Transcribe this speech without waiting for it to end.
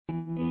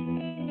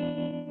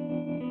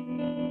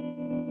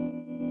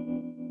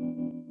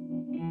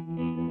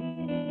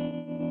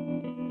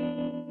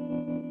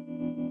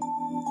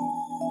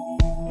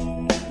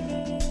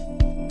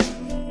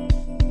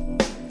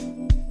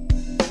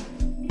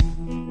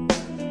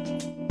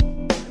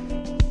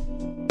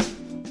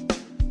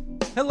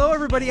Hello,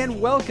 everybody,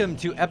 and welcome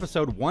to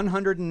episode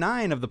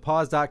 109 of the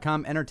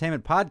Pause.com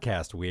Entertainment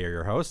Podcast. We are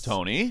your hosts,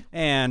 Tony.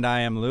 And I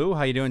am Lou.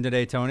 How you doing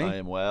today, Tony? I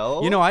am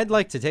well. You know, I'd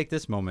like to take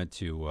this moment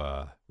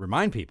to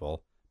remind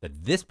people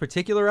that this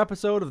particular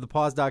episode of the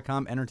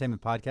Pause.com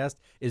Entertainment Podcast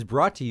is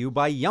brought to you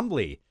by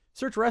Yumbly.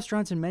 Search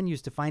restaurants and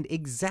menus to find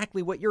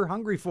exactly what you're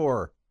hungry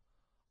for.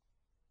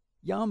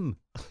 Yum.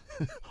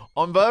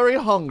 I'm very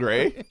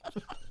hungry.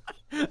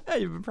 Hey,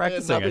 you've been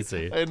practicing, I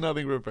see. I had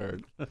nothing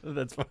prepared.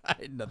 That's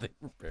fine. Nothing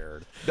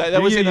prepared.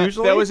 That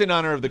was in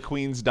honor of the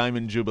Queen's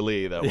Diamond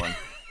Jubilee, that one.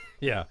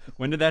 Yeah.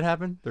 When did that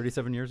happen?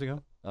 37 years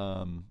ago?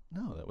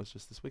 No, that was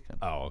just this weekend.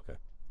 Oh, okay.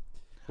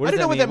 I don't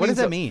know what that means. What does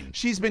that mean?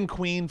 She's been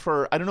queen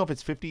for, I don't know if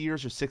it's 50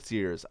 years or 60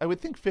 years. I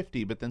would think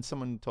 50, but then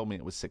someone told me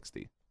it was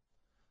 60.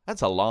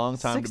 That's a long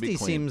time to be queen.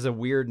 60 seems a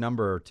weird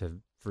number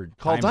for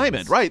Called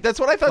diamond, right? That's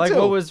what I thought like, too.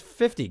 Like, what was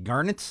 50?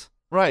 Garnets?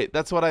 Right,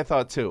 that's what I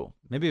thought too.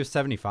 Maybe it was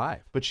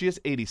 75. But she is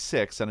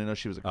 86, and I know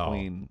she was a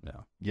queen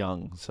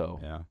young,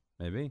 so. Yeah,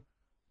 maybe.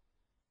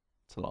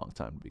 It's a long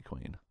time to be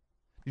queen.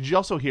 Did you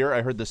also hear,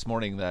 I heard this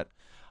morning that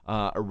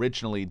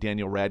originally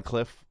Daniel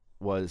Radcliffe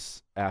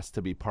was asked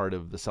to be part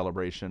of the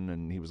celebration,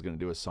 and he was going to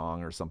do a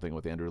song or something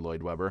with Andrew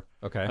Lloyd Webber.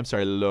 Okay. I'm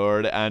sorry,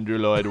 Lord Andrew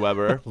Lloyd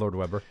Webber. Lord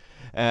Webber.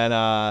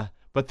 And,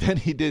 but then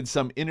he did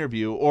some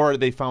interview, or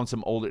they found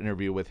some old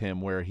interview with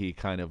him where he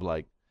kind of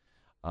like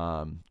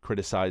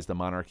criticized the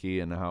monarchy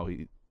and how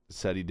he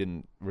said he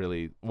didn't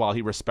really, while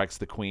he respects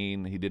the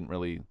queen, he didn't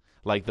really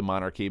like the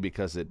monarchy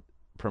because it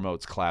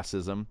promotes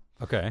classism.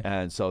 Okay.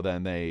 And so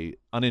then they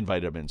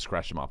uninvited him and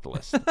scratched him off the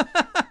list.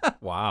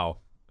 Wow.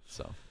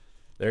 So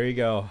there you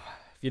go.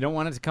 If you don't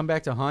want it to come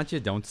back to haunt you,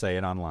 don't say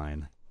it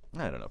online.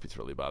 I don't know if he's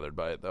really bothered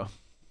by it, though.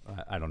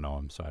 I don't know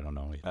him, so I don't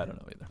know either. I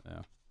don't know either.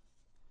 Yeah.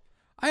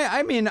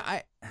 I mean,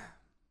 I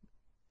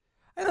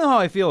don't know how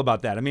I feel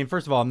about that. I mean,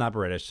 first of all, I'm not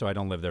British, so I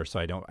don't live there, so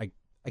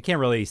I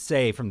can't really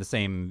say from the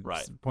same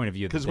point of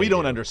view. Because we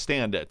don't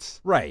understand it.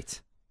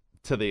 Right.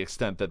 To the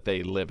extent that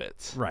they live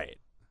it. Right.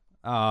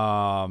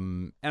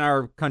 And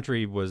our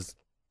country was,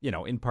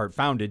 in part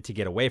founded to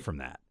get away from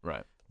that.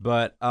 Right.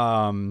 But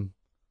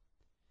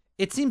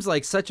it seems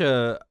like such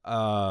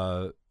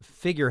a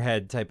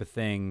figurehead type of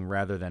thing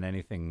rather than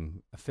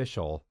anything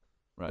official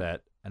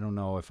that I don't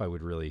know if I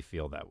would really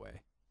feel that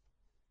way.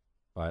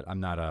 But I'm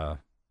not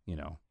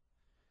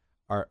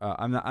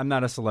I'm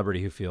not a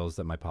celebrity who feels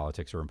that my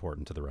politics are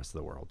important to the rest of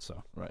the world.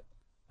 So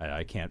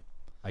I can't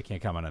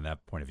comment on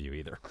that point of view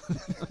either.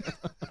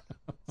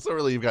 So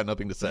really, you've got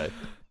nothing to say.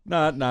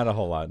 Not a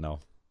whole lot, no.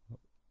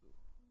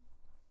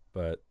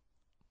 But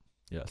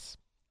yes,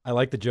 I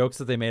like the jokes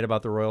that they made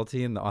about the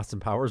royalty in the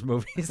Austin Powers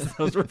movies.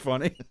 Those were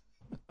funny.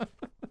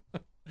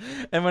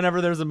 And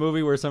whenever there's a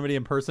movie where somebody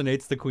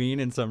impersonates the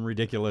queen in some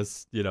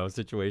ridiculous,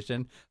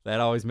 situation, that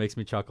always makes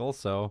me chuckle.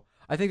 So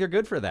I think they're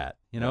good for that.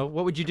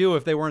 What would you do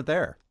if they weren't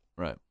there?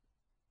 Right.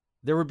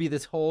 There would be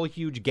this whole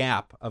huge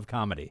gap of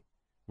comedy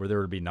where there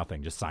would be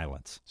nothing, just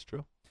silence. It's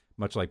true.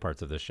 Much like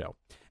parts of this show.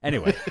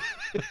 Anyway,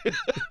 do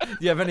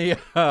you have any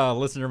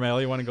listener mail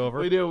you want to go over?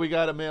 We do. We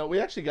got a mail. We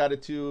actually got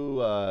it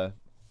to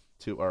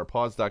our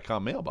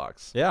pause.com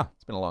mailbox. Yeah.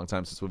 It's been a long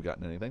time since we've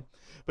gotten anything.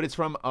 But it's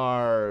from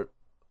our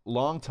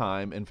long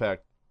time, in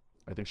fact,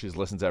 I think she's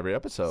listened to every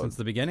episode. Since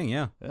the beginning,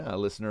 yeah. Yeah,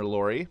 listener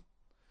Lori,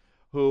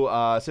 who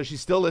says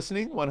she's still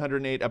listening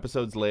 108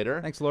 episodes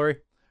later. Thanks, Lori.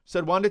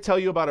 Said, wanted to tell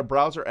you about a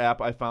browser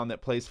app I found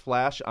that plays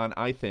Flash on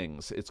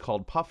iThings. It's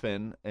called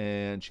Puffin,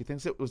 and she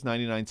thinks it was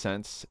 99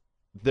 cents.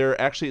 There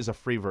actually is a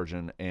free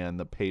version, and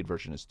the paid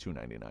version is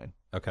 $2.99.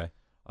 Okay.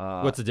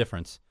 What's the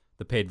difference?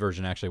 The paid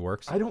version actually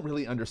works? I don't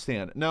really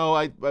understand. No,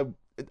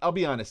 I'll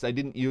be honest. I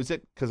didn't use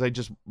it because I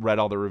just read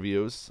all the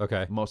reviews.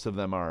 Okay. Most of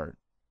them are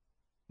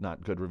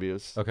not good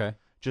reviews. Okay.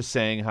 Just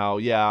saying how,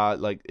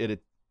 like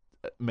it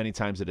many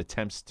times it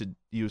attempts to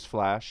use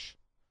Flash.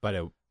 But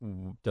it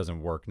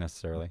doesn't work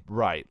necessarily.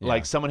 Right. Yeah.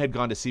 Like someone had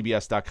gone to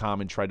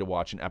CBS.com and tried to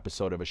watch an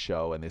episode of a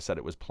show, and they said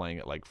it was playing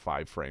at like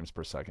 5 frames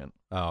per second.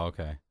 Oh,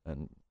 okay.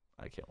 And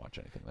I can't watch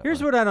anything that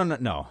Here's way. what I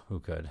don't know. Who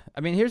could?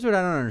 I mean, here's what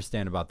I don't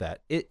understand about that.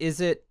 Does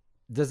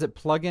it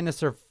plug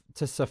into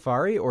to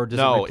Safari, or does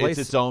it replace?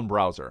 It's its own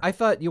browser. I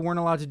thought you weren't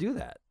allowed to do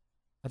that.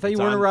 I thought It's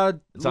you weren't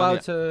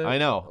allowed to. I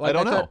know. Like, I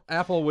don't know. thought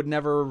Apple would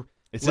never.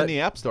 It's in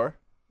the App Store.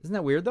 Isn't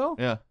that weird, though?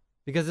 Yeah.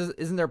 Because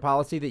isn't there a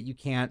policy that you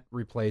can't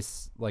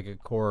replace like a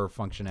core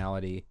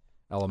functionality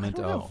element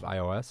of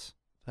iOS?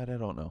 That I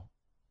don't know.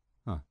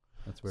 Huh.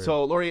 That's weird.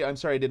 So, Lori, I'm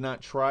sorry I did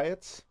not try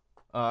it.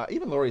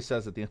 Even Lori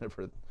says at the end of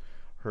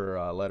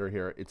her letter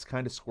here, it's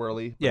kind of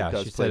squirrely. But it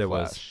does she said play it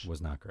Flash.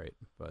 was not great,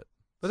 but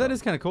that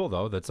is kind of cool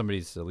though that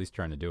somebody's at least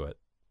trying to do it.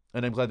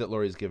 And I'm glad that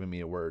Lori's given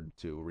me a word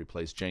to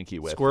replace janky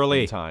with.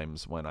 Squirrely. In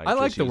times when I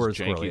like just the use word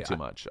janky squirrely. too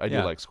much. I do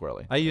like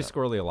squirrely. I use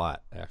squirrely a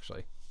lot,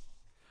 actually.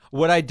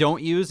 What I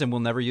don't use and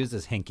will never use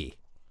is hinky,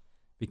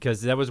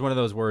 because that was one of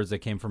those words that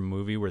came from a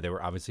movie where they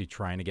were obviously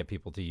trying to get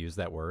people to use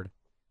that word.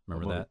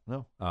 Remember that?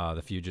 No.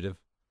 The Fugitive.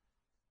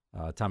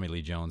 Tommy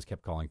Lee Jones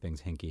kept calling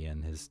things hinky,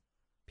 and his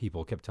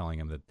people kept telling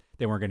him that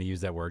they weren't going to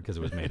use that word because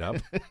it was made up.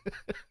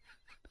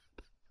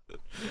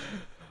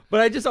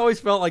 But I just always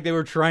felt like they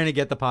were trying to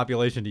get the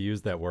population to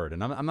use that word,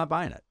 and I'm not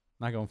buying it.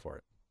 I'm not going for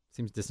it.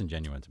 Seems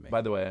disingenuous to me.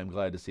 By the way, I'm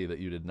glad to see that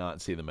you did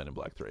not see the Men in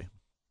Black 3.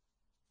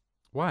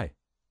 Why?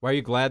 Why are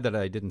you glad that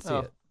I didn't see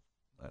it?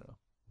 I don't know.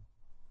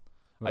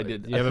 I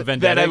did. Do you have a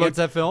vendetta against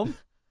that film?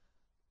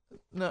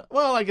 No,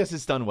 well, I guess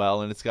it's done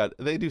well, and it's got.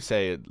 They do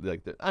say it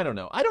like that. I don't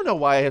know. I don't know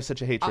why I have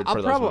such a hatred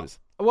for those movies.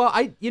 Well,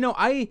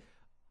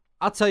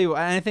 I'll tell you,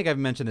 and I think I've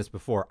mentioned this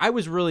before. I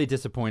was really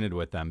disappointed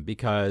with them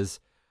because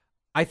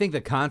I think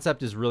the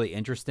concept is really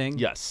interesting.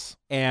 Yes,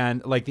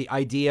 and like the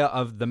idea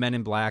of the Men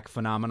in Black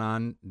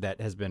phenomenon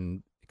that has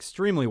been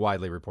extremely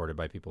widely reported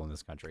by people in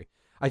this country,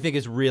 I think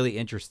is really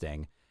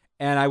interesting.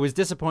 And I was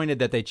disappointed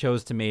that they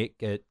chose to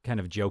make it kind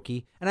of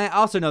jokey. And I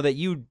also know that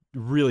you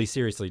really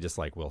seriously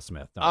dislike Will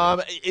Smith. Don't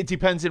you? It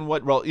depends in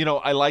what role.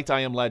 I liked I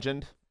Am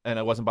Legend, and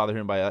I wasn't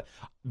bothered by that.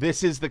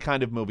 This is the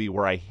kind of movie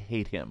where I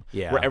hate him.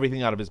 Yeah. Where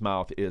everything out of his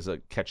mouth is a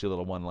catchy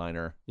little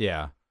one-liner.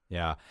 Yeah.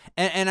 Yeah.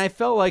 And I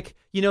felt like,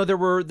 there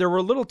were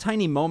little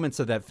tiny moments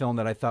of that film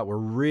that I thought were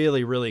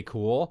really, really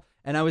cool.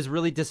 And I was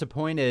really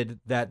disappointed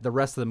that the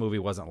rest of the movie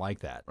wasn't like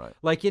that. Right.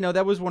 Like,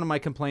 that was one of my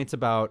complaints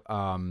about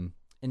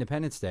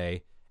Independence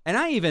Day. And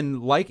I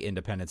even like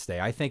Independence Day.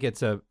 I think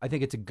it's a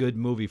good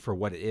movie for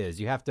what it is.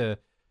 You have to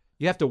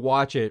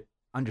watch it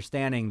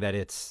understanding that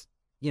it's,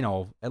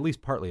 at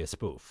least partly a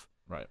spoof.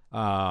 Right.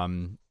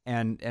 And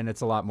it's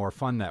a lot more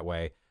fun that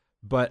way.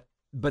 But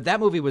that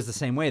movie was the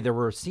same way. There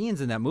were scenes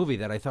in that movie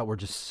that I thought were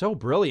just so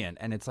brilliant,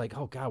 and it's like,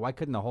 oh God, why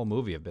couldn't the whole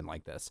movie have been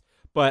like this?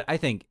 But I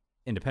think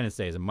Independence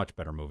Day is a much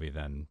better movie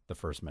than the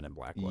first Men in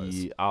Black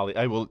was.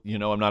 I will.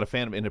 I'm not a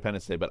fan of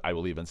Independence Day, but I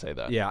will even say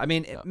that. Yeah, I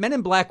mean, Men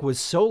in Black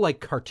was so like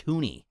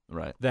cartoony,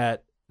 right?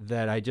 That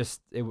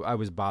I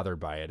was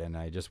bothered by it, and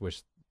I just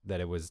wish that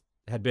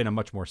had been a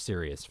much more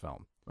serious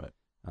film. Right.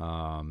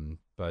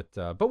 But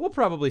we'll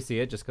probably see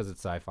it just because it's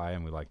sci-fi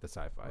and we like the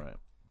sci-fi. Right.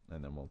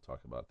 And then we'll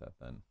talk about that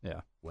then.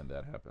 Yeah. When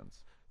that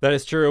happens. That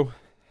is true.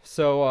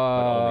 So,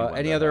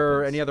 any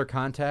happens. other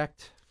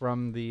contact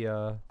from the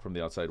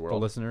outside world,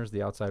 the listeners,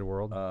 the outside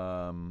world?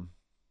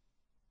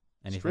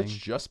 Anything?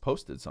 Stritch just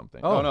posted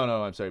something. Oh.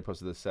 No, I'm sorry, he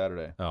posted this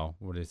Saturday. Oh,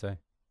 what did he say?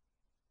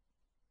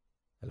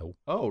 Hello.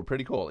 Oh,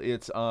 pretty cool.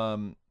 It's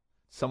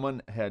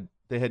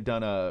they had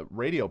done a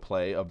radio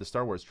play of the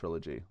Star Wars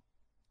trilogy,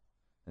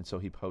 and so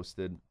he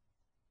posted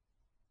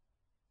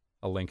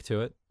a link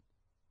to it.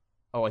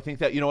 Oh, I think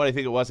that, what I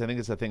think it was? I think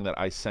it's the thing that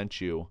I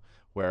sent you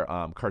where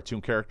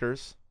cartoon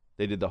characters,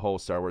 they did the whole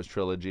Star Wars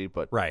trilogy,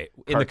 but right,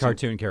 in the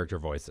cartoon character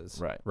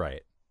voices.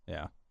 Right.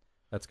 Yeah.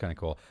 That's kind of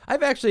cool.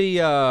 I've actually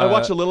I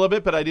watched a little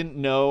bit, but I didn't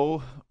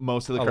know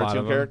most of the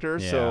cartoon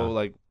characters, yeah. So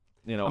I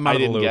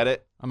didn't get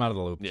it. I'm out of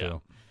the loop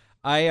too.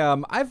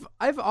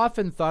 I've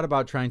often thought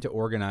about trying to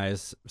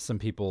organize some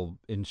people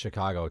in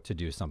Chicago to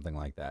do something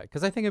like that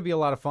because I think it'd be a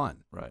lot of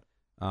fun. Right.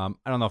 I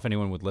don't know if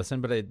anyone would listen,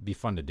 but it'd be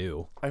fun to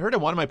do. I heard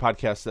in one of my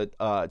podcasts that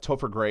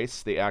Topher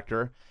Grace, the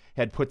actor,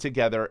 had put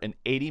together an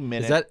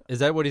 80-minute... Is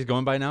that what he's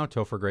going by now,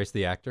 Topher Grace,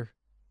 the actor?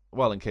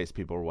 Well, in case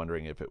people were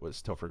wondering if it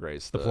was Topher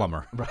Grace. The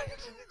plumber. Right,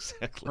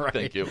 exactly. Right.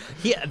 Thank you.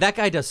 That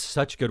guy does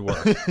such good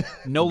work.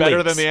 No Better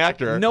leaks. than the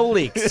actor. No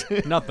leaks.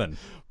 Nothing.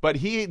 But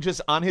he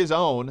just, on his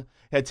own,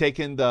 had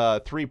taken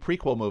the 3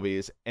 prequel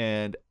movies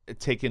and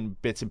taken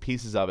bits and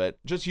pieces of it,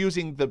 just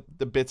using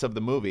the bits of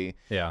the movie,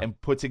 and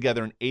put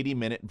together an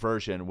 80-minute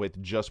version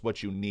with just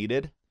what you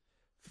needed.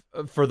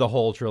 For the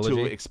whole trilogy?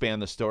 To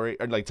expand the story,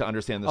 or to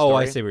understand the story. Oh,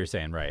 I see what you're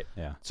saying, right,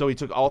 yeah. So he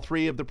took all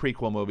 3 of the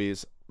prequel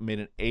movies, made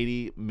an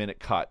 80-minute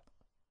cut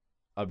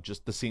of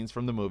just the scenes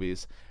from the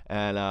movies,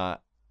 and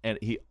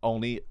he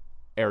only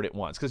aired it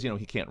once, because,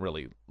 he can't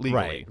really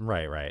legally...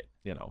 Right.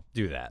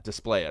 Do that.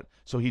 Display it.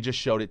 So he just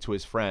showed it to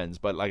his friends,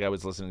 but I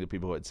was listening to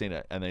people who had seen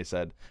it, and they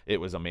said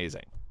it was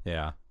amazing.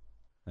 Yeah.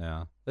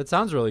 That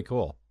sounds really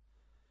cool.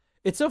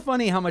 It's so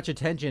funny how much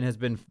attention has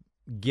been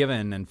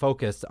given and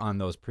focused on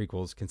those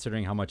prequels,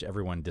 considering how much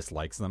everyone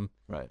dislikes them.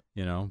 Right.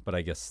 But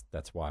I guess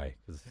that's why.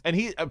 And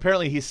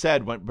he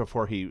said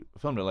before he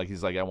filmed it,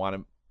 he's like, I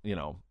want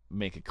to,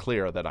 make it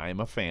clear that I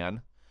am a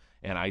fan,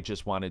 and I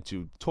just wanted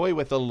to toy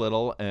with a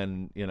little,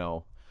 and,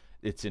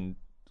 it's in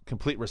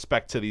complete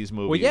respect to these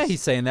movies. Well, yeah,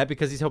 he's saying that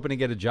because he's hoping to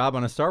get a job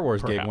on a Star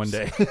Wars gig one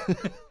day.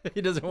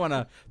 He doesn't want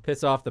to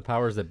piss off the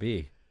powers that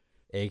be,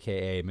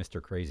 a.k.a.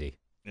 Mr. Crazy.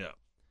 Yeah.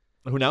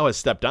 Who now has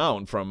stepped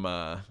down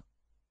from...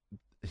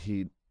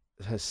 he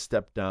has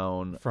stepped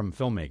down from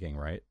filmmaking,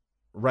 right?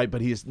 Right,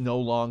 but he's no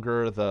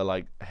longer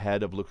the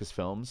head of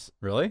Lucasfilms.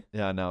 Really?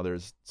 Yeah, now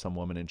there's some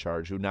woman in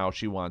charge who now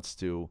she wants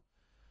to.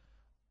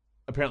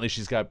 Apparently,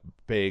 she's got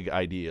big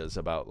ideas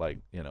about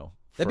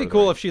That'd be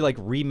cool if she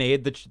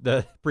remade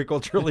the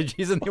prequel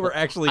trilogies and they were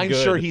actually I'm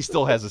good. sure he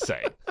still has a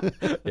say.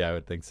 Yeah, I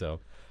would think so.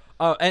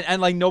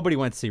 And nobody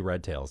went to see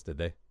Red Tails, did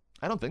they?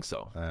 I don't think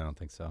so. I don't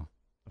think so.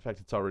 In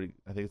fact,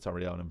 I think it's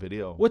already out on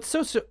video. What's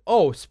so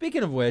oh,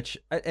 speaking of which,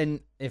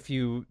 and if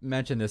you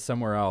mentioned this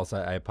somewhere else,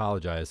 I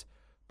apologize.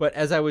 But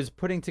as I was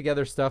putting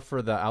together stuff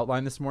for the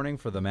outline this morning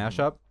for the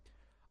mashup,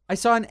 I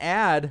saw an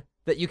ad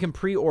that you can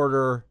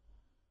pre-order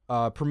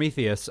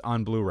Prometheus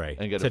on Blu-ray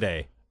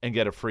today. And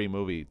get a free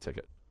movie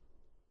ticket.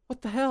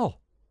 What the hell?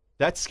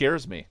 That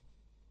scares me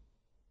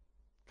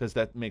because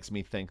that makes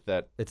me think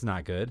that It's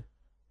not good.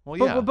 well,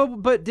 yeah.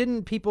 But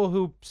didn't people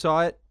who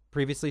saw it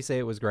previously say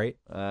it was great?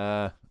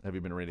 Have you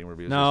been reading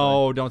reviews?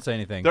 No, don't say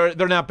anything.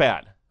 They're not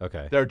bad.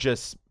 Okay. They're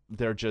just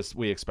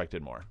we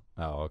expected more.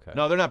 Oh, okay.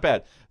 No, they're not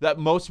bad. That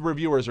most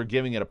reviewers are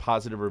giving it a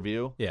positive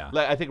review. Yeah.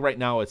 I think right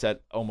now it's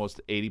at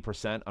almost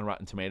 80% on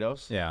Rotten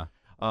Tomatoes. Yeah.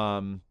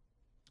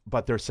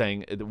 But they're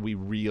saying that we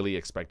really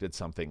expected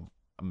something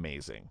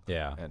amazing.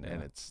 Yeah. And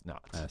it's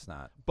not. That's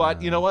not.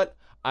 But you know what?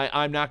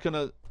 I'm not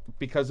gonna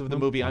because of the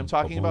movie I'm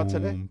talking about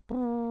today.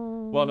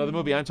 Well, no, the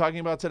movie I'm talking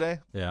about today.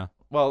 Yeah.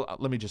 Well,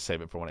 let me just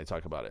save it for when I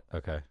talk about it.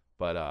 Okay.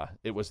 But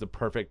it was the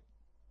perfect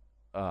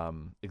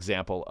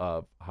example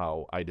of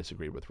how I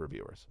disagree with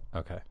reviewers.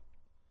 Okay.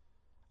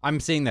 I'm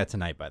seeing that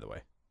tonight, by the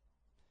way.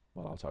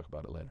 Well, I'll talk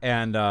about it later.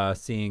 And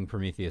seeing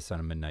Prometheus on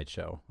a midnight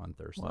show on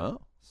Thursday.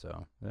 Wow.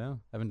 So, yeah,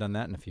 haven't done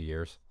that in a few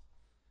years.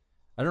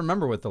 I don't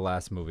remember what the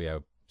last movie I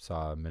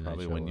saw a midnight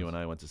Probably show when was. you and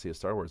I went to see a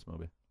Star Wars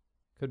movie.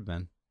 Could have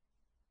been.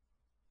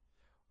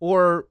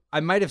 Or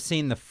I might have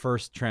seen the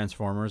first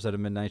Transformers at a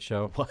midnight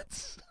show.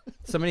 What?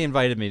 Somebody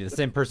invited me. The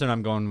same person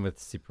I'm going with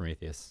to see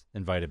Prometheus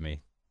invited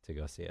me to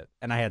go see it.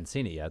 And I hadn't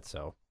seen it yet,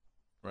 so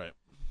Right.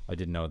 I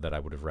didn't know that I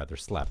would have rather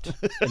slept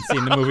and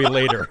seen the movie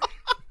later.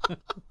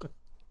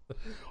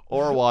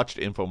 Or watched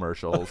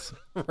infomercials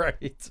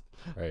Right.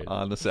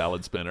 on the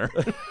salad spinner.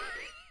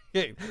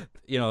 You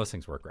know, those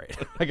things work great.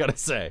 I got to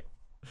say.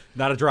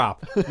 Not a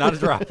drop. Not a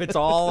drop. It's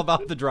all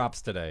about the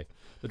drops today.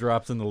 The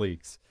drops and the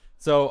leaks.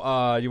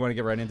 So, you want to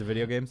get right into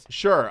video games?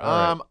 Sure.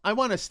 All right. I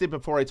want to stay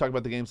before I talk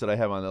about the games that I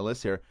have on the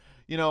list here.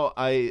 You know,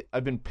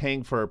 I've been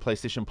paying for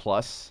PlayStation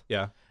Plus.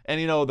 Yeah. And,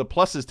 you know, the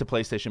pluses to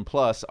PlayStation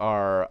Plus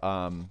are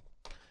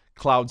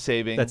cloud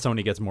saving. That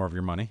Sony gets more of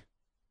your money.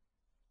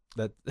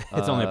 That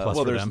it's only a plus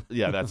for them.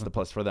 Yeah, that's the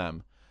plus for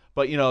them.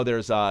 But, you know,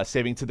 there's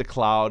saving to the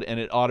cloud, and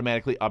it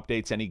automatically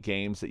updates any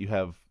games that you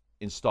have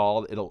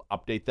installed. It'll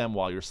update them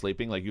while you're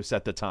sleeping. Like, you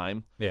set the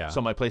time. Yeah.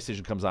 So my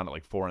PlayStation comes on at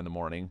like 4 in the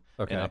morning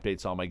Okay. and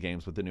updates all my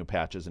games with the new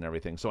patches and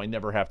everything. So I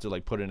never have to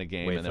like put in a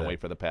game and then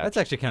wait for the patch. That's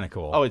actually kind of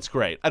cool. Oh, it's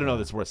great. I don't know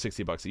if it's worth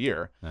 $60 a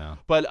year. Yeah.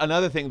 But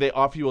another thing, they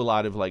offer you a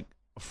lot of like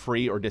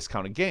free or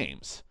discounted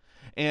games.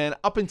 And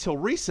up until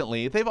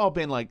recently, they've all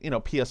been like, you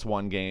know,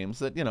 PS1 games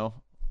that, you know,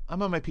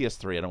 I'm on my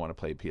PS3. I don't want to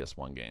play a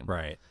PS1 game.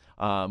 Right.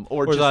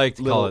 Or just just I like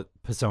to little call it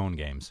Pisone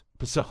games,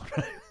 Persona.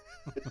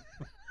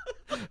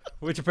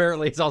 which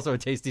apparently is also a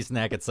tasty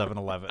snack at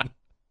 7-Eleven.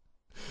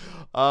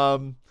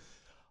 What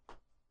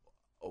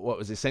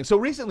was he saying? So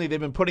recently they've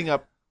been putting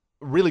up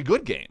really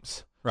good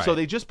games. Right. So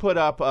they just put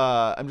up,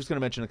 I'm just going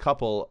to mention a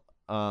couple,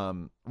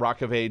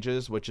 Rock of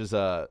Ages, which is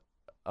a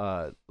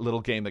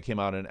little game that came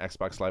out in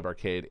Xbox Live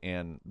Arcade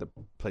and the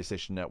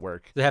PlayStation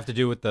Network. Does it have to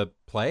do with the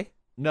play?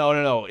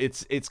 No.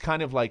 It's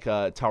kind of like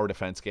a tower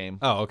defense game.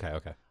 Oh, okay.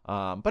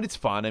 But it's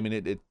fun. I mean,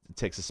 it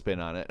takes a spin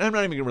on it. And I'm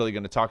not even really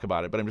going to talk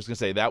about it, but I'm just going to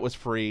say that was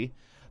free.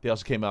 They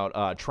also came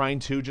out, Trine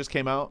 2 just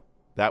came out.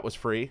 That was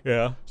free.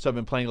 Yeah. So I've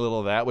been playing a little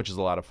of that, which is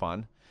a lot of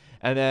fun.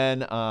 And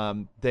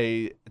then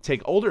they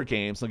take older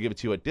games, they'll give it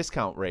to you at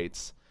discount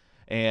rates.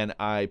 And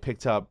I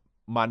picked up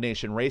Mod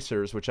Nation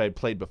Racers, which I had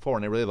played before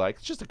and I really like.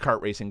 It's just a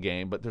kart racing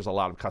game, but there's a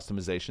lot of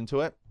customization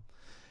to it.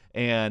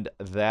 And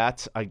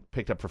that I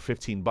picked up for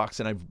 $15,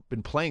 and I've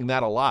been playing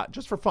that a lot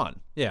just for fun.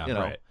 Yeah, you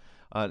know, right.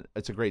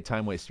 It's a great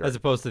time waster. As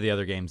opposed to the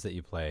other games that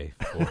you play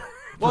for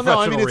well, no,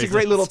 I mean, it's reasons. a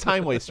great little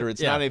time waster.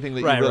 It's not anything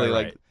that you really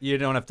like. You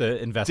don't have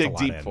to invest dig a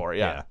lot deep in. for.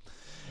 Yeah.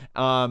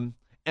 And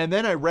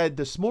then I read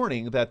this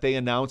morning that they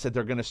announced that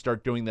they're going to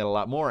start doing that a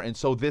lot more. And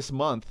so this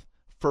month,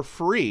 for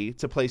free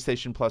to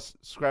PlayStation Plus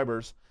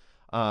subscribers,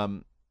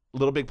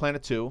 Little Big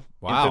Planet 2,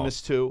 Wow.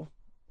 Infamous 2.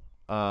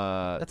 There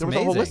was a whole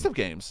amazing. list of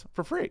games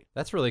for free.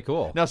 That's really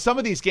cool. Now, some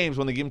of these games,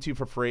 when they give them to you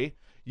for free,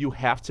 you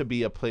have to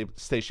be a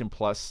PlayStation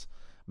Plus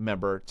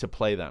member to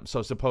play them.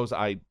 So suppose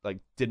I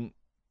didn't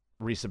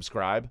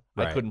resubscribe,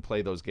 I Right. couldn't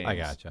play those games I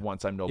gotcha.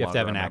 once I'm no You have longer to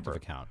have a an member.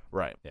 active account.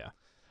 Right. Yeah.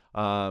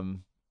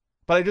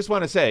 But I just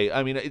want to say,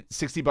 I mean,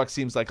 $60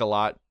 seems like a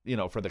lot, you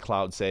know, for the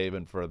cloud save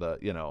and for the,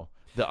 you know,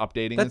 the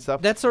updating and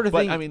stuff. That sort of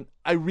but thing. I mean,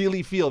 I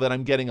really feel that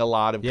I'm getting a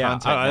lot of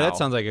content now that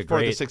sounds like a for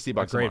great, the $60 a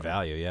great month.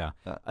 value. Yeah,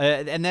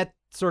 and that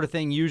sort of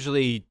thing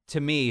usually,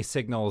 to me,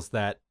 signals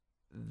that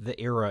the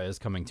era is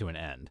coming to an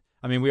end.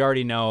 I mean, we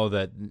already know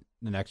that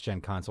the next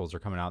gen consoles are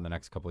coming out in the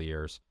next couple of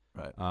years.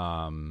 Right.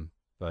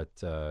 But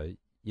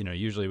you know,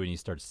 usually when you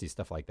start to see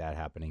stuff like that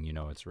happening, you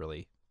know, it's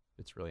really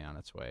on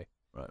its way.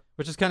 Right.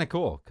 Which is kind of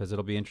cool because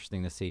it'll be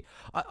interesting to see.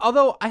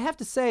 Although I have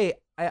to say,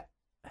 I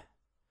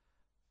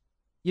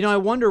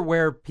wonder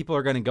where people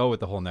are going to go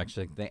with the whole next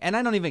gen thing. And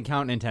I don't even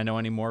count Nintendo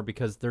anymore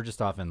because they're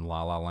just off in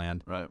La La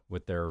Land Right.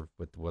 with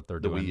what they're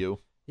The doing. Wii U.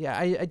 Yeah,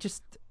 I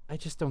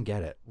just don't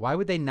get it. Why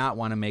would they not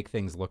want to make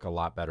things look a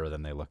lot better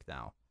than they look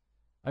now?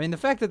 I mean, the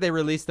fact that they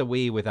released the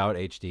Wii without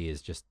HD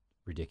is just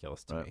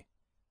ridiculous to me.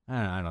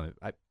 I don't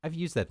know. I've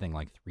used that thing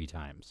like 3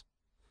 times.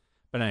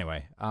 But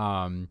anyway,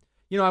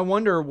 I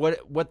wonder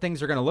what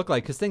things are going to look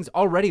like because things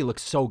already look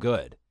so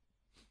good.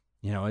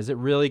 You know, is it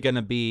really going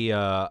to be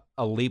a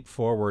leap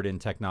forward in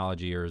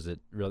technology, or is it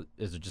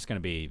just going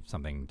to be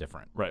something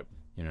different? Right.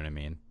 You know what I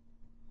mean?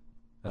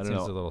 That I seems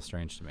don't know. a little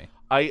strange to me.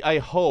 I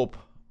hope,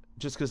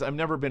 just because I've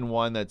never been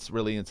one that's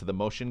really into the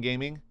motion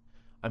gaming,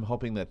 I'm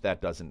hoping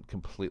that doesn't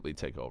completely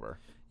take over.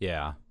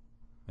 Yeah.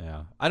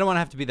 Yeah. I don't want to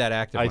have to be that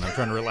active when I'm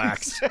trying to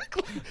relax.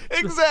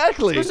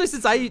 Exactly. Especially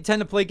since I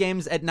tend to play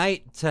games at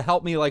night to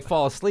help me like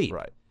fall asleep.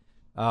 Right.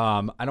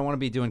 I don't want to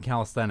be doing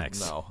calisthenics.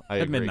 No, I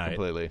at agree midnight.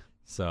 completely.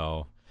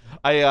 So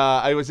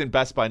I was in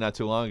Best Buy not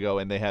too long ago,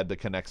 and they had the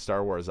Kinect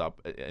Star Wars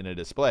up in a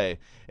display,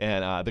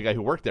 and the guy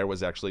who worked there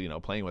was actually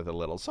playing with it a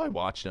little. So I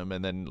watched him,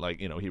 and then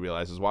he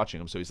realized I was watching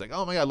him, so he's like,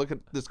 "Oh my god, look at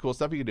this cool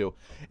stuff you can do!"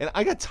 And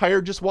I got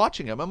tired just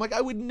watching him. I'm like,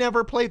 I would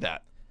never play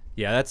that.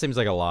 yeah, that seems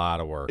like a lot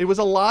of work. It was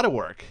a lot of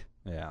work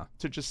Yeah.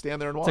 to just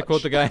stand there and watch. To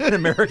quote the guy in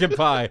American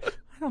Pie,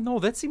 I don't know.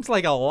 That seems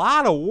like a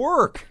lot of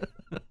work.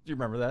 Do you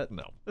remember that?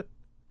 No.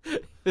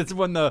 It's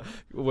when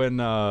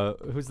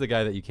who's the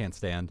guy that you can't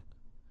stand?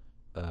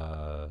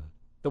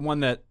 The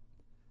one that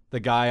the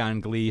guy on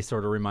Glee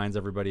sort of reminds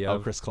everybody of.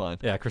 Oh, Chris Klein.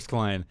 Yeah, Chris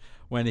Klein.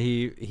 When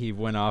he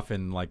went off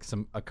in like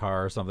a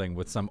car or something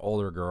with some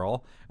older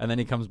girl, and then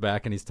he comes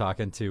back and he's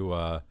talking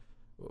to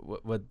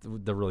what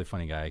the really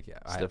funny guy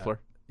Stifler.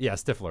 Yeah,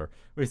 Stifler.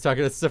 When he's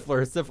talking to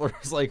Stifler,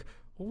 Stifler's like,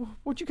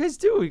 "What'd you guys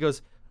do?" He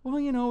goes, "Well,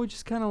 we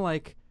just kind of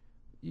like,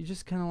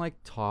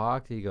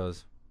 talked." He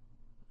goes,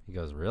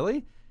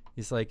 "Really?"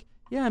 He's like,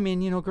 "Yeah, I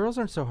mean, girls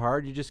aren't so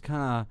hard. You just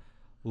kind of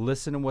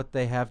listen to what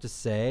they have to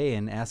say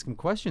and ask them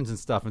questions and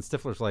stuff." And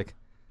Stifler's like,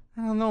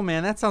 "I don't know,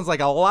 man. That sounds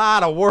like a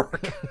lot of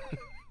work."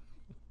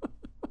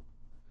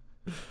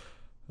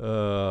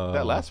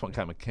 That last one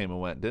kind of came and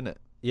went, didn't it?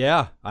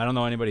 Yeah, I don't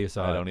know anybody who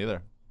saw it. I don't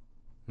either.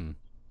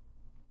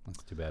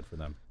 That's too bad for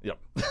them. Yep.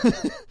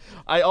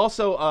 I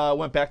also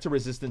went back to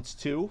Resistance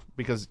 2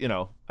 because,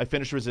 I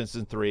finished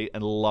Resistance 3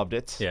 and loved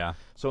it. Yeah.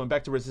 So I went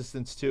back to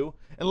Resistance 2.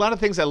 And a lot of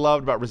things I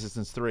loved about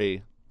Resistance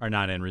 3 Are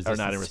not in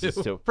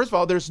Resistance 2. First of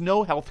all, there's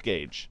no health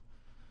gauge.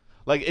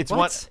 Like it's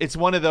What? it's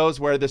one of those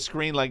where the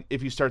screen, like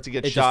if you start to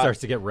get It shot, just starts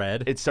to get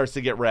red. it starts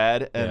to get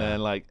red, and Yeah.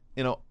 then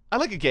I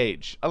like a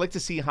gauge. I like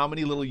to see how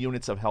many little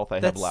units of health I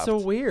have That's left. so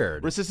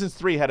weird. Resistance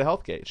 3 had a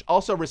health gauge.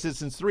 Also,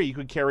 Resistance 3, you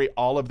could carry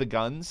all of the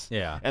guns.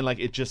 Yeah. And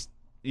it just,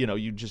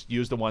 you just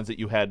use the ones that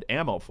you had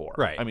ammo for.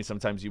 Right. I mean,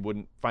 sometimes you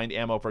wouldn't find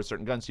ammo for a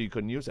certain gun, so you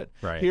couldn't use it.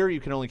 Right. Here, you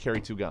can only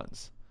carry 2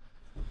 guns.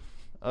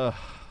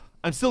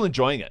 I'm still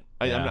enjoying it.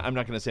 Yeah. I'm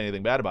not going to say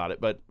anything bad about it,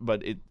 but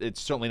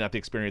it's certainly not the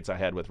experience I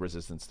had with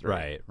Resistance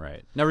 3.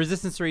 Right. Now,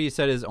 Resistance 3, you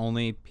said, is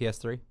only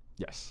PS3?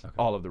 Yes.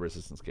 All of the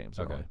Resistance games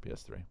are Okay. only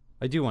PS3.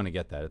 I do want to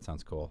get that. It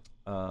sounds cool.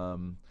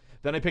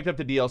 Then I picked up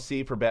the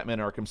DLC for Batman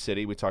Arkham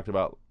City we talked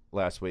about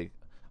last week.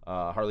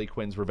 Harley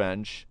Quinn's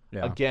Revenge.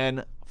 Yeah.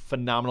 Again,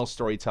 phenomenal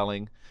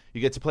storytelling. You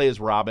get to play as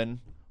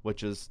Robin,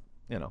 which is,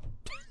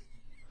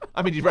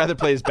 I mean, you'd rather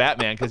play as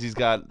Batman because he's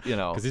got,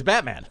 Because he's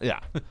Batman.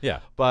 yeah. Yeah.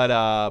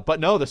 But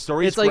no, the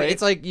story's It's like great.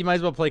 it's like you might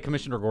as well play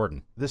Commissioner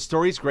Gordon. The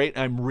story's great.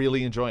 I'm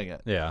really enjoying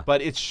it. Yeah.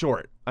 But it's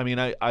short. I mean,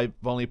 I've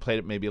only played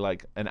it maybe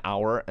like an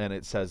hour, and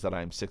it says that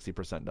I'm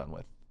 60% done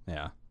with.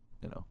 Yeah.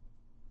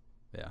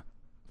 Yeah.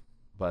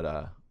 But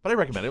I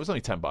recommend it. It was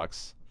only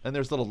 $10, and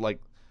there's little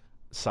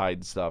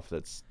side stuff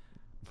that's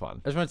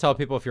fun. I just want to tell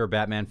people, if you're a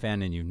Batman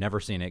fan and you've never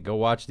seen it, go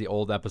watch the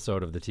old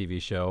episode of the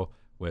TV show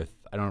with,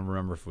 I don't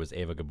remember if it was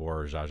Ava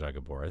Gabor or Zsa Zsa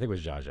Gabor. I think it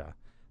was Zsa Zsa.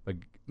 But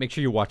make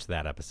sure you watch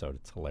that episode.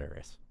 It's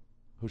hilarious.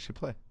 Who should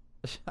play?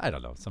 I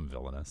don't know, some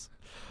villainous.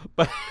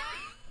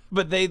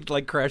 But they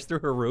crash through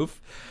her roof,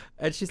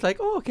 and she's like,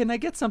 "Oh, can I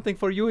get something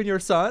for you and your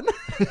son?"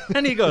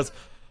 And he goes,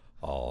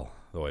 "Oh,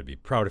 though I'd be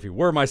proud if you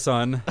were my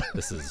son.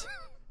 This is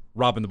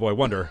Robin the Boy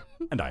Wonder,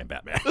 and I am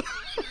Batman."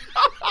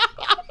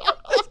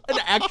 An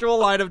actual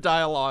line of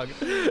dialogue.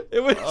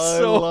 It was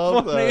so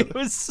love funny. that. It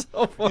was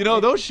so funny.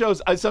 Those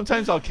shows,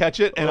 sometimes I'll catch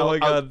it, and Oh my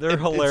God, they're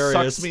hilarious.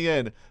 It sucks me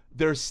in.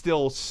 They're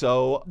still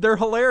so... They're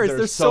hilarious.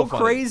 They're so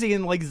funny. crazy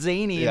and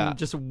zany and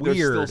just weird.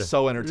 They're still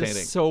so entertaining.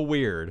 They're so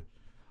weird.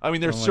 I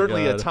mean, there's Oh my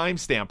certainly a God.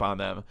 timestamp on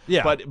them.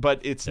 Yeah. But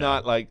it's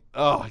not like,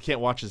 oh, I can't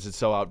watch this. It's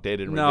so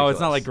outdated and No, it's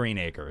not ridiculous. like Green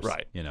Acres.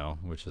 Right.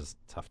 Which is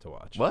tough to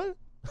watch. What?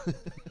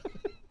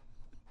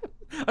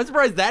 I'm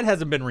surprised that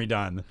hasn't been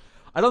redone.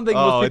 I don't think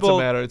Oh, most it's a people.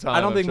 matter of time,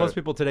 I don't I'm think most sure.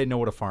 people today know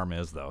what a farm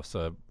is, though,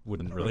 so it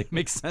wouldn't really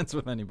make sense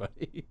with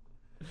anybody.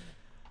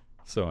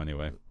 So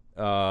anyway,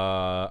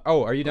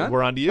 are you done?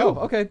 We're on to you. Oh,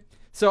 okay.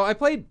 So I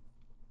played.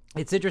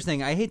 It's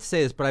interesting. I hate to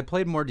say this, but I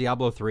played more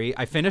Diablo 3.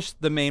 I finished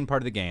the main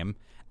part of the game,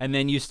 and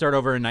then you start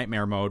over in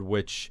Nightmare mode,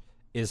 which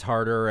is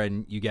harder,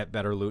 and you get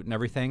better loot and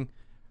everything.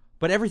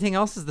 But everything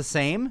else is the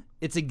same.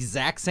 It's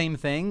exact same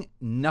thing.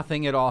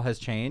 Nothing at all has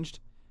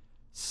changed.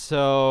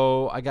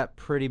 So I got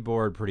pretty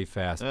bored pretty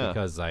fast Yeah.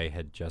 because I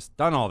had just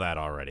done all that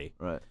already.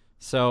 Right.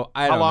 So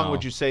I How don't long know.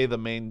 would you say the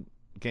main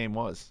game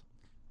was?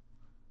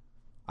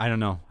 I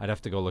don't know. I'd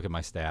have to go look at my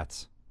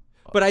stats.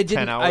 But I 10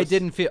 didn't. I hours?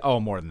 didn't feel. Oh,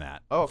 more than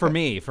that. Oh, For okay.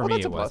 me, Well,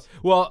 that's it a was.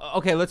 plus. Well,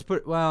 okay. Let's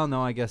put. Well,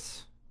 no. I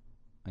guess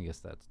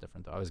that's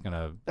different. Though. I was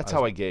gonna. That's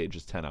how I gauge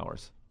is 10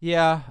 hours.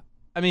 Yeah.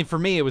 I mean, for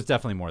me, it was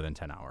definitely more than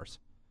 10 hours.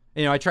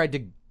 I tried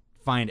to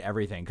find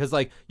everything. Because,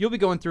 like, you'll be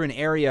going through an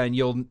area and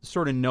you'll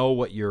sort of know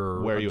what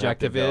your Where you have to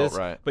objective go, is,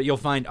 right. but you'll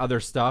find other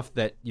stuff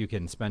that you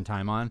can spend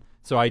time on.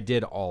 So I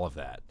did all of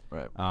that.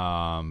 Right.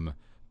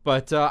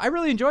 But I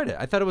really enjoyed it.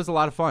 I thought it was a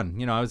lot of fun.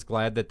 You know, I was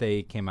glad that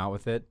they came out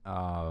with it.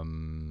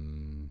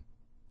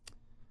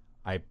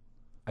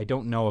 I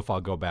don't know if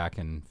I'll go back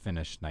and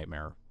finish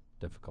Nightmare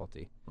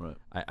difficulty. Right.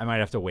 I might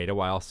have to wait a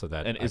while so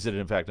that. And is it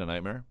in fact a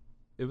nightmare?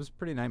 It was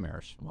pretty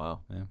nightmarish.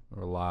 Wow. Yeah, there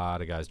were a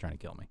lot of guys trying to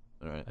kill me.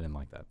 All right. I didn't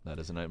like that. That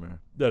is a nightmare.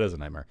 That is a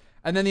nightmare.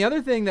 And then the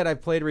other thing that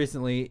I've played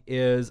recently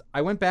is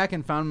I went back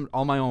and found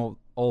all my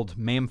old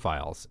MAME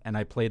files, and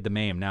I played the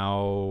MAME.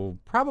 Now,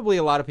 probably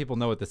a lot of people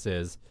know what this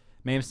is.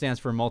 MAME stands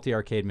for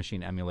Multi-Arcade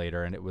Machine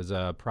Emulator, and it was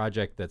a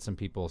project that some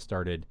people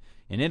started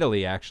in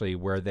Italy, actually,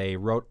 where they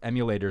wrote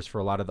emulators for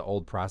a lot of the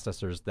old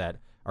processors that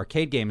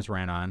arcade games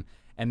ran on,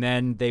 and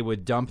then they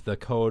would dump the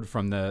code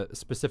from the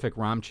specific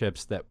ROM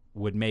chips that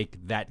would make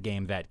that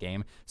game that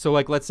game. So,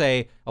 like, let's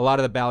say a lot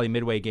of the Bally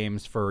Midway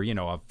games for, you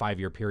know, a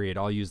 5-year period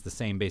all used the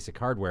same basic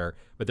hardware,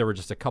 but there were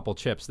just a couple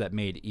chips that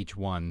made each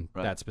one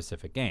that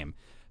specific game.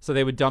 So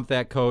they would dump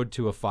that code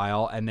to a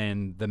file, and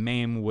then the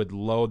MAME would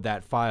load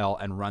that file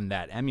and run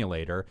that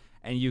emulator,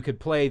 and you could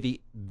play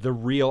the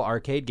real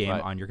arcade game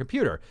on your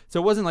computer. So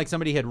it wasn't like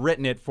somebody had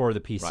written it for the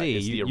PC. Right.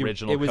 It's the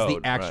original it was code.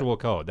 the actual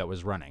code that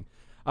was running.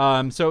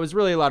 So it was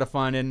really a lot of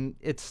fun, and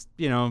it's,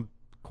 you know,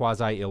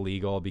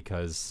 quasi-illegal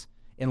because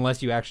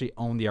unless you actually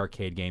own the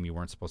arcade game, you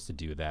weren't supposed to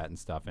do that and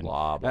stuff. And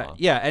blah, blah.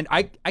 yeah, and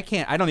I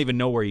don't even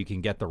know where you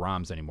can get the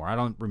ROMs anymore. I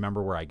don't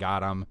remember where I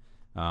got them.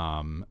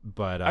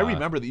 But I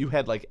remember that you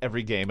had like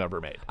every game ever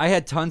made. I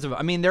had tons of.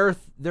 I mean, there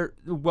are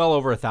well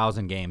over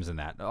 1,000 games in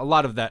that. A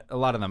lot of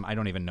them, I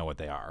don't even know what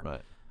they are.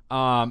 Right.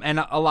 And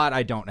a lot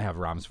I don't have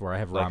ROMs for. I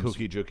have Like ROMs.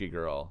 Hooky Jooky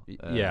Girl.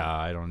 Yeah,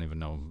 I don't even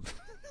know.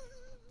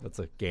 That's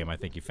a game I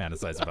think you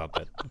fantasize about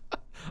that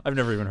I've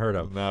never even heard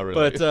of. Not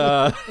really.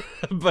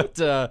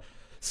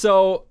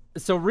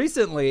 So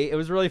recently it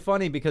was really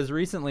funny because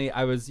recently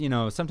I was, you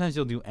know, sometimes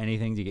you'll do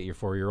anything to get your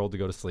 4-year-old to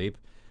go to sleep.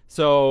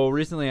 So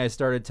recently I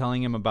started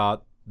telling him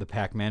about the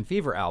Pac-Man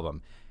Fever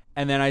album,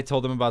 and then I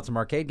told him about some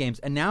arcade games,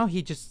 and now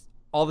he just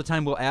all the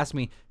time will ask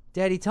me,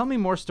 "Daddy, tell me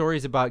more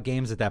stories about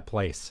games at that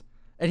place."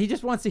 And he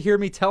just wants to hear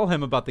me tell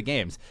him about the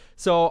games.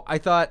 So I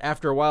thought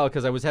after a while,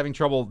 because I was having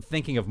trouble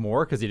thinking of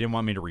more because he didn't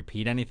want me to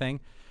repeat anything.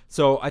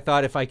 So I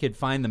thought if I could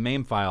find the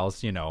MAME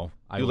files, you know.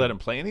 You let him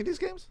play any of these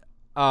games?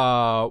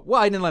 Well,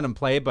 I didn't let him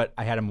play, but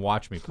I had him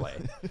watch me play.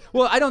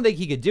 Well, I don't think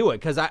he could do it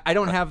because I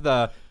don't have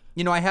the,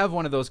 you know, I have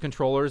one of those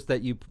controllers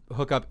that you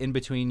hook up in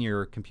between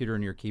your computer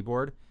and your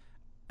keyboard.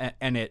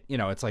 And it, you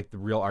know, it's like the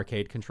real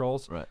arcade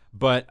controls. Right.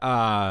 But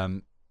I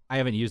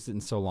haven't used it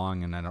in so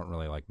long, and I don't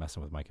really like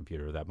messing with my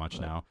computer that much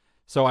now.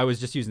 So I was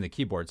just using the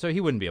keyboard. So he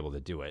wouldn't be able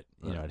to do it,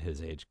 you know, at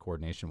his age,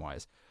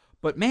 coordination-wise.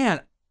 But, man,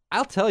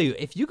 I'll tell you,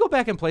 if you go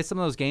back and play some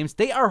of those games,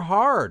 they are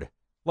hard.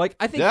 Like,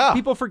 I think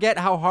people forget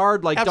how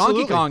hard, like,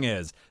 Absolutely. Donkey Kong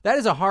is. That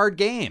is a hard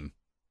game.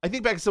 I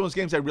think back to some of those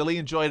games I really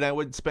enjoyed, and I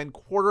would spend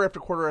quarter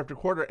after quarter after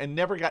quarter and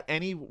never got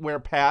anywhere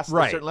past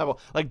a certain level.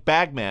 Like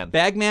Bagman.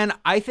 Bagman,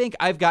 I think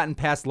I've gotten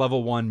past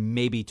level 1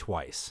 maybe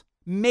twice.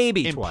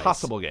 Maybe twice.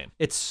 Impossible game.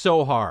 It's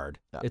so hard.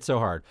 Yeah. It's so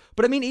hard.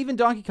 But I mean, even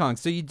Donkey Kong.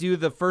 So you do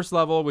the first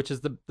level, which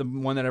is the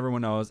one that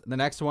everyone knows. The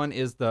next one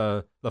is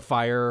the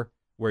fire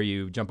where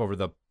you jump over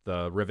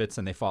the rivets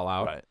and they fall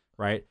out.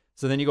 Right.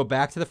 So then you go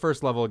back to the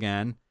first level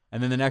again,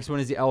 and then the next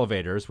one is the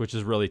elevators, which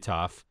is really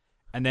tough.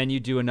 And then you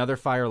do another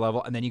fire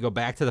level, and then you go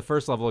back to the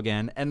first level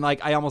again. And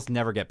like I almost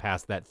never get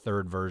past that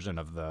third version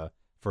of the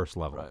first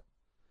level. Right.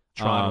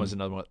 Tron was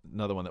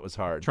another one that was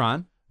hard.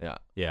 Tron? Yeah.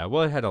 Yeah.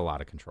 Well, it had a lot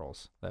of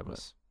controls. It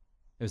was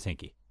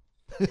hinky.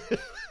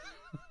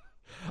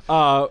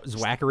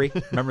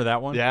 Zwackery. Remember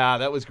that one? Yeah,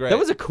 that was great. That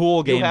was a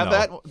cool game. You have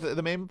though. that,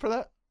 the MAME for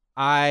that?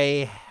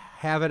 I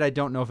have it. I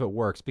don't know if it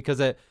works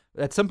because at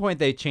some point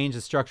they changed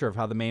the structure of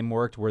how the MAME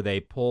worked, where they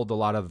pulled a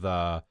lot of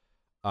the,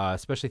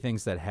 especially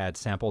things that had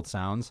sampled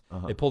sounds.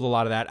 They pulled a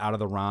lot of that out of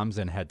the ROMs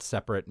and had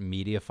separate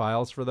media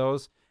files for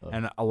those.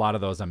 And a lot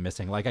of those I'm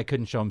missing. Like I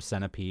couldn't show them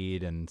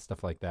Centipede and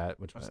stuff like that,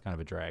 which was kind of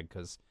a drag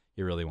because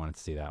you really wanted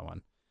to see that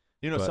one.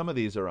 You know, some of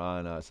these are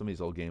on. Some of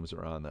these old games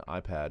are on the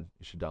iPad.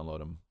 You should download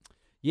them.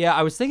 Yeah,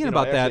 I was thinking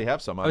about I that. actually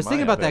have some on I was my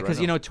thinking about iPad that because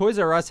right you now. know Toys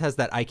R Us has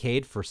that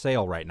iCade for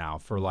sale right now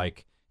for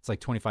like it's like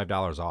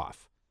 $25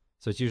 off.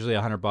 So it's usually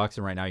 $100,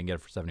 and right now you can get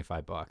it for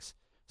 $75.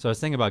 So I was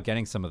thinking about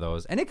getting some of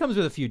those, and it comes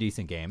with a few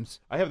decent games.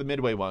 I have the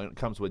Midway one. It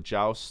comes with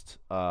Joust.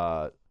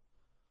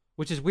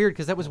 Which is weird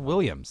because that was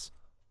Williams.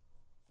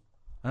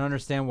 I don't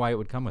understand why it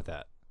would come with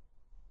that.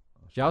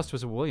 Joust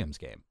was a Williams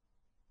game.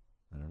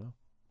 I don't know.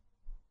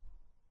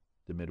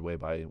 The Midway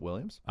by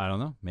Williams? I don't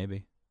know.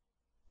 Maybe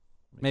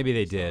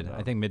they did.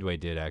 I think Midway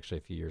did actually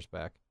a few years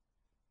back.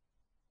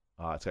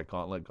 It's got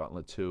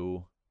Gauntlet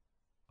 2.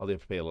 I'll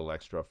have to pay a little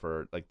extra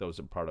for, like, those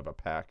are part of a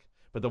pack.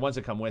 But the ones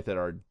that come with it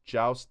are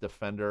Joust,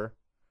 Defender.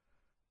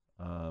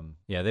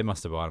 Yeah, they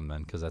must have bought them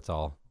then because that's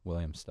all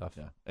Williams stuff.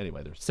 Yeah.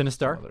 Anyway, there's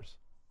Sinistar? some others.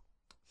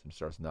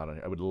 Sinistar's not on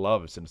here. I would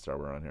love if Sinistar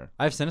were on here.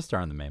 I have Sinistar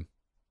on the MAME.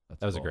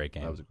 That was a great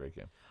game. That was a great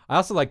game. I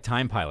also like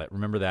Time Pilot.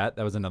 Remember that?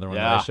 That was another one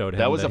that I Yeah, showed him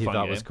that was a he fun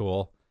thought game. was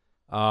cool.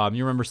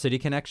 You remember City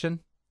Connection?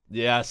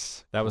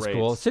 Yes. That was great.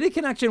 cool. City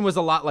Connection was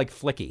a lot like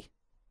Flicky.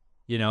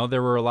 You know,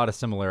 there were a lot of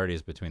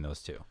similarities between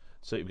those two.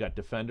 So you've got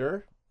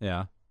Defender.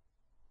 Yeah.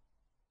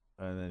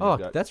 And then Oh, you've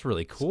got that's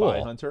really cool.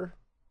 Spy Hunter.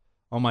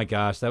 Oh my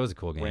gosh, that was a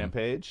cool game.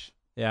 Rampage.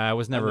 Yeah, I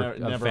was never a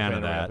never fan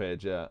of that.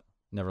 Rampage, yeah.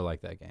 Never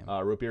liked that game.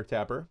 Root Beer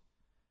Tapper.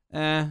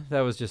 That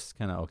was just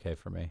kind of okay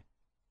for me.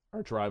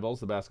 Arch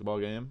Rivals, the basketball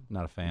game.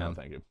 Not a fan. No,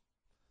 thank you.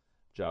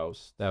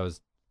 Joust. That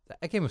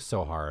game was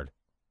so hard.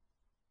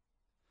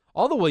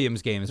 All the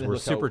Williams games were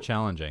Look super how-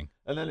 challenging.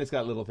 And then it's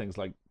got little things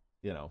like,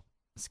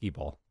 Skee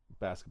ball.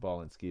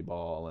 basketball and skee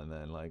ball, and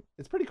then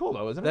it's pretty cool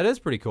though, isn't it? That is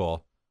pretty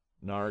cool.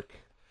 Narc.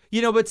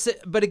 You know,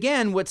 but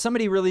again, what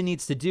somebody really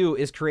needs to do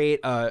is create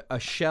a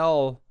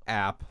shell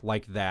app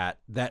like that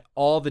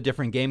all the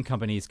different game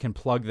companies can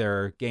plug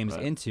their games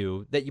Right.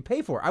 into that you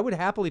pay for. I would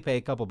happily pay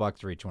a couple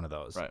bucks for each one of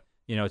those. Right.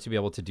 You know, to be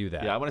able to do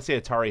that. Yeah, I want to say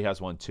Atari has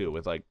one too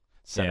with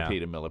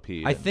Centipede and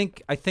Millipede. I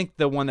think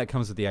the one that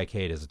comes with the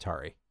arcade is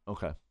Atari.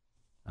 Okay.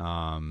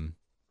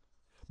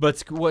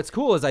 But what's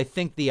cool is I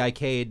think the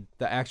arcade,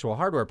 the actual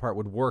hardware part,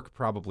 would work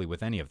probably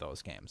with any of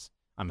those games.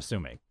 I'm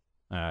assuming.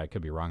 I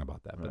could be wrong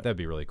about that, but Right. that'd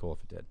be really cool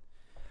if it did.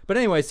 But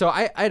anyway, so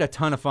I had a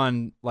ton of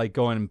fun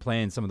going and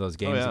playing some of those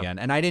games again,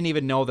 and I didn't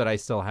even know that I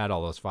still had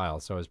all those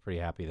files, so I was pretty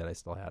happy that I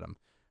still had them.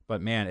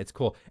 But man, it's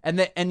cool.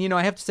 And you know,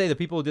 I have to say the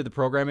people who did the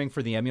programming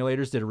for the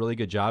emulators did a really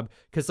good job.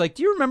 Because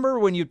do you remember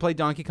when you'd play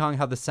Donkey Kong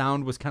how the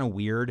sound was kind of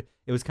weird?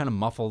 It was kind of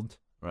muffled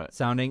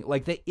sounding.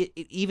 It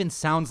even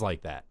sounds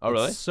like that. Oh,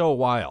 really? It's so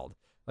wild.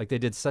 They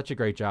did such a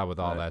great job with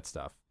all that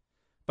stuff.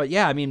 But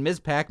yeah, I mean, Ms.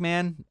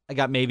 Pac-Man, I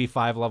got maybe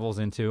 5 levels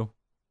into.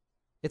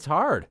 It's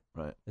hard.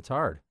 Right. It's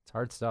hard. It's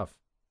hard stuff.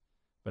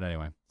 But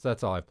anyway, so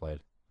that's all I've played.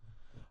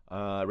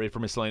 Ready for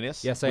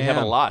miscellaneous? Yes, we have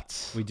a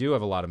lot. We do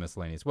have a lot of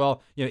miscellaneous.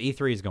 Well, you know,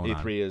 E3 is going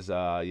on. E3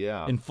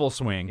 is in full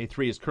swing.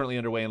 E3 is currently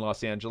underway in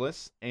Los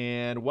Angeles,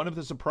 and one of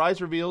the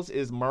surprise reveals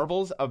is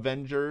Marvel's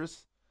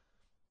Avengers.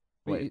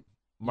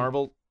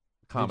 Marvel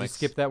Comics.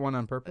 Did you skip that one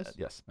on purpose?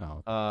 Yes.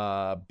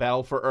 Oh.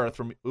 Battle for Earth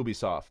from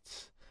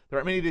Ubisoft. There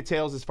aren't many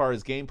details as far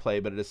as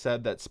gameplay, but it is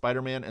said that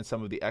Spider-Man and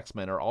some of the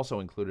X-Men are also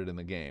included in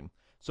the game.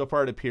 So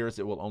far, it appears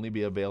it will only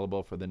be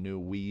available for the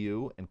new Wii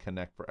U and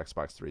Kinect for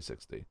Xbox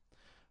 360.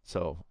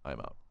 So I'm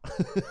out.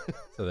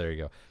 So there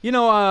you go. You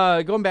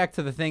know, going back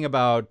to the thing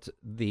about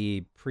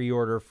the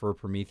pre-order for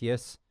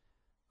Prometheus,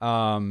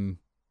 I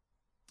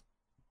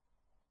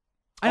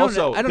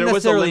don't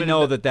necessarily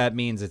know that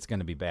means it's going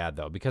to be bad,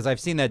 though, because I've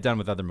seen that done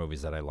with other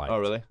movies that I like. Oh,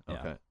 really? Yeah.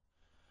 Okay.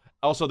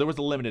 Also, there was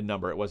a limited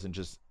number. It wasn't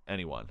just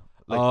anyone.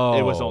 It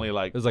Oh, was only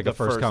it was like a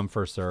first come,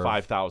 first serve.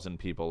 5,000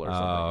 people or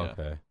something.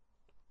 Oh, okay.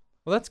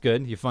 Well, that's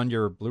good. You fund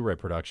your Blu-ray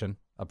production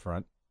up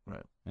front.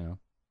 Right. You know.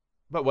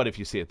 But what if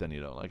you see it, then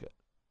you don't like it?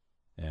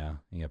 Yeah,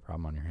 you got a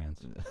problem on your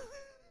hands.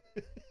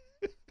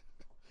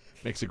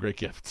 Makes a great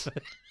gift.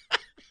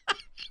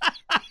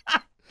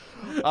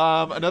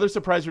 Another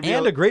surprise reveal.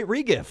 And a great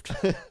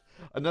regift.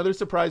 Another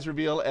surprise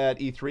reveal at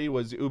E3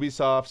 was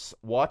Ubisoft's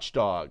Watch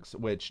Dogs,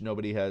 which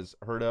nobody has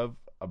heard of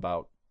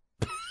about.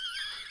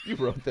 You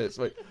wrote this.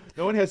 Wait,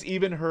 no one has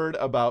even heard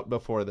about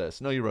before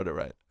this. No, you wrote it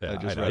right. Yeah, I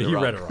just know. read it You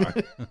wrong. read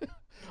it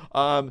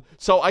wrong.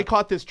 So I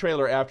caught this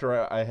trailer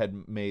after I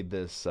had made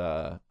this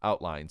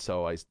outline,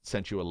 so I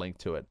sent you a link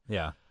to it.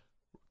 Yeah.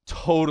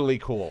 Totally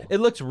cool. It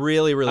looks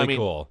really, really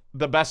cool.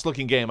 The best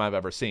looking game I've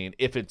ever seen,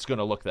 if it's going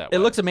to look that way.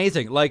 It looks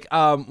amazing. One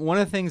of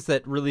the things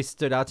that really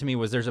stood out to me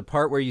was there's a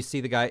part where you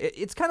see the guy.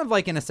 It's kind of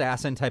like an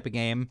assassin type of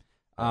game,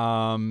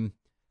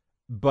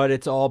 but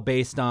it's all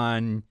based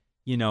on,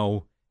 you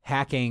know,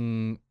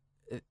 hacking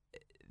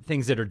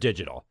things that are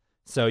digital.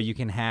 So you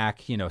can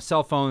hack, you know,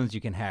 cell phones,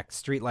 you can hack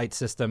streetlight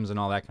systems and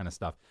all that kind of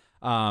stuff.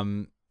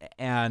 And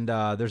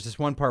there's this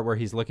one part where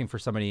he's looking for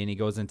somebody and he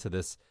goes into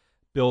this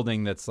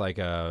building that's like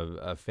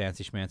a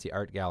fancy schmancy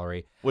art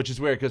gallery. Which is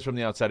weird because from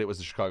the outside it was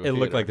the Chicago It Theater.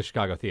 looked like the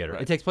Chicago Theater.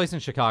 Right. It takes place in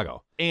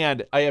Chicago.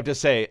 And I have to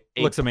say,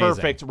 Looks amazing.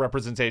 perfect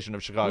representation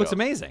of Chicago. Looks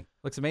amazing.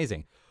 Looks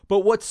amazing. But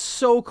what's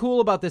so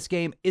cool about this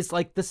game is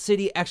like the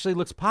city actually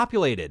looks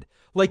populated.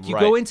 Like you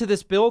go into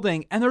this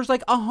building and there's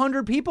like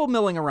 100 people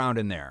milling around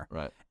in there.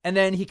 Right. And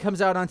then he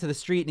comes out onto the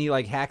street and he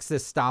like hacks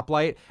this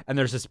stoplight and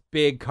there's this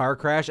big car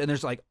crash and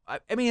there's like, I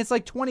mean, it's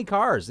like 20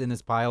 cars in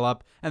this pile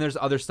up and there's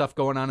other stuff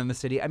going on in the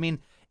city. I mean,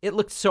 it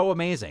looks so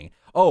amazing.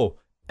 Oh,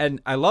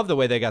 and I love the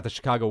way they got the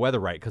Chicago weather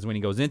right because when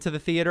he goes into the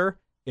theater,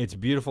 it's a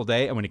beautiful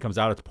day, and when he comes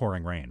out, it's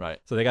pouring rain. Right.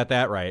 So they got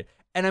that right.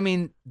 And I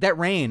mean, that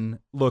rain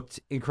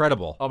looked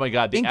incredible. Oh my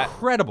God.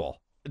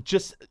 Incredible.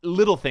 Just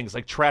little things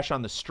like trash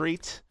on the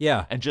street.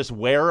 Yeah. And just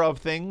wear of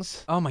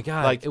things. Oh my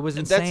God. Like it was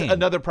insane. That's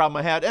another problem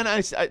I had. And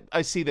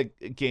I see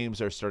that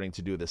games are starting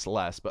to do this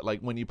less, but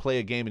like when you play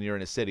a game and you're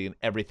in a city and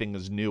everything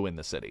is new in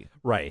the city.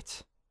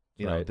 Right.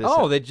 You know,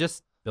 right. They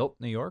just built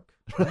New York?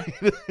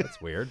 That's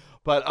weird.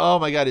 But oh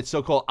my God, it's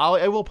so cool.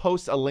 I will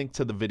post a link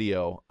to the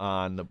video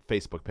on the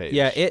Facebook page.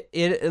 Yeah,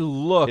 it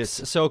looks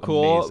so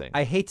cool. Amazing.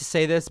 I hate to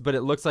say this, but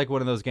it looks like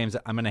one of those games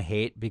that I'm going to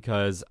hate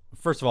because,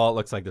 first of all, it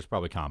looks like there's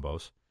probably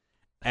combos.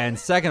 And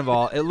second of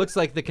all, it looks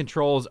like the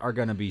controls are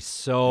going to be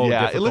so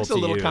difficult it looks a to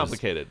little use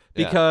complicated.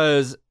 Yeah.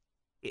 because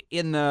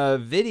in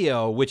the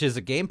video, which is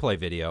a gameplay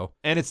video,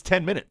 And it's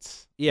 10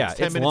 minutes. yeah, It's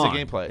 10 minutes long.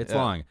 of gameplay. It's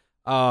Yeah.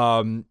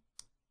 long.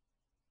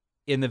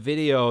 In the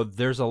video,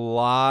 there's a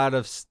lot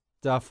of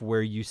stuff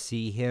where you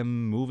see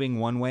him moving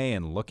one way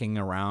and looking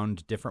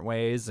around different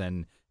ways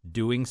and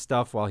doing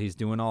stuff while he's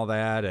doing all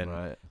that. And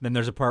Right. then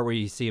there's a part where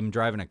you see him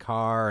driving a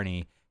car and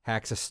he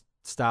hacks a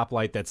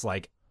stoplight that's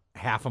like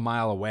half a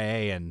mile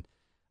away. And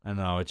I don't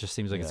know, it just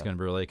seems like it's Yeah. going to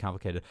be really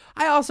complicated.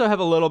 I also have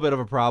a little bit of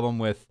a problem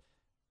with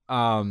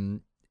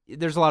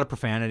there's a lot of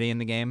profanity in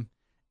the game.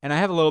 And I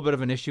have a little bit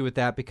of an issue with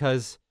that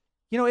because,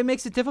 you know, it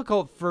makes it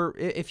difficult for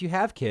if you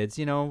have kids,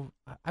 you know,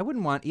 I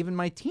wouldn't want even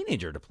my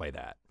teenager to play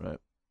that. Right.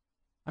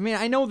 I mean,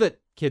 I know that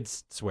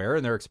kids swear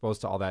and they're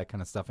exposed to all that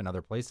kind of stuff in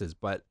other places,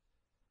 but,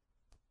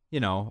 you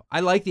know, I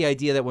like the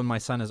idea that when my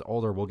son is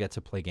older, we'll get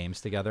to play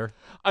games together.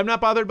 I'm not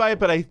bothered by it,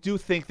 but I do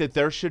think that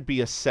there should be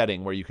a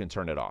setting where you can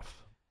turn it off.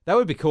 That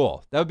would be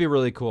cool. That would be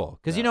really cool.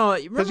 Because, you know,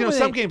 Because, you know,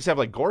 some games have,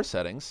 like, gore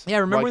settings. Yeah,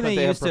 remember Why when couldn't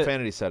they have used to-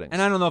 profanity settings?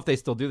 And I don't know if they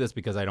still do this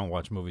because I don't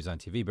watch movies on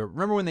TV, but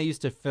remember when they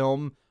used to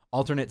film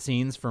alternate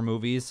scenes for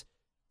movies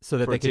so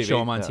that For they could TV, show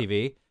them on yeah.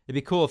 TV? It'd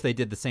be cool if they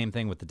did the same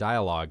thing with the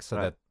dialogue so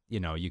Right. that, you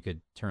know, you could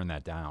turn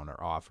that down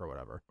or off or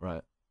whatever.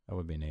 Right. That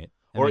would be neat.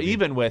 Or maybe-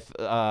 even with,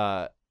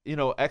 you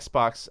know,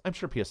 Xbox. I'm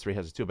sure PS3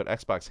 has it too, but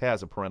Xbox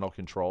has a parental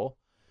control.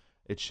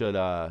 It should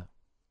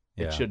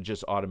Yeah. it should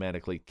just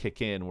automatically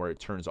kick in where it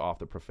turns off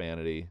the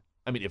profanity.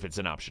 I mean, if it's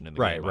an option in the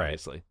Right, game, right.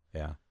 obviously.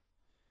 Yeah.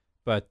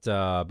 But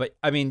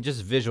I mean,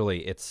 just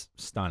visually, it's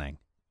stunning.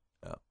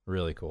 Yeah.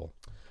 Really cool.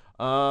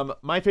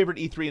 My favorite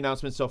E3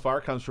 announcement so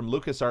far comes from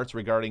LucasArts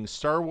regarding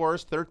Star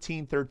Wars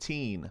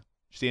 1313. Did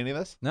you see any of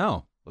this?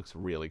 No. Looks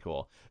really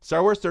cool.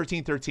 Star Wars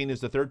 1313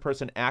 is the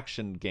third-person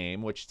action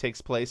game which takes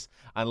place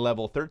on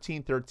level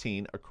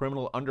 1313, a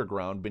criminal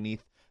underground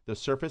beneath the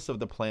surface of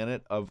the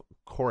planet of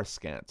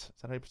Coruscant.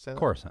 Is that how you say that?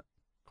 Coruscant.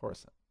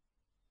 Coruscant.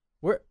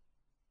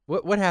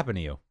 What happened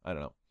to you? I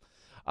don't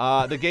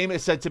know. The game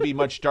is said to be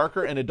much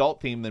darker and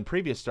adult-themed than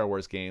previous Star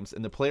Wars games,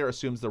 and the player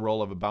assumes the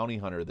role of a bounty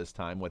hunter this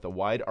time with a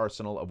wide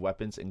arsenal of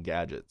weapons and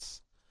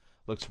gadgets.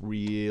 Looks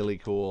really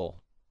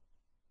cool.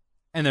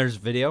 And there's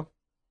video?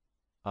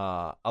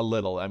 A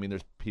little. I mean,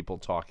 there's people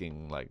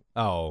talking like.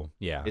 Oh,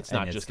 yeah. It's And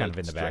not just kind like of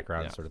in the straight-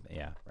 background, yeah. sort of.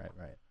 Yeah, right.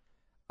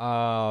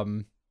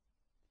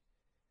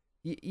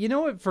 You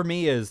know what for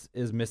me is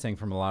missing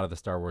from a lot of the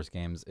Star Wars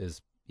games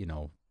is, you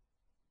know,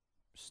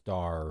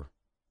 Star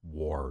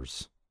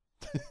Wars.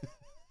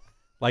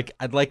 Like,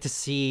 I'd like to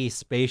see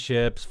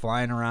spaceships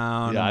flying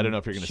around. Yeah, I don't know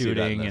if you're going to see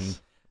that in shooting,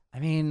 this.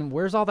 and I mean,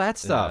 where's all that Yeah, I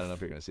stuff? don't know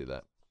if you're going to see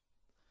that.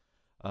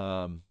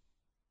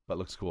 But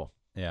looks cool.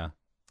 Yeah.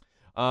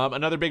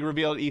 Another big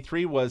reveal at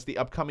E3 was the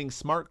upcoming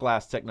smart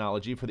glass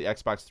technology for the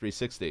Xbox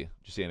 360. Did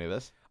you see any of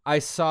this? I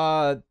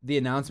saw the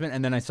announcement,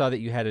 and then I saw that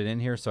you had it in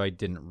here, so I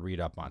didn't read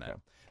up on it.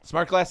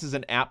 Smart Glass is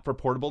an app for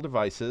portable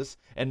devices,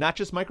 and not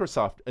just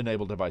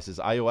Microsoft-enabled devices.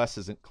 iOS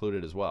is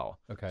included as well.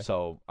 Okay.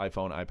 So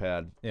iPhone,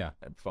 iPad, Yeah.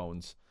 and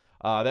phones.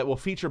 That will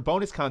feature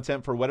bonus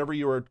content for whatever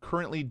you are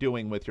currently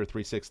doing with your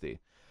 360.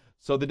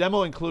 So the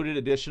demo included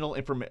additional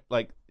information,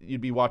 like you'd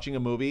be watching a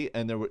movie,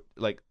 and there would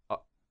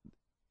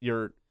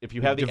if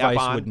you have the device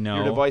app on, would know.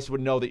 your device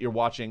would know that you're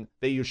watching.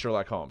 They use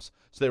Sherlock Holmes,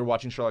 so they were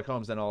watching Sherlock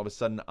Holmes. Then all of a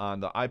sudden, on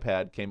the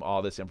iPad came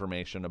all this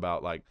information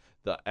about like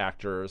the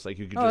actors. Like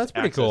you could Oh, just that's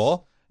pretty access-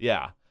 cool.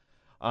 Yeah.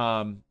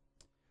 But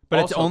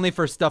it's Also- only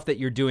for stuff that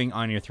you're doing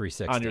on your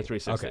 360. on your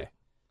 360.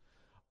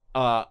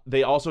 Okay.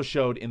 They also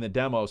showed in the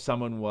demo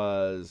someone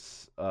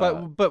was.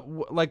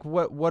 Like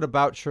what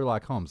about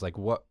Sherlock Holmes? Like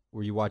what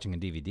were you watching, a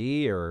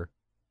DVD or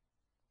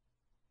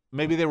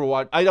maybe they were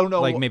watching. I don't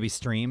know. like maybe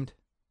streamed?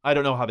 I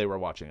don't know how they were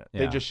watching it.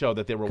 They Yeah. just showed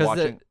that they were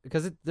watching.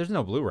 Because there's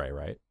no Blu-ray,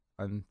 right?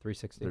 On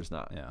 360. There's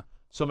not. Yeah.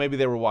 So maybe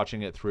they were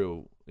watching it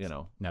through,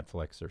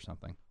 Netflix or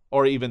something.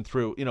 or even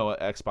through,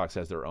 Xbox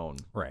has their own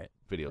Right.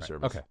 video Right.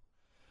 service.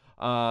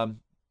 Okay.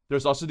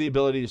 There's also the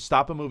ability to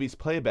stop a movie's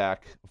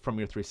playback from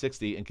your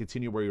 360 and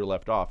continue where you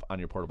left off on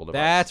your portable device.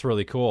 That's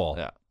really cool.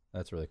 Yeah.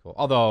 That's really cool.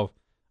 Although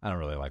I don't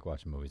really like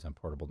watching movies on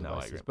portable No, I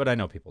devices, agree. but I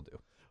know people do.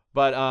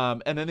 But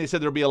and then they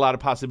said there'll be a lot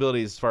of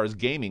possibilities as far as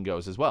gaming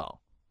goes as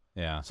well.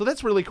 Yeah. So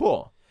that's really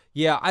cool.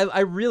 Yeah,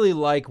 I really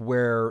like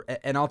where,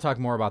 and I'll talk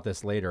more about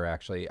this later,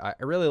 actually. I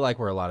really like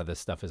where a lot of this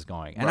stuff is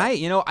going. And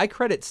Right. I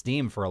credit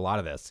Steam for a lot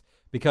of this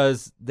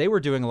because they were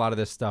doing a lot of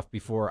this stuff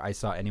before I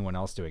saw anyone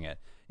else doing it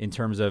in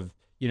terms of,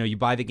 you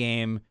buy the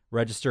game,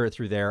 register it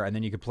through there, and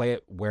then you could play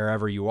it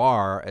wherever you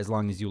are as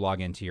long as you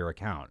log into your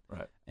account.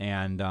 Right.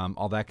 And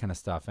all that kind of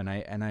stuff. And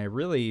I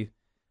really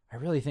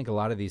think a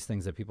lot of these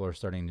things that people are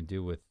starting to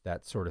do with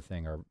that sort of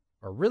thing are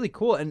really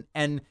cool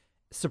and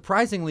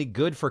surprisingly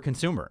good for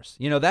consumers.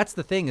 That's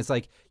the thing. It's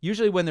like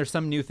usually when there's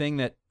some new thing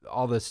that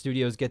all the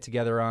studios get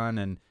together on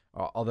and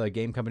all the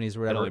game companies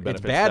or whatever, only it's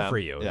benefits bad them. for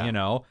you, Yeah. Right.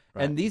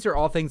 Right. And these are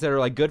all things that are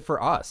like good for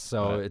us.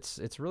 So Right.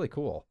 it's really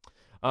cool.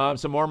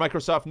 Some more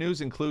Microsoft news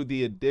include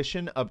the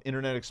addition of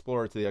Internet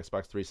Explorer to the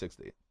Xbox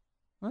 360.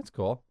 That's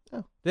cool.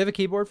 Yeah. They have a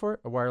keyboard for it,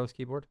 a wireless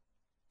keyboard.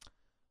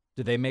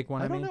 Do they make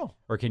one? I don't mean? know.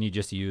 Or can you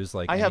just use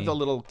like? I have any- the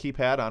little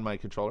keypad on my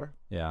controller.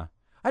 Yeah,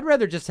 I'd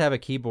rather just have a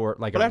keyboard.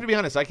 Like, But I have to be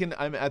honest.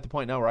 I'm at the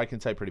point now where I can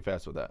type pretty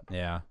fast with that.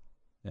 yeah.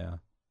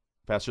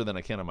 Faster than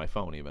I can on my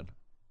phone, even.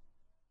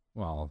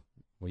 Well,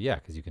 yeah,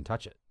 because you can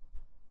touch it.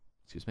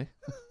 Excuse me.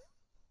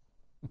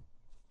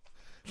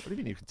 What do you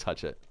mean you can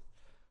touch it?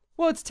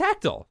 Well, it's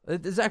tactile.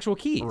 There's actual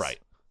keys. Right.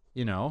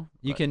 You know,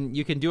 you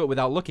Right. can do it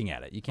without looking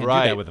at it. You can't do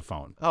Right. that with a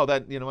phone. Oh,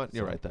 you know what?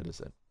 You're right. That is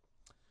it.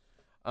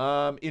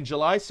 In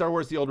July, Star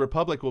Wars The Old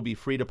Republic will be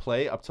free to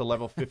play up to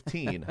level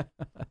 15,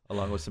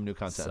 along with some new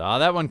content. Saw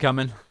that one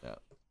coming. Yeah.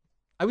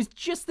 I was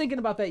just thinking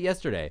about that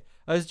yesterday.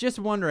 I was just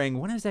wondering,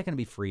 when is that going to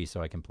be free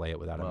so I can play it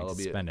without Well, having it'll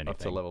to be spend anything? up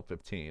to level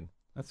 15.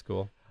 That's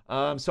cool.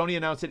 Sony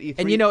announced at E3.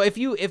 And you know, if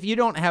you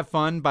don't have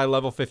fun by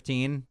level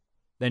 15,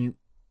 then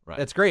Right.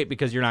 that's great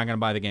because you're not going to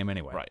buy the game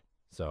anyway. Right.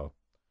 So,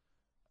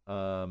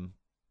 but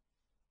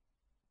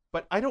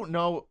I don't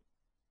know.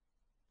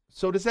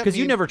 So does that mean... because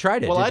you never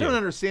tried it, Well, did I don't you?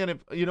 understand if...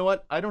 You know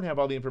what? I don't have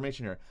all the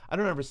information here. I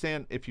don't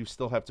understand if you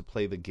still have to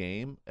play the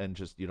game and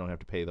just you don't have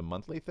to pay the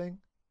monthly thing.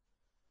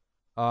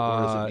 What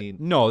does it mean?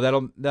 No,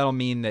 that'll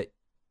mean that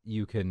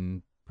you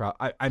can.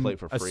 I'm Play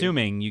for free?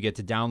 assuming you get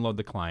to download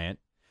the client.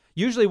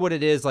 Usually, what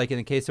it is, like in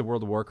the case of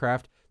World of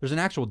Warcraft, there's an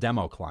actual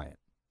demo client.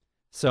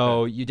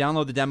 So you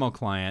download the demo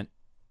client,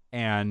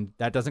 and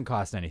that doesn't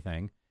cost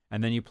anything.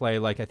 And then you play,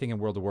 like I think in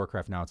World of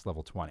Warcraft now it's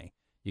level 20.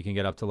 You can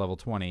get up to level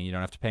 20. You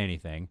don't have to pay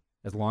anything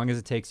as long as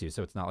it takes you.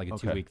 So it's not like a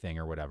 2-week thing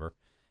or whatever.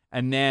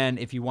 And then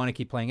if you want to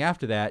keep playing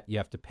after that, you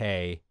have to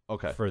pay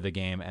for the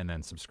game and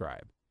then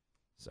subscribe.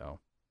 So.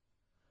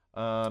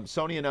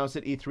 Sony announced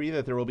at E3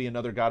 that there will be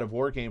another God of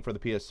War game for the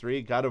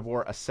PS3. God of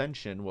War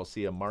Ascension will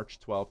see a March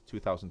 12th,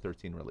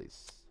 2013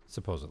 release.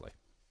 Supposedly.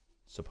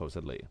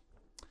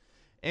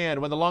 And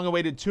when the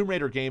long-awaited Tomb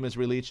Raider game is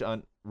released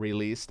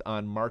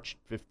on March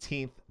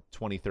 15th,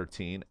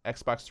 2013,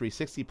 Xbox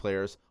 360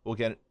 players will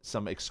get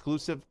some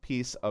exclusive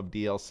piece of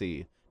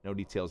DLC. No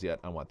details yet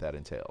on what that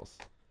entails.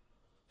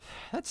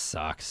 That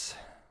sucks.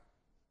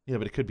 Yeah,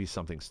 but it could be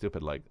something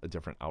stupid like a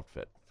different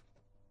outfit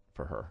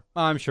for her.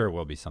 I'm sure it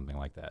will be something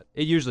like that.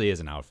 It usually is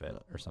an outfit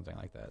or something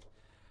like that.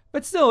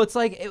 But still, it's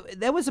like,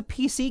 that was a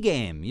PC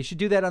game. You should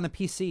do that on the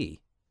PC.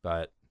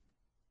 But,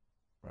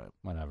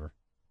 whatever.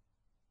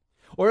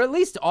 Or at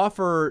least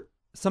offer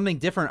something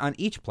different on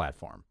each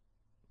platform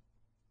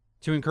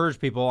to encourage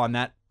people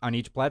on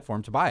each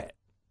platform to buy it.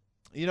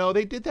 You know,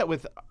 they did that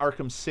with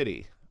Arkham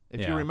City.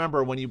 If you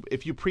remember,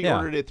 if you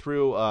pre-ordered it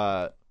through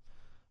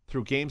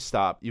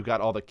GameStop, you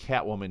got all the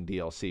Catwoman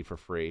DLC for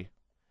free.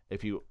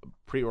 If you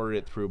pre-ordered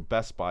it through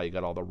Best Buy, you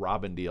got all the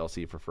Robin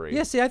DLC for free.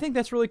 Yeah, see, I think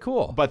that's really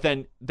cool. But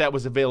then that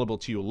was available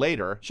to you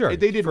later. Sure.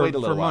 They did wait a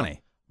little for while.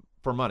 money.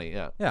 For money,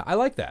 yeah. Yeah, I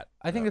like that.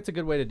 I think that's a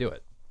good way to do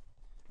it.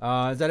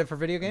 Is that it for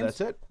video games?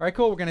 That's it. All right,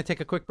 cool. We're going to take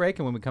a quick break,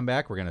 and when we come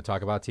back, we're going to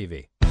talk about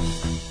TV.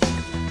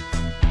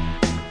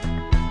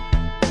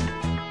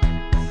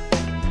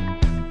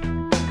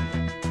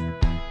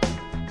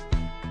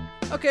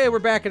 Okay, we're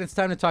back, and it's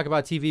time to talk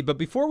about TV. But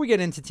before we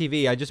get into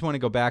TV, I just want to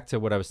go back to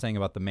what I was saying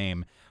about the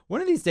MAME. One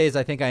of these days,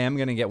 I think I am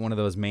going to get one of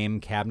those MAME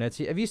cabinets.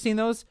 Have you seen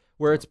those?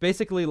 Where it's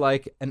basically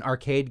like an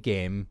arcade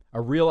game, a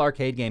real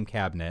arcade game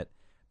cabinet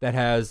that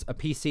has a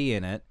PC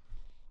in it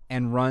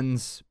and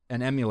runs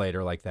an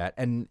emulator like that.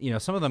 And, you know,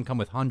 some of them come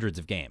with hundreds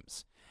of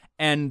games.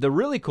 And the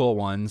really cool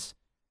ones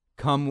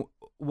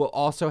will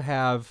also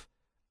have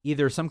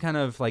either some kind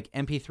of like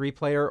MP3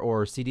 player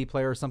or CD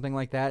player or something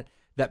like that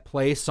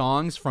play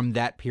songs from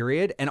that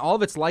period, and all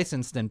of it's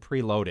licensed and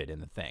preloaded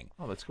in the thing.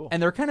 Oh, that's cool.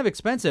 And they're kind of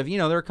expensive. You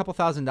know, they're a couple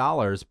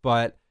 $1,000s,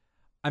 but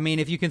I mean,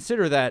 if you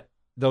consider that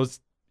those,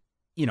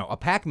 you know, a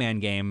Pac-Man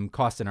game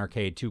cost an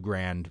arcade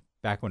 $2,000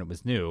 back when it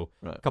was new,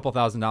 a couple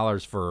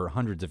 $1,000s for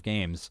hundreds of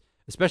games,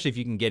 especially if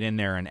you can get in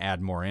there and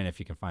add more in if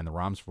you can find the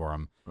ROMs for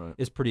them,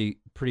 is pretty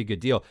good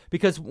deal.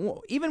 Because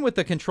even with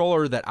the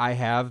controller that I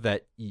have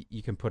that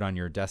you can put on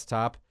your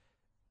desktop,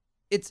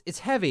 it's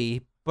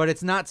heavy, but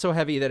it's not so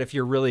heavy that if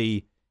you're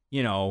really,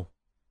 you know,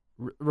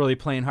 really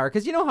playing hard.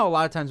 Because you know how a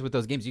lot of times with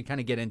those games, you kind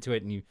of get into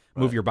it and you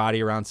move your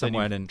body around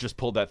somewhat. And just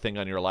pulled that thing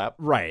on your lap.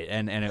 Right.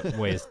 And it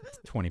weighs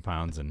 20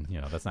 pounds and, you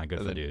know, that's not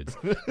good for dudes.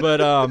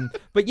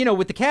 But, you know,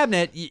 with the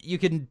cabinet, you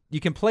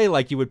can play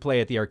like you would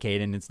play at the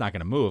arcade and it's not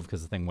going to move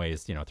because the thing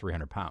weighs, you know,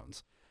 300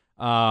 pounds.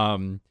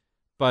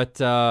 But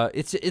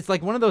it's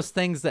like one of those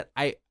things that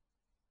I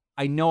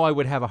know I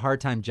would have a hard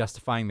time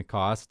justifying the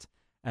cost.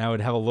 And I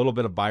would have a little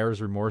bit of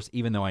buyer's remorse,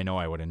 even though I know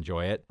I would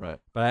enjoy it. Right.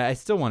 But I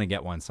still want to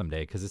get one someday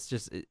because it's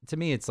just, to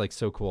me, it's like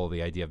so cool,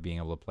 the idea of being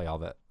able to play all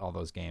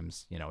those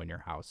games, you know, in your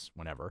house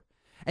whenever.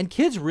 And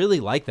kids really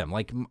like them.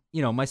 Like,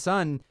 you know, my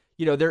son,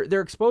 you know,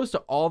 they're exposed to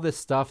all this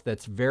stuff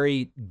that's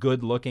very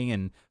good looking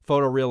and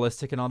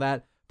photorealistic and all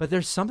that. But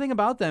there's something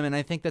about them, and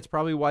I think that's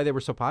probably why they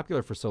were so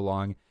popular for so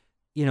long.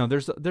 You know,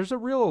 there's a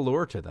real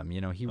allure to them.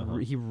 You know, he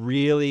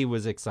really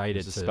was excited.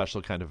 It's a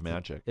special kind of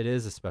magic. It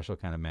is a special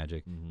kind of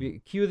magic.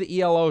 Cue the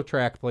ELO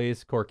track,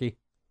 please, Corky.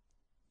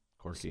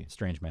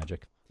 Strange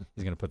Magic.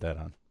 He's going to put that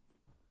on.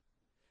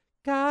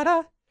 Got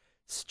a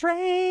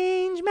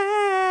strange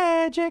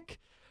magic.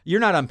 You're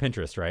not on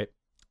Pinterest, right?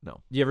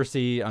 No. Do you ever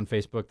see on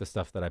Facebook the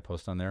stuff that I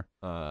post on there?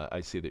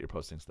 I see that you're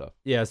posting stuff.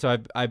 Yeah, so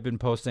I've been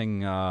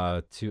posting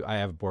I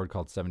have a board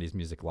called 70s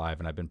Music Live,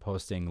 and I've been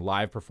posting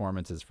live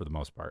performances for the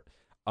most part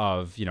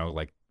of,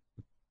 like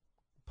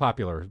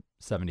popular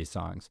 70s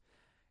songs.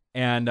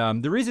 And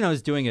the reason I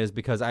was doing it is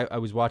because I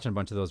was watching a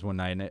bunch of those one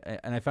night,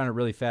 and I found it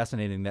really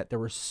fascinating that there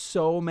were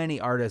so many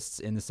artists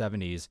in the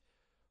 70s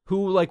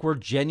who like were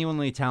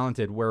genuinely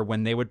talented, where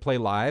when they would play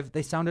live,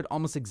 they sounded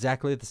almost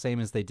exactly the same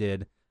as they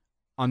did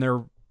on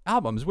their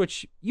albums,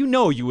 which you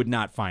would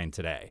not find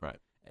today. Right.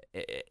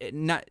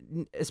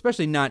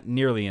 Especially not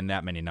nearly in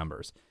that many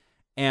numbers.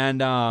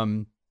 And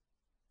I've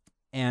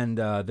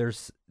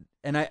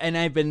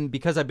been,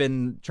 because I've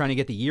been trying to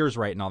get the years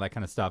right and all that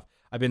kind of stuff,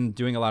 I've been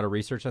doing a lot of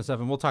research on stuff,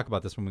 and we'll talk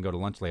about this when we go to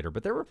lunch later.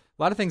 But there were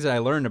a lot of things that I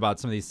learned about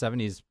some of these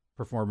 70s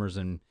performers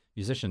and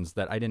musicians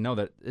that I didn't know,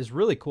 that is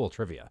really cool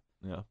trivia.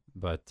 Yeah.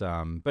 But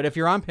if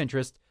you're on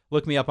Pinterest,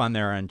 look me up on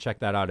there and check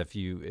that out if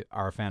you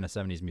are a fan of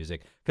 70s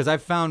music, because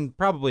I've found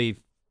probably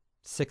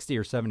 60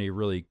 or 70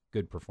 really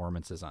good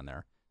performances on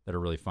there that are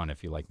really fun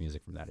if you like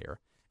music from that era.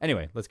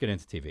 Anyway, let's get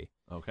into TV.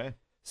 Okay.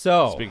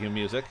 So, speaking of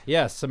music,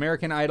 yes,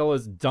 American Idol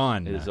is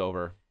done. it is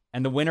over.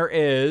 And the winner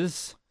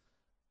is...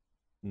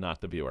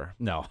 Not the viewer.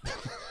 No.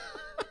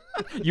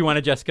 You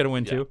wanted Jessica to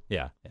win too?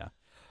 Yeah.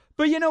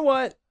 But you know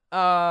what?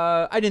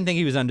 I didn't think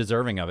he was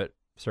undeserving of it,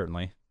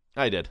 certainly.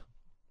 I did.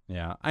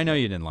 Yeah, I know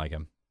you didn't like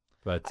him,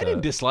 but I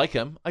didn't dislike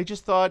him. I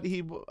just thought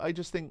I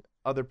just think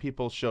other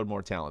people showed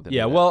more talent than he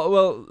did.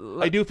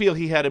 Well, I do feel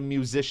he had a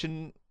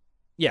musician.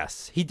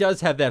 Yes, he does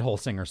have that whole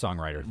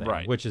singer-songwriter thing,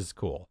 right, which is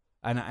cool,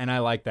 and I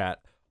like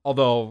that.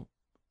 Although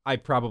I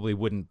probably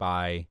wouldn't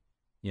buy,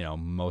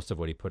 most of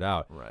what he put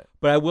out. Right.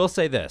 But I will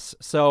say this: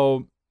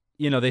 so,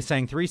 they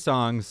sang 3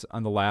 songs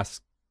on the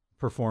last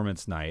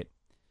performance night.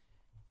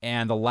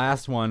 And the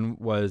last one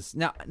was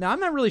now I'm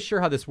not really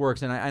sure how this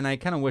works, and I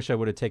kind of wish I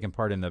would have taken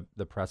part in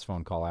the press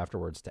phone call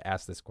afterwards to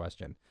ask this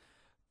question.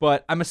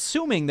 But I'm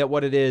assuming that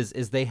what it is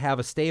they have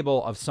a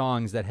stable of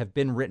songs that have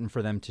been written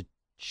for them to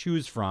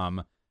choose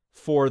from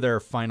for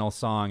their final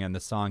song and the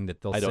song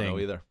that they'll sing. I don't know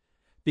either.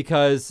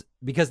 Because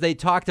they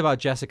talked about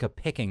Jessica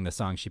picking the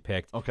song she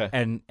picked. Okay.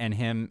 And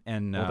him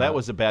and well, that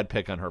was a bad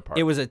pick on her part.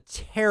 It was a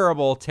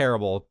terrible,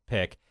 terrible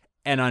pick,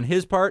 and on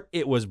his part,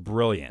 it was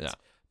brilliant. Yeah.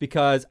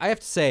 Because I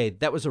have to say,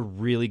 that was a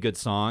really good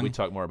song. We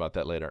talk more about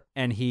that later.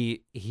 And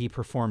he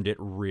performed it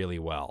really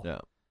well.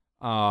 Yeah.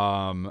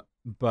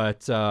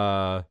 But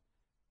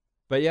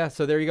yeah,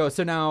 so there you go.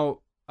 So now,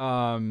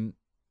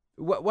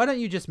 why don't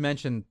you just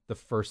mention the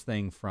first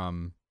thing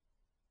from...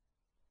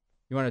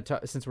 You want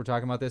to, since we're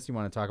talking about this, you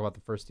want to talk about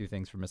the first 2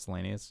 things from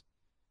miscellaneous?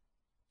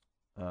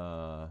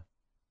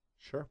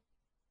 Sure.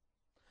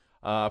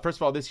 First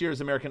of all, this year's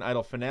American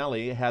Idol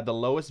finale had the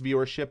lowest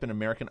viewership in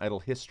American Idol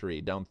history,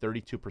 down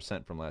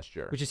 32% from last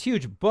year. Which is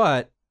huge,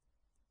 but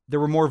there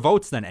were more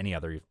votes than any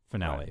other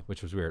finale, right,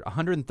 which was weird.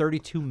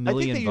 132 million votes.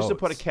 I think they used to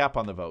put a cap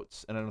on the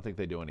votes, and I don't think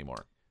they do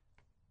anymore.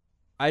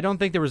 I don't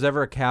think there was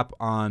ever a cap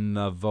on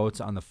the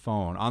votes on the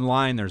phone.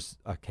 Online, there's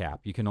a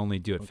cap. You can only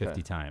do it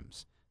 50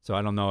 times. So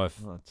I don't know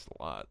if... Well, that's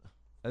a lot.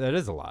 That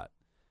is a lot.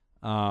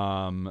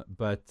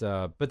 But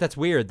that's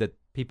weird that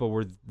people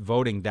were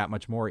voting that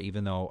much more,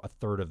 even though a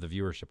third of the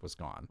viewership was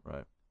gone.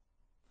 Right.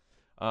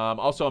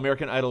 Also,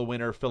 American Idol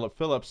winner Philip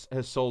Phillips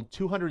has sold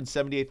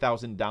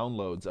 278,000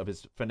 downloads of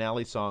his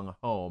finale song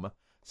 "Home,"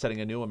 setting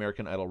a new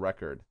American Idol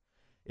record.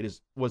 It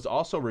was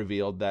also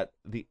revealed that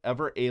the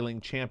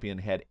ever-ailing champion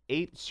had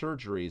 8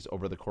 surgeries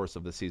over the course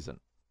of the season.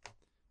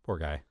 Poor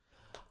guy.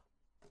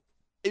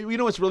 You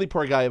know what's really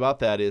poor guy about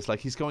that is, like,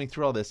 he's going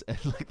through all this,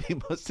 and like they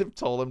must have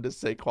told him to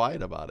stay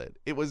quiet about it.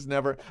 It was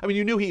never... I mean,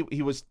 you knew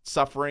he was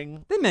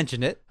suffering. They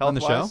mentioned it on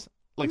the show.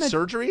 Like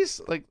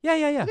surgeries? Like Yeah.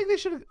 I think they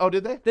should have... Oh,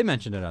 did they? They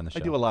mentioned it on the show.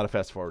 I do a lot of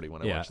fast forwarding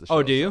when I watch the show.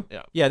 Oh, do you? So,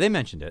 yeah. Yeah, they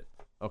mentioned it.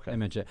 Okay. They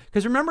mentioned it.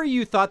 Because remember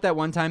you thought that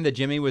one time that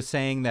Jimmy was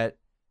saying that...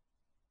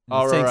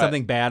 saying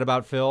something bad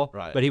about Phil?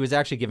 Right. But he was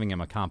actually giving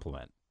him a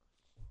compliment.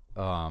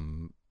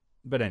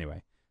 But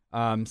anyway.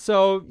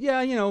 So,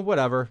 yeah,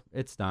 whatever.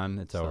 It's done.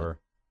 It's over.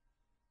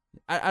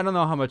 I don't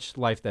know how much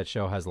life that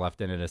show has left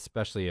in it,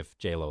 especially if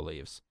J-Lo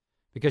leaves,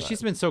 because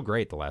she's been so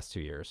great the last 2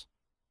 years.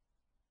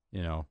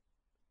 They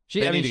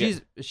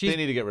need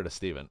to get rid of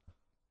Steven.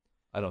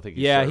 I don't think.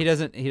 He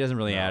doesn't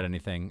really add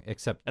anything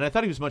except. And I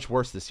thought he was much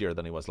worse this year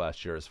than he was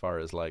last year, as far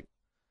as like.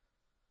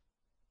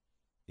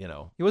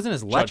 He wasn't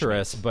as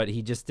lecherous, but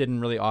he just didn't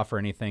really offer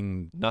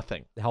anything.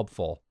 Nothing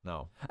helpful.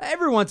 No.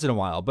 Every once in a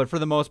while, but for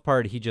the most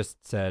part, he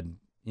just said,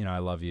 "I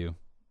love you.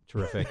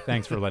 Terrific.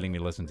 Thanks for letting me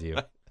listen to you."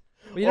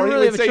 Well, you don't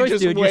really have a choice,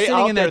 dude. You're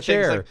sitting in that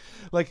chair.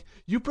 Like,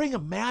 you bring a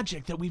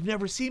magic that we've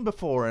never seen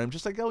before. And I'm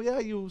just like, oh, yeah,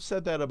 you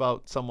said that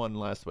about someone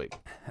last week.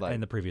 Like,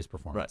 in the previous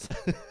performance.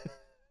 Right.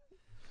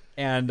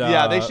 And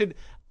yeah, they should.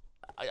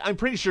 I'm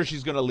pretty sure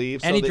she's going to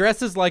leave. And he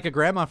dresses like a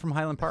grandma from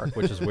Highland Park,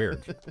 which is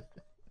weird.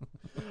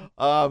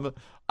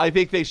 I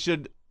think they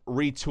should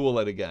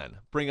retool it again.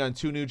 Bring on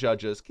 2 new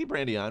judges. Keep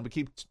Randy on, but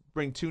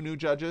bring 2 new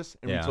judges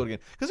and retool it again.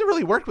 Because it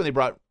really worked when they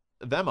brought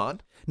them on.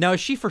 Now, is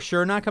she for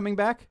sure not coming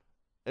back?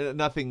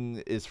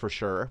 Nothing is for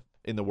sure.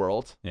 in the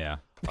world. Yeah.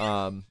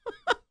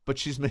 But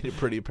she's made it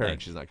pretty apparent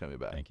Thank- she's not coming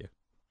back. Thank you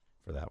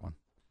for that one.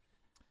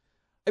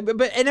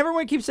 And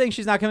everyone keeps saying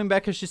she's not coming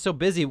back because she's so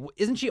busy.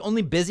 Isn't she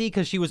only busy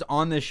because she was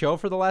on this show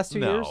for the last 2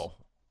 years?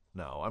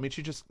 No. I mean,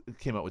 she just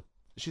came out with.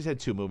 She's had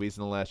 2 movies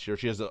in the last year.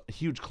 She has a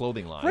huge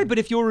clothing line. Right, but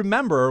if you'll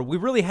remember, we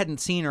really hadn't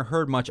seen or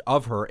heard much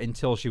of her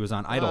until she was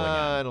on Idol again.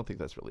 I don't think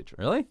that's really true.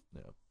 Really?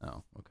 No.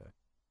 Oh, okay.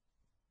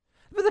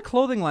 But the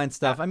clothing line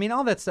stuff, I mean,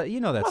 all that stuff,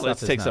 that Well,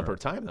 stuff it takes up her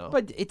time, though.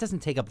 But it doesn't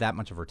take up that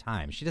much of her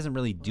time. She doesn't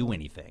really do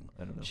anything.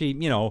 I don't know. She,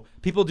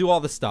 people do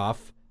all the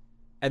stuff,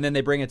 and then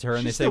they bring it to her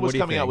and they say, still "What was do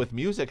you coming think?" out with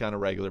music on a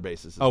regular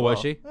basis. Oh, well. was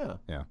she? Yeah.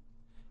 Yeah.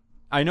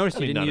 I noticed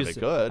you didn't none of use. it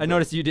good, I but-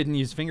 noticed you didn't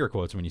use finger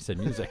quotes when you said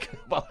music.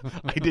 Well,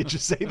 I did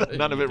just say that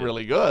none of You it did.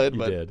 really good, You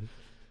but did.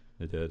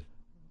 You did.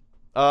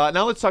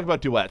 Now let's talk about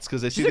duets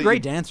because I see She's a that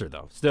great dancer,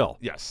 though. Still,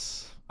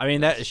 Yes. I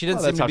mean that she doesn't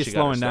Well, seem that's to how be she got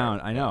her slowing start.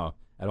 down. I know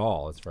at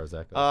all as far as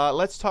that goes.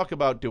 Let's talk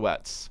about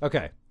duets.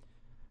 Okay.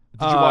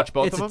 Did you watch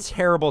both it's of them? It's a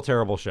terrible,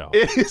 terrible show.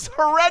 It is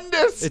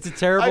horrendous. It's a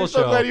terrible I'm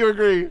so show. glad you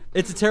agree.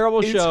 It's a terrible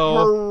It's show.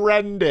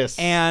 horrendous.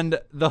 And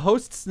the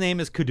host's name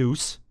is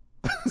Kudus,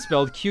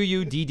 spelled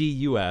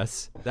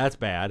Quddus. That's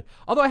bad.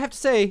 Although I have to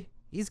say,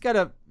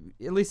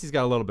 at least he's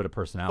got a little bit of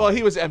personality. well,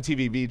 he was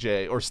MTV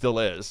VJ, or still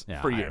is, Yeah,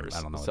 for years.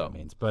 I don't know what so. that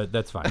means, but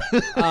that's fine.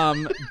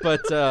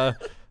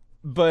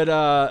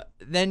 But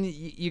then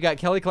you got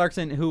Kelly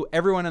Clarkson, who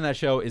everyone on that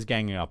show is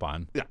ganging up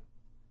on. Yeah.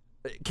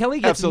 Kelly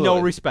gets Absolutely.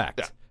 no respect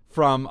Yeah.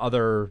 from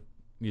other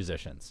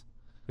musicians.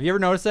 Have you ever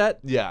noticed that?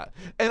 Yeah.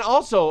 And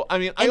also, I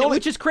mean,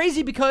 Which is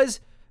crazy because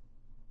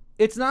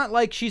it's not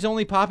like she's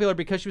only popular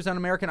because she was on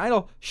American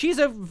Idol. She's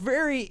a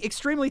very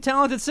extremely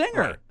talented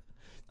singer. Right.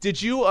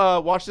 Did you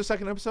watch the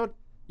second episode?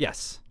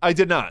 Yes. I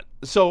did not.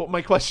 So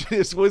my question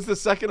is, was the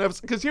second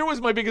episode? Because here was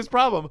my biggest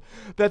problem,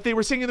 that they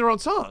were singing their own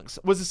songs.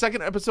 Was the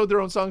second episode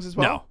their own songs as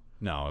well?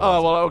 No. it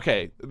Oh, wasn't. well,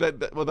 okay.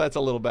 Well, that's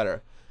a little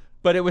better.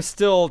 But it was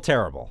still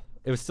terrible.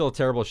 It was still a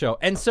terrible show.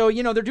 And so,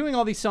 they're doing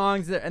all these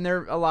songs, and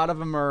a lot of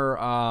them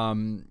are.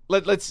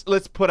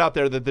 Let's put out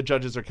there that the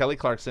judges are Kelly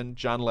Clarkson,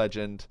 John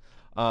Legend,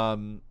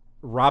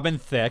 Robin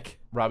Thicke.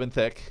 Robin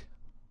Thicke.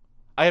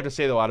 I have to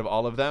say, though, out of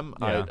all of them,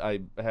 Yeah. I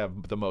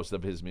have the most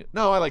of his music.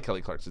 No, I like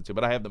Kelly Clarkson, too,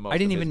 but I have the most I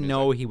didn't of his even music.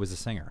 know he was a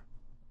singer.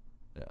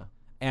 Yeah.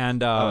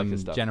 And like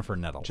his stuff. Jennifer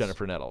Nettles.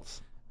 Jennifer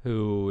Nettles.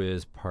 Who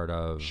is part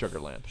of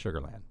Sugarland.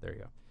 Sugarland. There you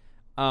go.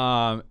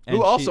 And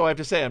Who also, I have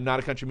to say, I'm not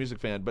a country music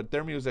fan, but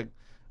their music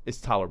is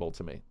tolerable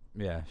to me.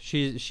 Yeah,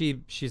 she's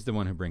the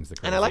one who brings the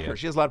crazy. And I like her. in.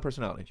 She has a lot of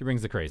personality. She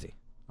brings the crazy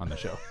on the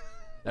show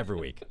every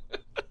week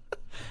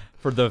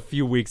for the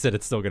few weeks that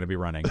it's still going to be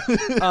running.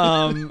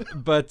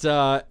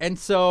 And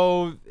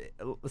so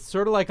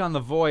sort of like on The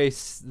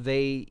Voice,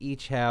 they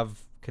each have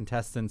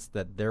contestants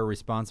that they're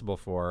responsible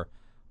for,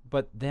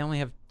 but they only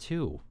have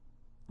 2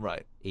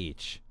 Right.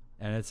 each,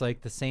 and it's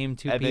like the same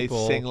 2 And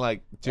people. they sing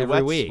like every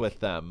duets week. with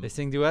them. They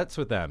sing duets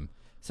with them.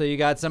 So you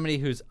got somebody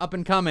who's up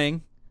and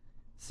coming,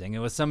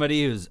 singing with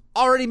somebody who's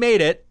already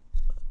made it.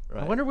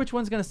 Right. I wonder which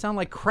one's going to sound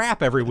like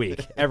crap every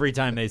week, every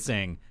time they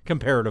sing,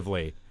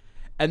 comparatively.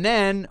 And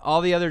then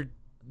all the other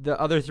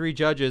 3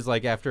 judges,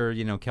 like after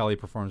Kelly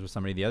performs with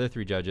somebody, the other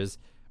 3 judges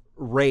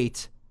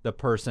rate the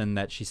person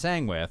that she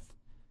sang with,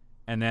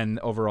 and then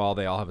overall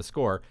they all have a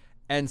score.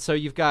 And so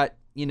you've got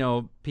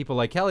people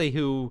like Kelly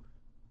who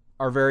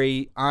are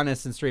very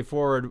honest and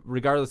straightforward,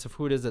 regardless of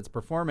who it is that's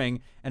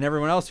performing, and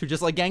everyone else who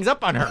just like gangs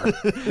up on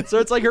her. So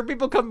it's like her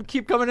people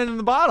keep coming in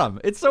the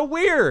bottom. It's so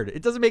weird.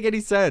 It doesn't make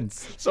any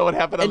sense. So it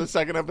happened on the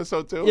second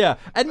episode too? Yeah,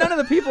 and none of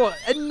the people,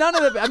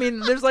 I mean,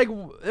 there's like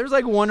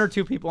 1 or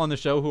 2 people on the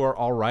show who are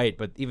all right,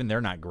 but even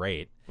they're not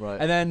great. Right.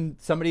 And then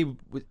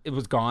it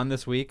was gone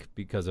this week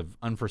because of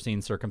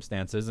unforeseen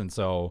circumstances, and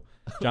so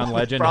John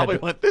Legend Probably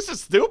went, this is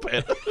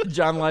stupid.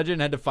 John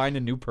Legend had to find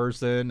a new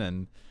person,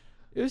 and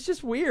it was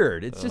just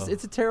weird. It's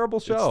a terrible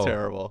show. It's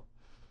terrible.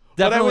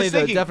 But I Definitely, was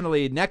thinking-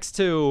 definitely next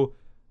to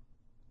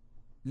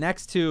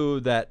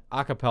that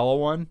acapella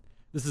one.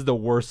 This is the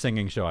worst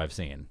singing show I've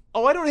seen.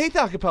 Oh, I don't hate the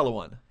acapella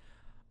one.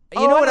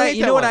 You know what I hate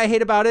you that know what one. I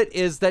hate about it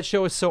is that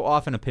show is so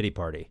often a pity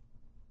party.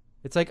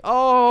 It's like,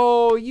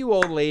 oh, you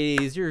old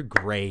ladies, you're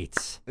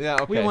great. Yeah,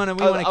 okay. We want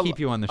to I'll- keep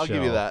you on the show. I'll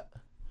give you that.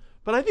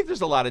 But I think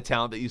there's a lot of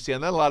talent that you see,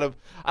 and then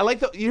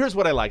here's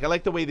what I like. I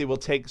like the way they will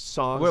take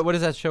songs. What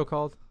is that show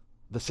called?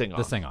 The Sing Off.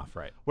 The Sing Off,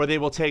 right? Where they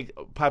will take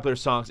popular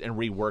songs and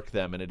rework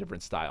them in a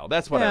different style.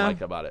 That's what I Yeah.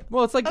 like about it.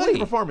 Well, it's like I Glee. like the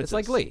performances. It's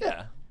like Glee.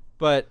 Yeah.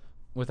 But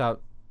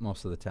without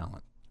most of the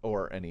talent.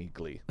 Or any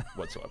Glee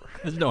whatsoever.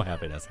 There's no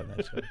happiness on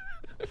that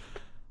show.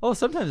 Well,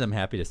 sometimes I'm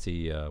happy to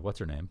see what's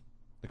her name.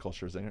 Nicole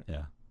Scherzinger.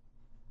 Yeah.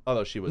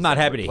 Although she was I'm not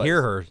happy to replaced.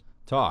 hear her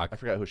talk. I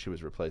forgot who she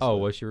was replaced Oh,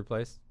 with. was she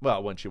replaced?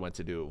 Well, when she went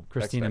to do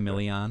Christina X Factor.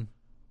 Milian,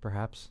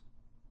 perhaps?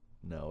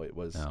 No, it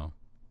was No.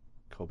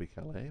 Kobe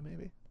Calais,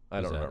 maybe? I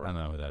Who's don't that? remember. I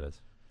don't know who that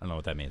is. I don't know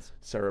what that means.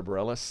 Sarah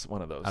Bareilles,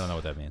 one of those. I don't know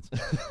what that means.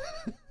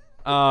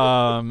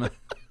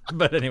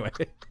 But anyway,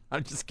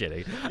 I'm just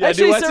kidding. Yeah,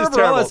 Actually, Duets is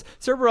terrible.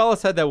 Sarah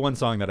Bareilles had that one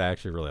song that I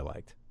actually really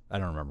liked. I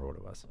don't remember what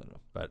it was. I don't know.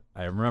 But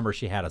I remember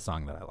she had a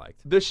song that I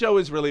liked. The show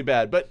is really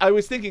bad. But I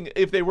was thinking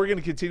if they were going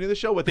to continue the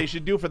show, what they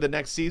should do for the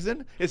next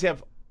season is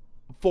have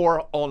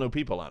 4 all new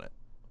people on it.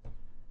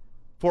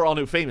 4 all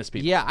new famous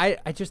people. Yeah,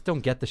 I just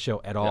don't get the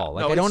show at all.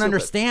 No, I it's don't stupid.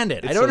 understand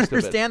it. It's I don't so stupid.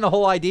 understand the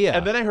whole idea.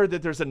 And then I heard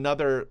that there's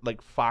another,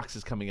 like Fox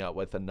is coming out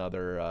with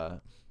another.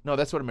 No,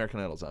 that's what American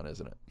Idol's on,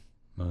 isn't it?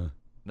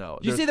 No.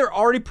 Did you see they're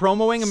already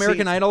promoting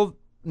American Idol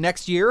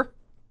next year?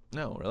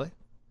 No, really?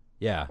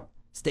 Yeah.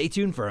 Stay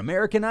tuned for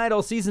American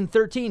Idol Season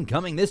 13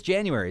 coming this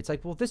January. It's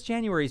like, well, this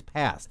January's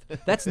past.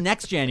 That's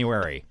next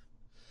January.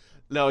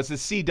 No, it's the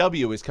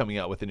CW is coming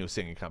out with a new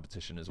singing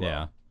competition as well.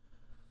 Yeah.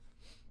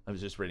 I was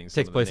just reading some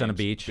Takes of the place on a names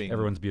beach. being-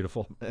 Everyone's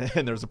beautiful.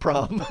 And there's a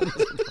prom.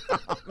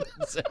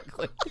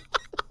 Exactly.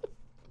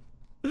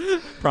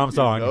 Prom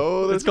song.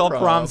 No, there's It's called a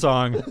Prom prom.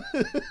 Song.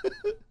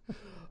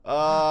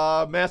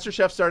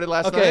 MasterChef started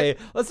last Okay, night.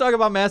 let's talk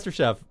about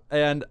MasterChef.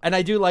 And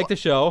I do like the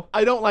show.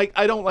 I don't like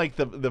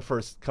the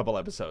first couple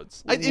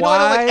episodes. I don't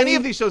Why? like any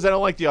of these shows. I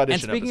don't like the And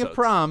audition speaking episodes. of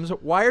proms,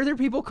 why are there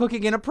people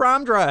cooking in a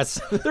prom dress?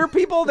 There are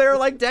people there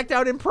like decked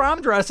out in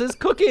prom dresses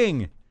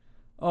cooking.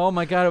 Oh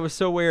my god, it was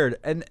so weird.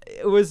 And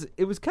it was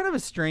kind of a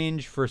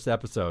strange first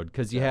episode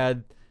because you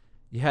had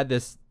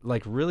this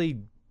like really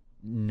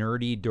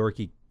nerdy,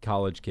 dorky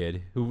college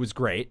kid who was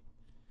great,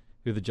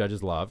 who the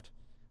judges loved.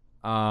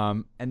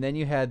 And then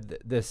you had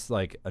this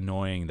like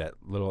annoying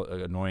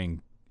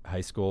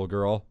high school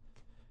girl.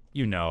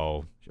 You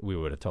know, we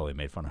would have totally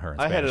made fun of her in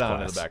I had Spanish it on in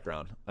class. the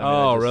background.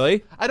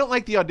 Really? I don't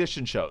like the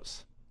audition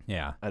shows.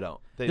 Yeah. I don't.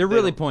 They're they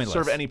really don't pointless.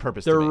 Serve any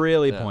purpose? They're to me.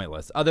 really Yeah.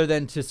 pointless, other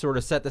than to sort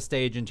of set the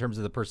stage in terms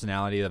of the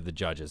personality of the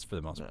judges for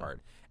the most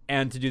part,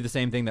 and to do the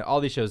same thing that all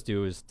these shows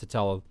do is to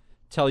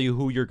tell you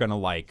who you're gonna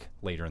like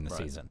later in the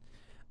season.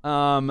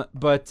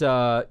 But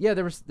yeah,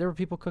 there were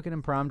people cooking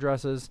in prom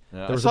dresses.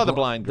 Yeah, There was I saw a the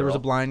blind There was a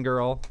girl. blind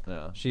girl.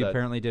 Yeah, She that-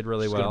 apparently did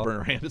really She's gonna well. burn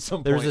her hand at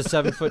some There's point. a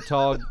 7 foot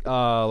tall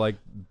like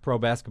pro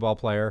basketball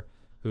player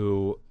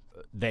who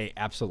they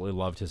absolutely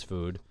loved his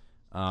food.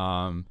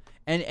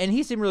 And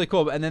he seemed really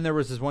cool. And then there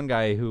was this one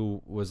guy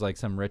who was like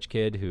some rich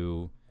kid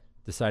who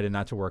decided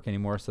not to work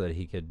anymore so that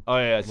he could Oh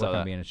yeah, I work saw on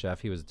that. being a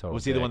chef. He was a total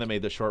Was he the dick. one that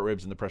made the short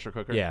ribs in the pressure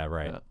cooker? Yeah,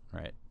 right.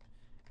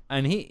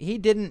 And he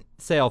didn't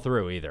sail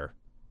through either.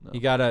 No. He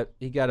got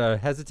a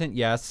hesitant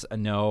yes, a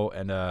no,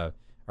 and a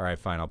all right,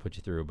 fine, I'll put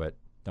you through, but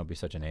don't be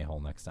such an a-hole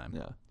next time.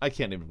 Yeah, I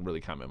can't even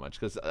really comment much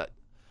because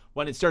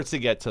when it starts to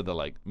get to the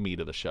like meat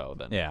of the show,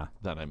 then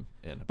then I'm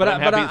in. But I'm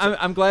happy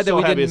I'm glad that so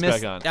we happy didn't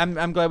it's miss. back on.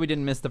 I'm glad we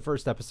didn't miss the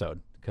first episode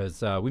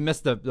because we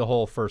missed the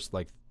whole first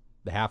like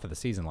the half of the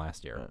season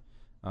last year.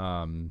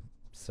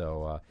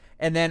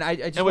 And then I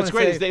just And what's wanna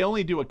great say, is they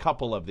only do a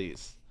couple of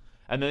these,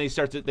 and then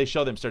they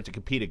show them start to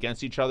compete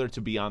against each other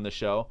to be on the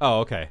show.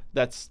 Oh, okay.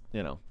 That's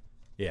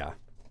Yeah.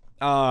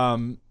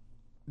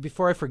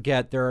 Before I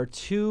forget, there are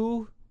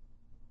 2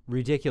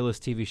 ridiculous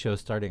TV shows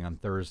starting on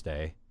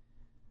Thursday.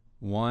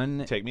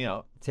 One, Take Me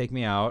Out, Take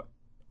Me Out,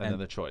 and then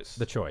The Choice.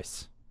 The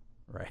Choice.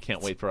 Right.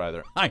 Can't wait for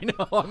either. I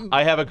know.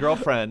 I have a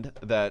girlfriend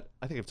that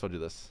I think I've told you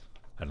this,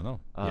 I don't know.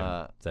 You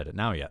haven't said it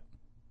now yet.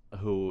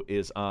 who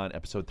is on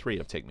episode 3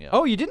 of Take Me Out.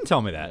 Oh, you didn't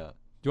tell me that. Yeah.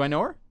 Do I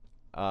know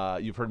her?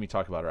 You've heard me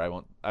talk about her.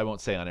 I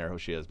won't say on air who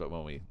she is, but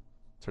when we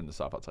turn this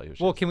off, I'll tell you who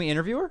she Well, is. can we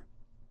interview her?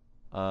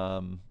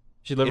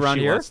 She live If around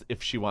she here?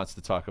 if she wants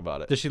to talk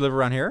about it. Does she live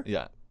around here?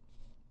 Yeah.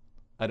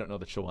 I don't know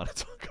that she'll want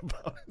to talk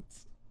about it.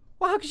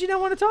 Well, how could she not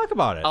want to talk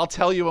about it? I'll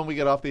tell you when we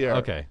get off the air.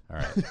 Okay. All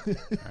right. All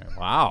right.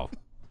 Wow.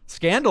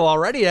 Scandal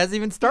already. It hasn't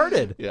even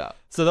started. Yeah.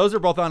 So those are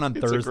both on It's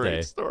Thursday. a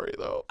great story,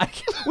 though.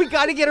 We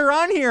got to get her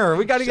on here.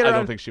 We got to get her I on.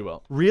 don't think she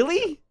will.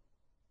 Really?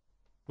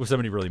 Was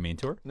somebody really mean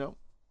to her? No.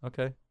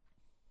 Okay.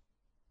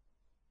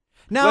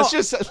 Now,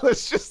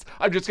 Let's just.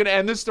 I'm just going to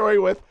end this story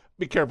with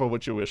 "Be careful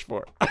what you wish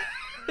for."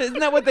 isn't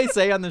that what they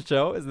say on the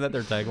show? Isn't that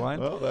their tagline?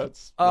 Well,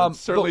 that's but-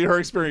 certainly her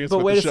experience. But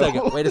with wait the a show.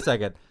 second. Wait a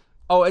second.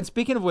 Oh, and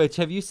speaking of which,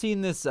 have you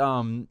seen this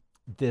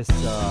this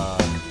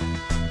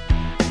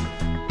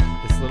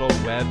little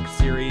web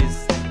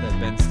series that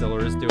Ben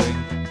Stiller is doing?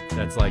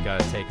 That's like a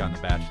take on The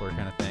Bachelor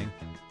kind of thing.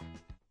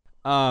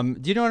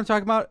 Do you know what I'm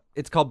talking about?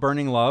 It's called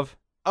Burning Love.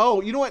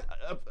 Oh, you know what?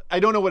 I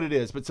don't know what it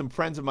is, but some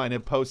friends of mine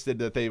have posted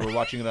that they were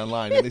watching it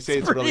online, and they say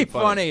it's really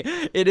funny.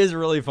 It is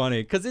really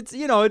funny because it's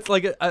it's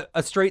like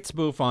a straight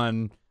spoof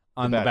on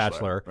The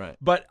Bachelor, right.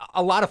 But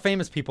a lot of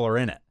famous people are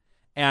in it,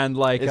 and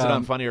like Is it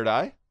on Funny or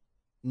Die?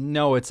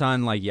 No, it's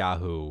on like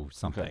Yahoo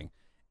something,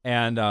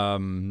 and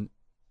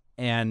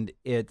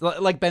it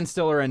like Ben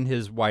Stiller and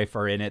his wife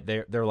are in it.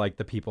 They're like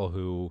the people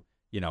who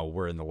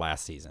were in the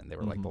last season. They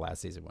were like the last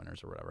season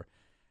winners or whatever,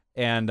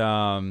 and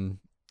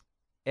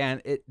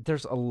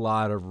there's a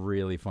lot of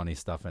really funny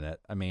stuff in it.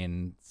 I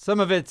mean, some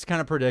of it's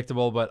kind of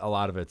predictable, but a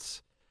lot of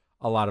it's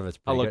pretty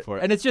I'll look good. for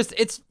it. And it's just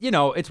it's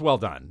well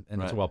done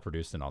and it's Right. well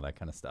produced and all that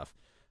kind of stuff.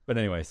 But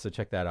anyway, so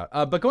check that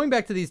out. But going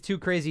back to these 2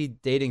 crazy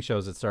dating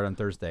shows that start on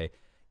Thursday,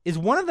 does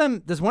one of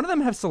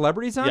them have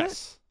celebrities on it?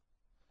 Yes.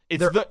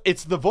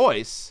 It's the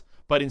Voice,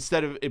 but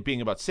instead of it being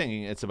about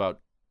singing, it's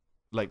about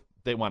like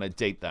they want to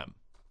date them.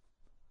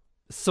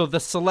 So the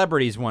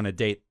celebrities want to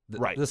date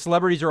Right. The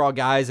celebrities are all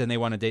guys and they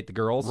want to date the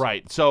girls.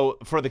 Right. So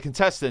for the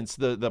contestants,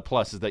 the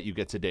plus is that you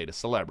get to date a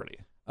celebrity.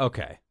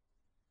 Okay.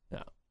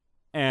 Yeah.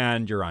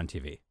 And you're on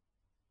TV.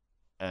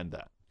 And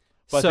that.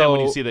 But so, then when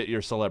you see that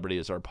your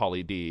celebrities are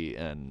Pauly D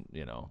and,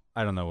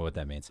 I don't know what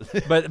that means.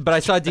 but I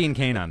saw Dean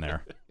Cain on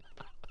there.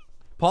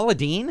 Paula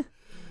Dean?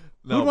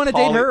 Who'd want to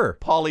date her?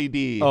 Pauly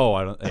D. Oh,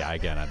 I don't know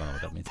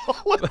what that means.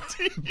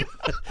 Pauly D.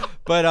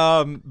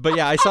 But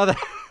yeah, I saw that.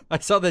 I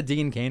saw that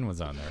Dean Cain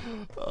was on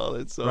there. Oh,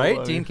 that's so right.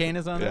 funny. Dean Cain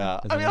is on there. Yeah,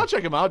 I mean, I'll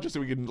check him out just so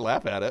we can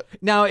laugh at it.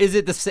 Now, is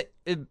it the same?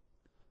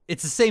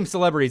 It's the same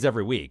celebrities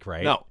every week,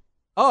 right? No.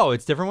 Oh,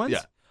 it's different ones.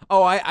 Yeah.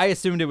 Oh, I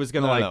assumed it was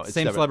gonna No,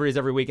 same different. celebrities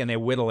every week, and they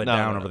whittle it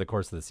down No. over the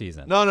course of the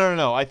season.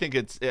 No. I think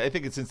it's Are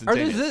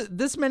instantaneous. there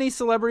this many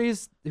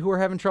celebrities who are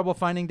having trouble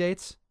finding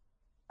dates?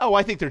 Oh,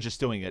 I think they're just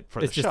doing it for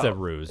It's the just show. a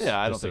ruse. Yeah,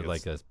 I don't Just think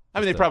like it's, a. I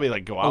mean, they probably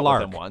go out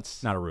lark. with them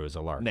once, Not a ruse,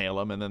 a lark. nail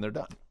them, and then they're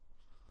done.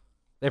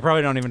 They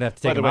probably don't even have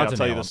to take By the them way, out I'll to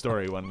tell you nail the 'em.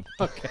 story when.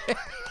 Okay.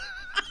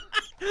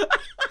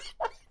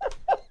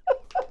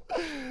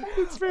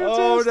 It's fantastic.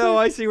 Oh no,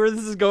 I see where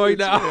this is going It's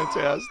now.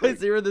 fantastic. I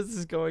see where this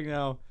is going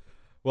now.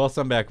 Well,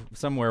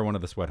 somewhere one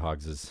of the sweat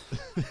hogs is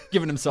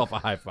giving himself a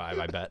high five,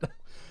 I bet.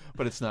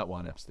 But it's not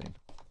Juan Epstein.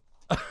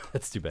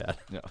 That's too bad.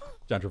 No.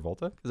 John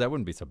Travolta? Because that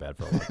wouldn't be so bad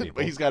for a lot of people.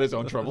 But he's got his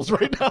own troubles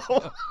right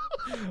now.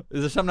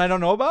 Is there something I don't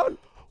know about?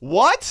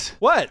 What?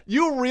 What?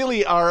 You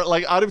really are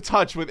out of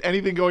touch with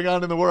anything going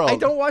on in the world. I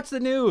don't watch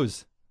the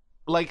news.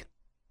 Like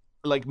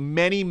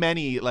many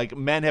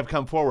men have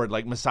come forward,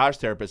 like massage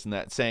therapists and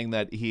that, saying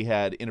that he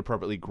had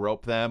inappropriately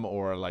groped them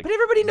or like. But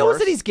everybody knows worse.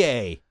 that he's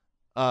gay.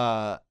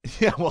 Yeah,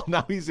 well,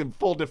 now he's in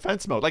full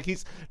defense mode. Like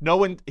he's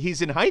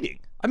in hiding.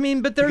 I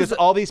mean, but there's Because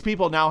all these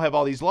people now have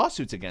all these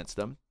lawsuits against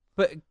him.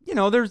 but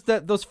there's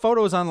those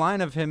photos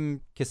online of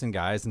him kissing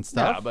guys and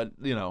stuff. Yeah, but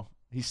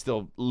he's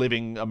still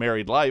living a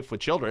married life with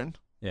children.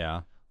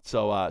 Yeah.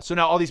 So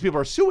now all these people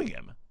are suing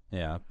him.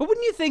 Yeah. But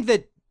wouldn't you think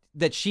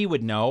that she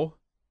would know?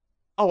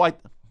 Oh,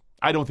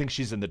 I don't think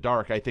she's in the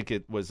dark. I think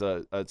it was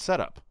a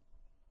setup.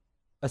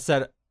 A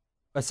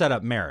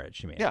setup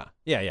marriage, you mean? Yeah.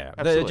 Yeah.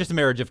 Absolutely. Just a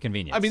marriage of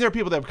convenience. I mean, there are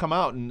people that have come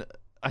out, and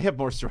I have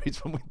more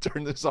stories when we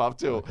turn this off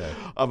too Okay.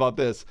 about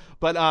this.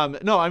 But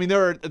no, I mean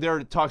there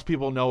are talks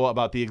people know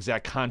about the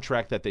exact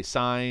contract that they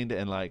signed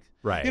and like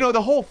Right.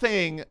 the whole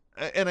thing.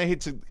 And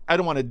I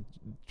don't want to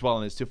dwell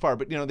on this too far,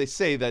 but they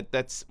say that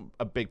that's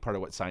a big part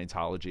of what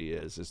Scientology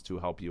is to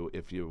help you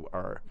if you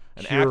are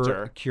an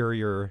actor. Cure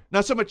your.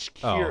 Not so much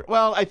cure. Oh.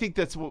 Well, I think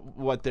that's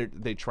what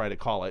they try to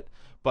call it,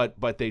 but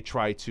they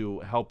try to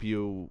help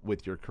you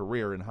with your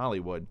career in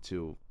Hollywood.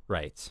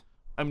 Right.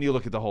 I mean, you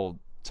look at the whole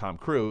Tom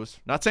Cruise.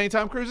 Not saying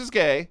Tom Cruise is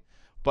gay,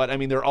 but I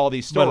mean there are all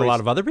these stories. But a lot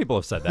of other people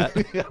have said that.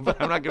 Yeah,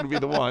 but I'm not going to be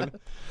the one.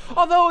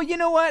 Although, you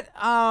know what?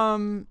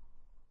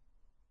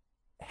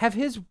 Have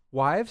his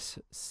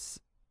wives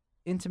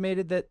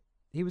intimated that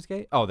he was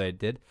gay? Oh, they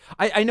did.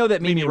 I know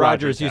that Mimi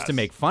Rogers used to has.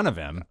 make fun of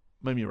him.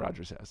 Mimi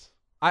Rogers has.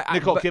 I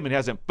Nicole but- Kidman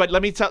hasn't. But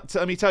let me tell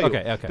you,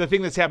 Okay. the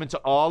thing that's happened to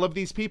all of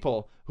these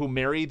people who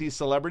marry these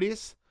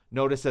celebrities,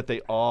 notice that they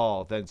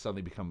all then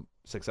suddenly become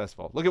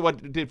successful. Look at what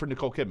it did for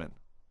Nicole Kidman.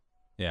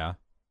 Yeah.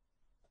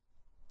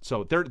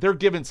 So they're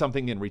given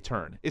something in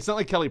return. It's not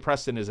like Kelly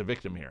Preston is a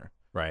victim here.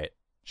 Right.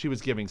 She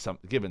was given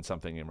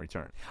something in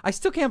return. I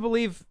still can't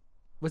believe.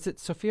 Was it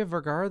Sofia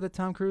Vergara that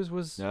Tom Cruise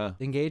was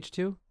engaged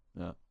to?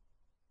 Yeah.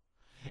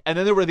 And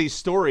then there were these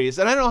stories,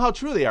 and I don't know how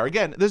true they are.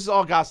 Again, this is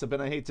all gossip,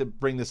 and I hate to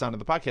bring this onto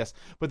the podcast,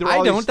 but there were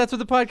all these, That's what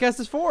the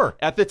podcast is for.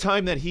 at the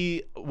time that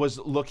he was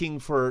looking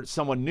for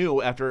someone new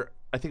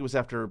I think it was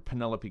after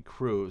Penelope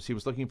Cruz. He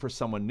was looking for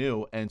someone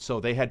new, and so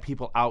they had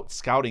people out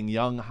scouting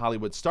young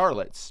Hollywood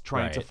starlets,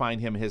 trying to Right. find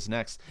him his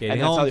next. Katie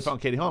and that's how they Holmes.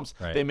 found Katie Holmes.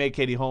 Right. They made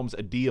Katie Holmes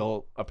a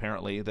deal,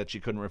 apparently, that she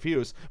couldn't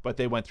refuse, but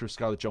they went through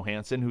Scarlett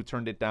Johansson, who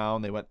turned it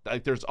down. They went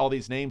there's all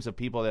these names of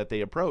people that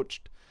they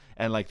approached,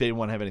 and like they didn't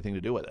want to have anything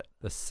to do with it.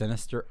 The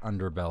sinister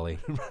underbelly.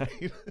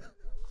 Right.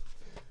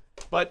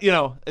 But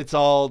it's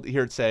all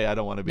here to say I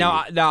don't want to be.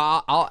 Now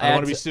I'll I don't add.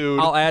 wanna be sued.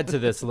 I'll add to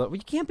this. You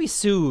can't be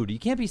sued. You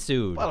can't be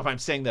sued. Well, if I'm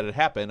saying that it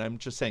happened, I'm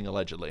just saying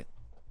allegedly.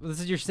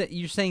 This is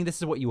you're saying this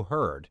is what you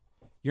heard.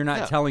 You're not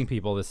Yeah. telling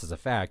people this is a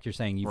fact. You're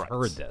saying you've Right.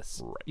 heard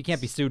this. Right. You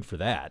can't be sued for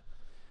that.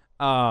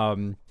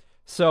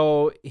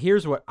 So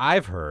here's what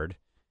I've heard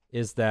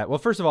is that, well,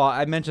 first of all,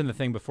 I mentioned the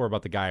thing before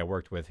about the guy I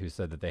worked with who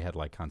said that they had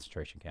like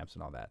concentration camps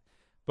and all that.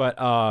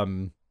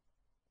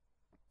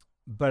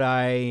 But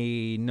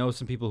I know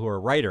some people who are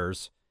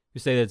writers who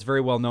say that it's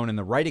very well known in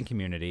the writing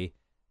community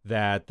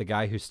that the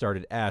guy who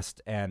started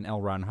Est and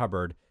L. Ron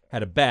Hubbard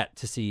had a bet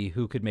to see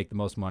who could make the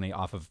most money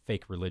off of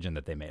fake religion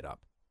that they made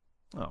up.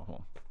 Oh,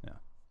 well.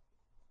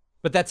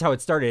 But that's how it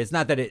started. It's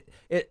not that it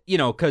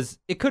because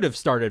it could have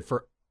started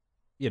for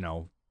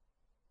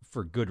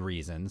good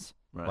reasons.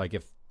 Right. Like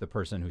if the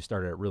person who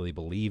started it really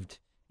believed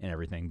in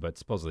everything, but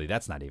supposedly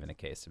that's not even the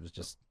case. It was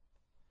just,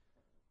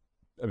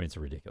 I mean, it's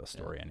a ridiculous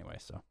story anyway.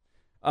 So,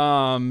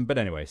 but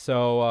anyway,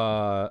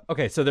 so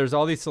okay, so there's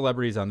all these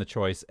celebrities on The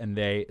Choice, and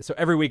so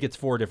every week it's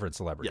 4 different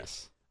celebrities.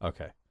 Yes.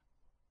 Okay.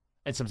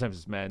 And sometimes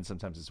it's men,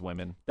 sometimes it's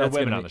women. That's There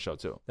are women gonna on be- the show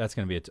too. That's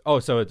going to be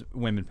so it's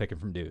women picking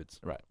from dudes.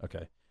 Right.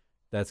 Okay.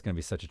 That's going to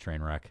be such a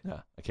train wreck.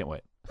 Yeah, I can't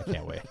wait. I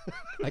can't wait.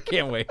 I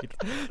can't wait.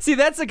 See,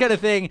 that's the kind of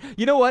thing.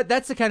 You know what?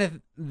 That's the kind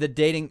of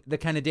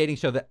dating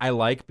show that I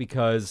like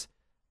because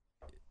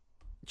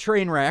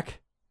train wreck.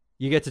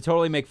 You get to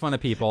totally make fun of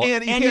people, And you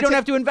you can't don't take-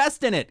 have to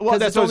invest in it Well, because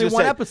that's it's what I was only gonna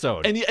one say.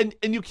 episode.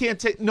 And you can't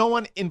take. No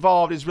one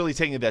involved is really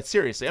taking it that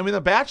seriously. I mean,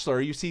 The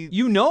Bachelor, you see.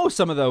 You know,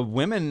 some of the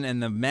women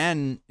and the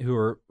men who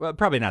are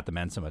probably not the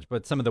men so much,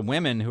 but some of the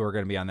women who are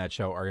going to be on that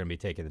show are going to be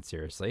taking it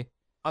seriously.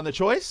 On The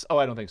Choice? Oh,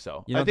 I don't think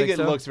so. You don't I think think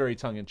it so? looks very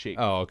tongue in cheek.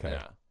 Oh, okay.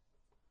 Yeah.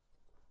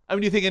 I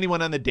mean, do you think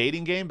anyone on The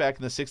Dating Game back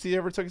in the '60s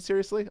ever took it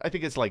seriously? I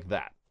think it's like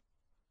that.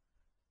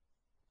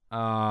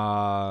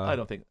 I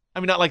don't think. I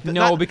mean, not like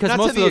no, because not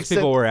most to of the those extent-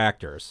 people were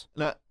actors.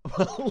 Not,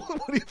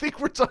 what do you think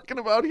we're talking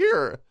about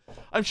here?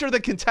 I'm sure the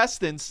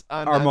contestants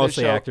on Are this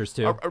mostly show actors,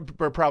 too.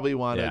 Are probably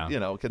want to, Yeah. get You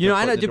know, their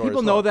I foot know. in the Do door people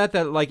as know well.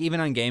 that like even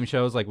on game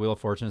shows like Wheel of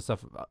Fortune and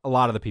stuff, a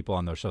lot of the people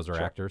on those shows are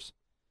Sure. actors.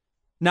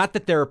 Not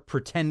that they're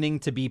pretending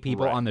to be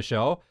people Right. on the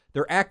show.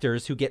 They're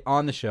actors who get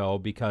on the show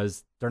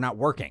because they're not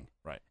working.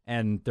 Right.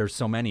 And there's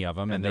so many of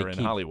them, And they they're in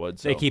keep Hollywood,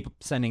 so they keep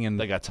sending in.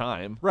 they got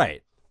time.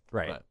 Right.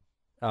 Right.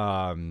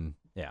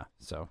 Yeah.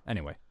 So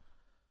anyway,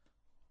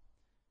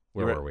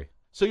 You're where right. were we?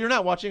 So you're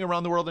not watching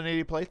Around the World in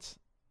 80 Plates?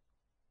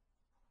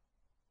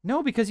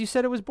 No, because you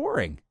said it was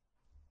boring.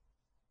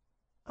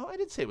 Oh, I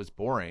didn't say it was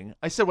boring.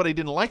 I said what I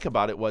didn't like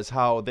about it was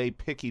how they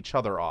pick each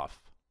other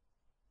off.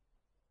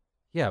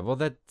 Yeah. Well,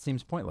 that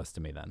seems pointless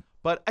to me then.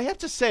 But I have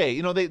to say,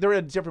 they're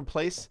at a different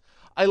place.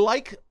 I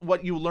like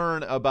what you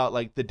learn about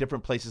like the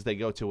different places they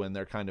go to and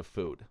their kind of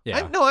food.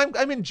 Yeah.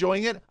 I'm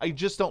enjoying it. I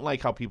just don't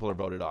like how people are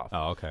voted off.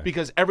 Oh, okay.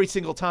 Because every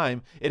single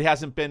time it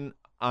hasn't been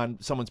on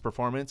someone's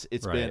performance.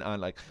 It's Right. been on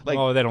like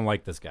oh, they don't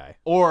like this guy.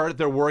 or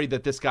they're worried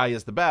that this guy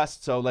is the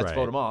best, so let's Right.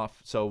 vote him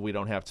off so we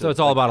don't have to. So it's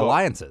all like, about vote.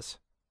 alliances.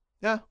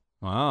 Yeah,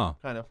 Oh.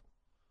 kind of.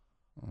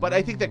 But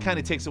I think that kind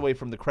of takes away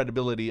from the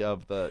credibility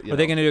of the. Are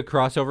they going to do a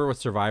crossover with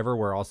Survivor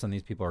where all of a sudden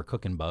these people are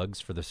cooking bugs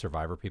for the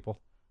Survivor people?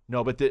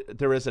 No, but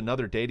there is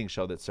another dating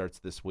show that starts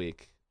this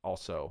week,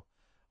 also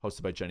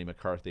hosted by Jenny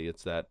McCarthy.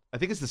 It's that I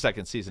think it's the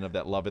second season of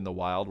that Love in the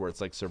Wild, where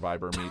it's like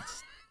Survivor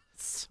meets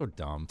So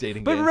dumb.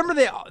 dating. But game. remember,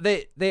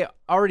 they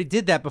already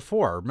did that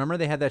before. Remember,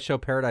 they had that show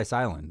Paradise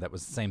Island. That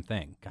was the same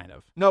thing, kind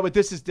of. No, but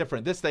this is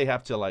different. This they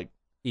have to like,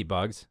 Eat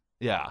bugs,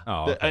 yeah,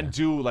 Oh, okay. and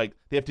do like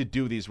they have to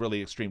do these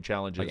really extreme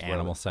challenges. like where-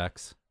 animal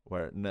sex.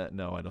 Where no,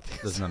 I don't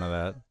think There's so. none of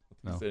that.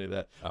 No. Any of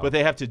that. Oh. But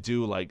they have to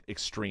do like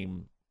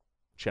extreme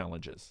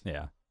challenges.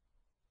 Yeah,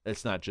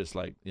 It's not just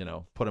like,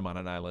 put them on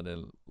an island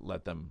and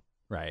let them.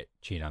 right.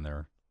 Cheat on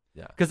their.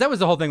 Yeah. Because that was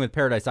the whole thing with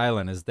Paradise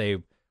Island is they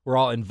were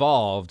all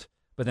involved,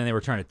 but then they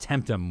were trying to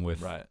tempt them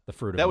with Right. the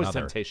fruit of That was another.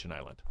 Temptation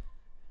Island.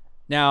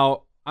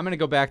 Now I'm going to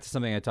go back to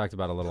something I talked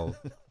about a little.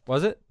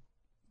 Was it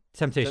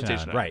Temptation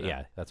Temptation Island? Right. Island, Yeah,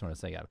 yeah. that's what I was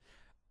saying. Yeah.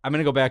 I'm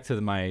going to go back to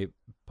my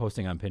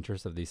posting on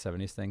Pinterest of these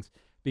 70s things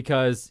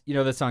because you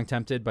know the song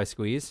 "Tempted" by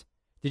Squeeze.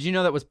 Did you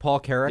know that was Paul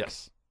Carrack?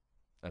 Yes.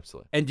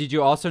 Absolutely. And did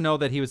you also know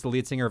that he was the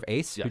lead singer of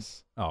Ace?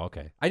 Yes. Oh,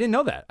 okay. I didn't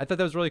know that. I thought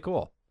that was really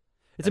cool.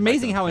 It's And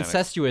amazing how Mechanics.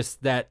 incestuous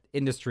that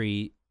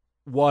industry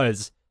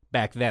was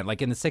back then,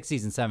 like in the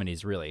 60s and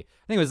 70s, really.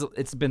 I think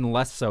it's been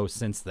less so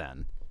since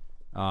then.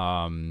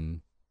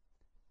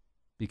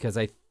 Because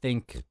I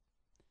think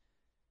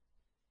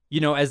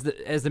as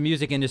the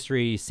music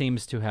industry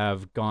seems to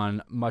have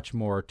gone much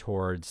more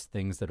towards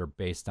things that are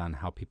based on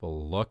how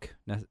people look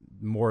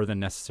more than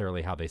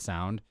necessarily how they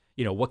sound.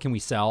 What can we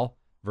sell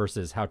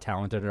versus how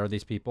talented are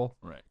these people?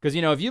 Right. Because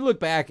if you look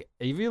back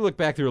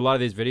through a lot of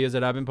these videos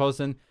that I've been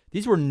posting,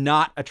 these were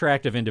not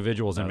attractive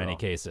individuals in Not at many all.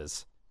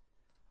 cases.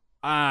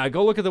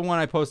 Go look at the one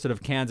I posted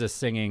of Kansas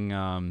singing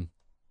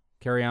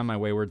 "Carry On My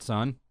Wayward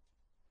Son."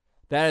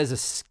 That is a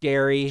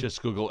scary,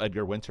 Just Google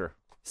Edgar Winter. all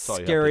you have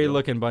to scary do.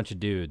 looking bunch of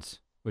dudes.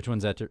 Which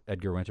one's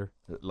Edgar Winter?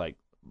 Like,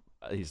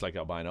 he's like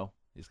albino.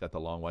 He's got the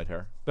long white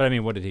hair. But I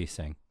mean, what did he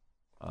sing?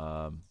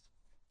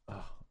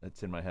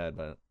 It's in my head,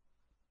 but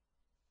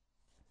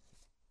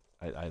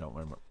I don't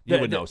remember. You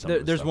would know some of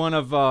this There's stuff. one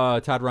of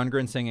Todd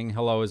Rundgren singing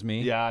 "Hello Is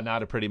Me." Yeah,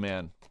 Not a Pretty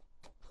Man.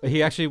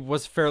 He actually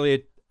was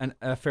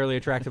a fairly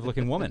attractive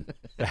looking woman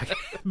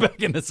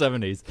back in the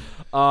 70s.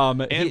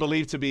 And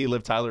believed to be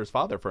Liv Tyler's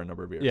father for a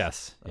number of years.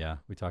 Yes, yeah,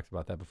 we talked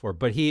about that before.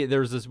 But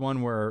there's this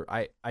one where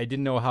I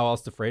didn't know how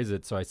else to phrase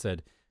it, so I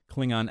said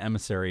Klingon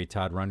emissary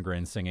Todd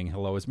Rundgren singing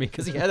 "Hello Is Me"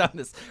 because he had on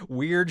this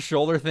weird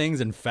shoulder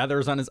things and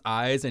feathers on his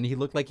eyes, and he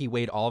looked like he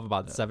weighed all of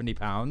about 70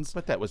 pounds.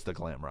 But that was the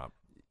glam rock.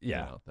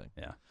 Yeah, Thing.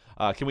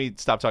 yeah, Can we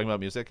stop talking about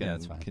music Yeah, and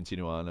that's fine.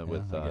 continue on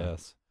with? I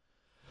guess.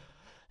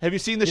 Have you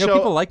seen the You know, show?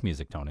 people like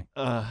music, Tony.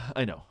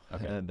 I know.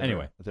 Okay. And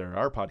Anyway. there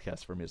are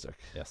podcasts for music.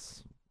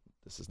 Yes.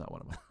 This is not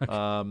one of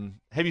them.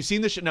 Have you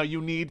seen the show? No, you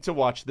need to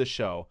watch this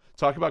show.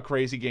 Talk about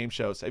crazy game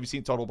shows. Have you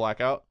seen Total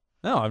Blackout?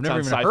 No, I've never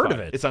It's even on heard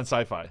Sci-Fi. of it. It's on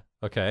Sci-Fi.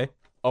 Okay.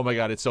 Oh my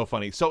god, it's so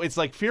funny. So it's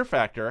like Fear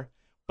Factor,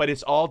 but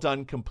it's all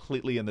done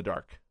completely in the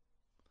dark,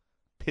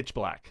 pitch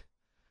black,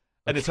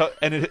 and it's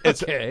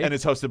Okay.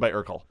 hosted by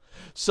Urkel.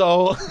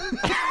 So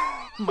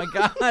my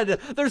God.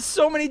 There's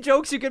so many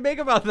jokes you can make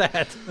about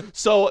that.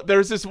 So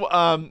there's this.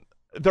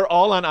 They're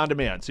all on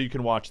demand, so you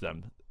can watch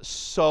them.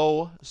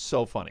 So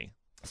funny.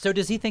 So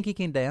does he think he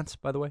can dance,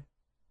 by the way?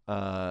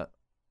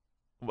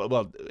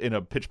 Well, in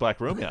a pitch black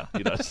room, yeah,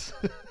 he does.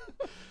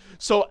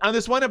 So on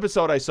this one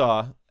episode I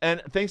saw,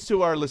 and thanks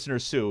to our listener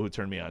Sue who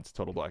turned me on to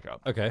Total Blackout.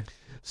 Okay.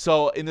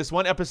 So in this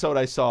one episode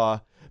I saw,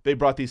 they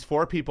brought these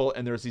 4 people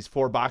and there's these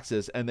 4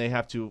 boxes and they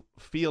have to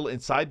feel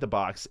inside the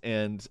box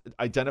and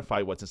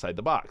identify what's inside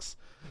the box.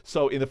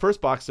 So in the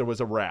first box there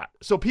was a rat.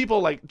 So people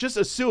like just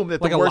assume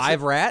that like the a worst,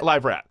 live rat?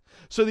 live rat.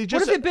 So they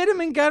just What if it bit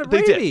him and got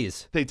they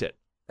rabies? They did.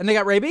 And they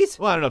got rabies?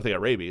 Well, I don't know if they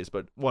got rabies,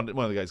 but one of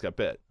the guys got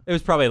bit. It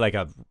was probably like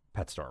a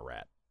pet store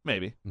rat.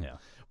 Maybe. Yeah.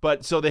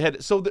 But so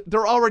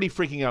they're already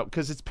freaking out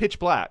because it's pitch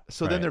black.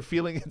 So then Right. they're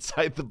feeling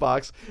inside the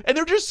box and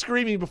they're just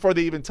screaming before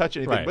they even touch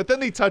anything. Right. But then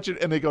they touch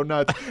it and they go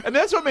nuts. And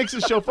that's what makes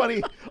the show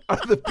funny are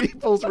the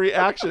people's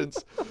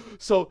reactions.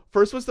 So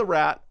first was the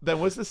rat, then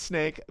was the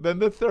snake, then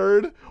the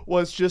third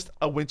was just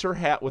a winter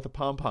hat with a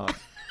pom-pom.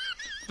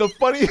 The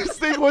funniest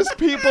thing was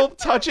people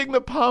touching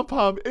the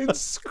pom-pom and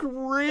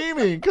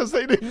screaming because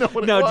they didn't know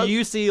what it was. Now, do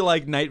you see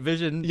like night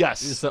vision? Yes.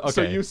 So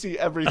So you see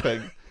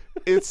everything.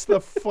 It's the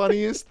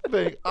funniest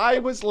thing. I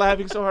was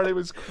laughing so hard I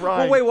was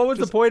crying. Well, wait, what was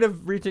the point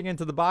of reaching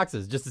into the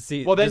boxes? Just to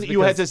see? Well, then just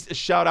you had because- to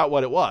shout out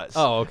what it was.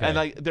 Oh, okay. And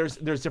like, there's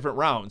different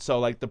rounds. So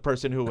like, the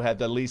person who had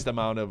the least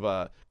amount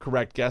of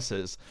correct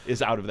guesses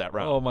is out of that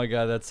round. Oh my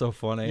God, that's so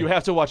funny. You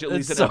have to watch at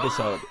least It's an so-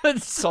 episode.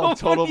 It's so called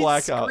Total funny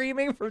Blackout.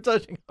 screaming from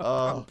touching.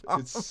 Oh,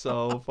 it's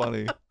so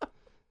funny.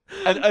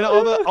 And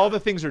all the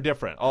things are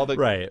different. All the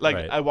Right, like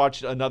right. I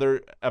watched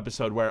another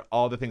episode where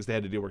all the things they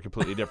had to do were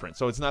completely different.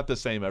 So it's not the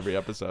same every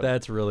episode.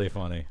 That's really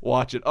funny.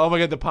 Watch it. Oh my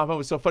God, the pom-pom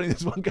was so funny.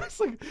 This one guy's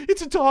like,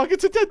 "It's a dog.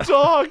 It's a dead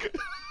dog."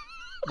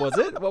 Was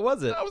it? What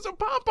was it? That was a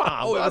pom-pom.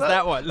 Oh, it was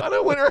that one. On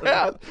a winter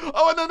hat.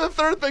 Oh, and then the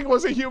third thing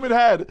was a human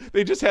head.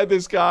 They just had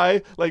this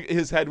guy, like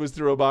his head was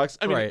through a box.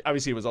 I mean, Right.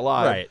 obviously he was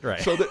alive. Right.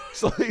 So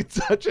they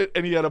touch it,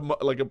 and he had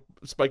a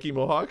spiky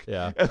mohawk.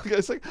 Yeah. And the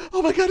guy's like,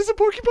 "Oh my God, it's a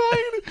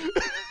porcupine!"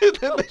 And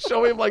then they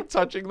show him like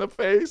touching the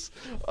face.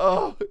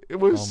 Oh, it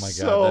was Oh my God,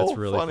 so that's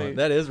really funny.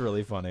 That is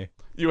really funny.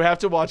 You have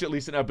to watch at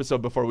least an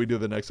episode before we do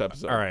the next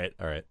episode. All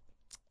right.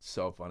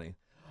 So funny.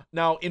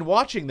 Now, in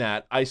watching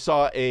that, I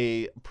saw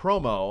a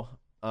promo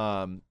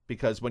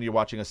because when you're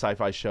watching a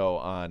sci-fi show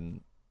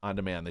on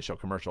demand, they show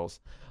commercials.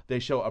 They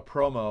show a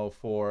promo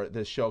for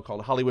this show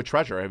called Hollywood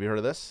Treasure. Have you heard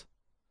of this?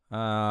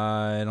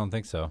 I don't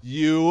think so.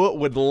 You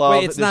would love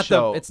Wait, it's this not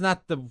show. it's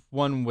not the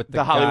one with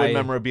the Hollywood guy.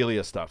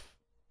 memorabilia stuff.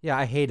 Yeah,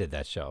 I hated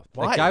that show.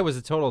 Why? That guy was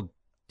a total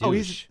douche. Oh,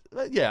 he's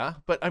yeah,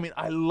 but I mean,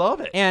 I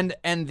love it. And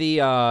the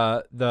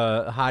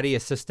hottie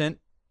assistant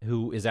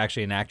who is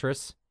actually an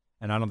actress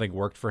and I don't think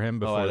worked for him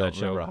before I that don't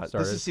show remember how-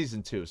 started. This is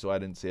season 2, so I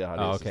didn't see how.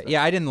 Oh, okay.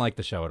 Yeah, I didn't like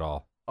the show at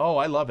all. Oh,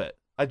 I love it.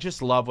 I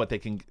just love what they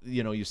can.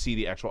 You see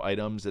the actual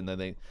items, and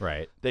then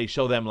Right. they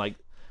show them like.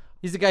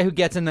 He's the guy who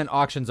gets and then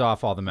auctions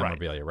off all the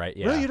memorabilia, right?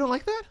 Yeah. Really, you don't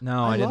like that?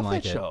 No, I didn't love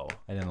like that it. show.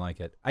 I didn't like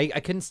it. I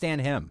couldn't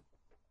stand him.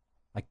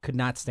 I could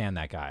not stand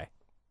that guy.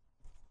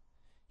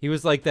 He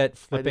was like that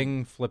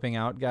flipping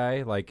out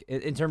guy. Like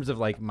in terms of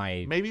like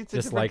my Maybe it's a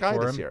different dislike guy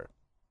for this him. year.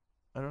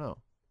 I don't know.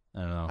 I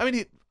don't know. I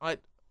mean,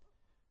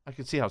 I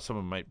could see how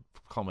someone might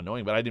call him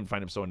annoying, but I didn't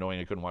find him so annoying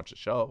I couldn't watch the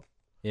show.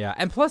 Yeah,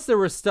 and plus there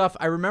was stuff.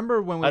 I remember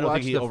when we I don't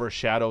watched think he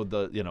overshadowed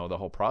the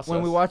whole process.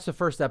 when we watched the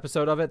first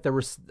episode of it. There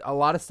was a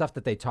lot of stuff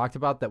that they talked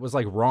about that was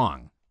like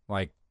wrong.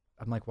 Like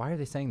I'm like, why are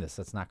they saying this?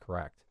 That's not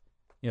correct.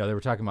 They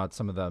were talking about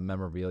some of the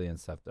memorabilia and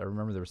stuff. I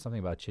remember there was something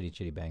about Chitty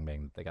Chitty Bang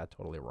Bang that they got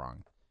totally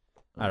wrong.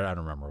 I don't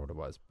remember what it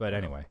was, but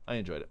anyway. I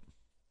enjoyed it.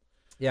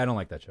 Yeah, I don't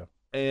like that show.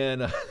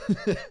 And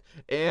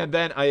and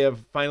then I have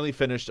finally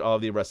finished all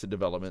the Arrested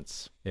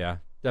Developments. Yeah,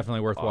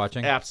 definitely worth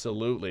watching.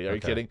 Absolutely. Are you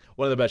Okay. kidding?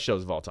 One of the best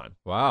shows of all time.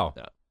 Wow.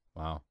 Yeah.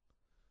 Wow.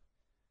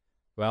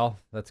 Well,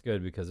 that's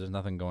good because there's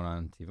nothing going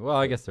on TV. Well,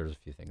 I guess there's a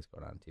few things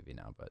going on TV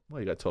now, but Well,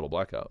 you got Total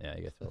Blackout. yeah,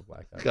 you get Total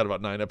Blackout. You got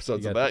about 9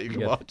 episodes You of got- that you you can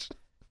got- watch.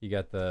 You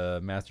got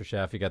the Master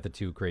Chef. You got the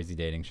 2 crazy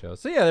dating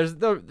shows. So yeah, there's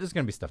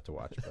gonna be stuff to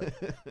watch.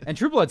 But. And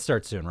True Blood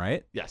starts soon,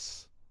 right?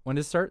 Yes. When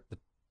does it start?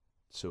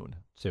 Soon.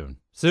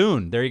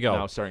 Soon. There you go.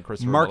 Now starring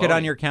Christopher Mark it on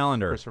Maloney. your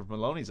calendar. Christopher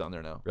Maloney's on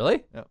there now.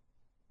 Really? Yep.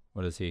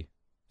 What is he?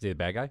 Is he the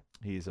bad guy?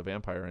 He's a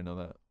vampire. I know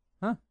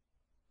that.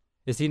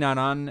 Is he not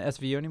on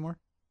SVU anymore?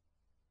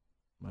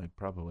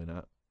 Probably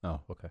not.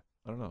 Oh, okay.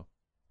 I don't know.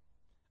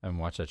 I haven't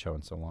watched that show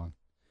in so long.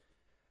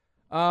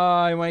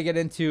 I want to get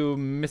into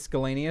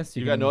miscellaneous.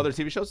 You got no other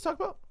TV shows to talk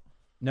about?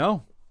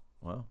 No.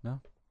 Wow. No.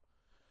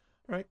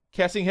 All right.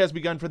 Casting has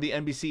begun for the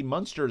NBC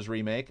Munsters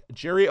remake.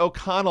 Jerry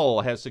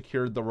O'Connell has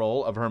secured the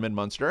role of Herman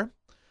Munster,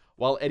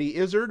 while Eddie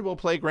Izzard will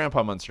play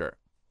Grandpa Munster.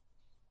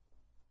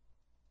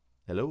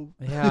 Hello?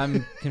 Yeah,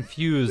 I'm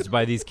confused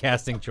by these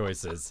casting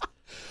choices.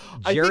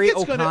 I Jerry think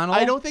it's O'Connell.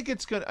 I don't think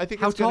it's going to... I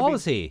think How it's going tall to be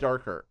is he?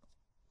 darker.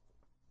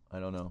 I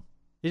don't know.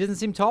 He doesn't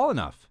seem tall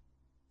enough.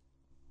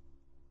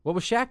 What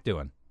was Shaq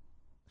doing?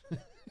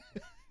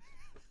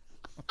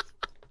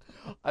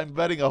 I'm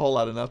betting a whole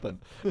lot of nothing.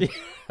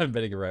 I'm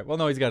betting you're right. Well,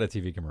 no, he's got a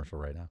TV commercial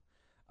right now.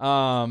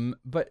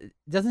 But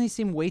doesn't he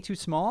seem way too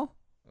small?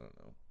 I don't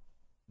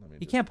know.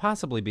 He can't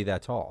possibly be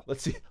that tall.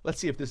 Let's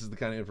see if this is the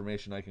kind of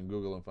information I can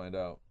Google and find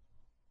out.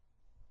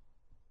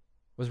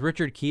 Was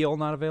Richard Kiel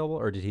not available,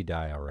 or did he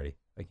die already?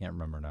 I can't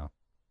remember now.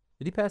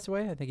 Did he pass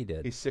away? I think he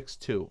did. He's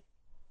 6'2".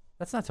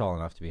 That's not tall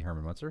enough to be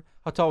Herman Munster.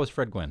 How tall was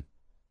Fred Gwynn?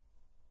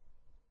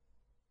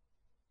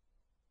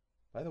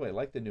 By the way, I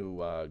like the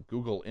new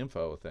Google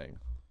info thing.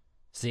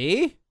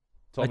 See?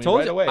 Told I me told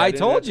right you. away. I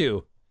told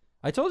you.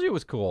 I told you it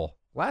was cool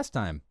last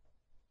time.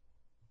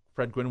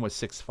 Fred Gwynn was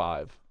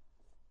 6'5".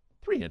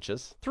 3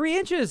 inches. 3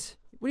 inches.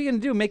 What are you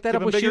going to do? Make that Give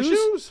up him with bigger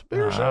shoes.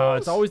 Bigger shoes.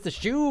 It's always the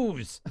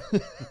shoes.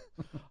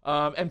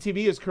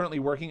 MTV is currently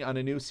working on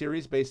a new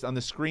series based on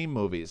the Scream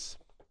movies.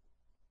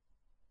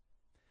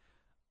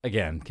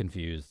 Again,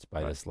 confused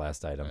by this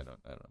last item. I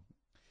don't know.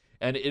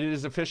 And it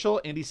is official.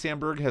 Andy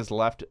Samberg has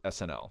left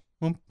SNL.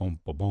 Boom, boom,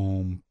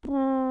 boom,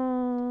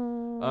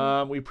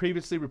 boom. We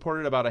previously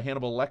reported about a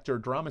Hannibal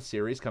Lecter drama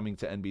series coming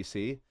to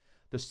NBC.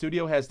 The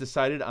studio has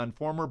decided on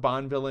former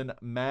Bond villain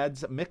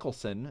Mads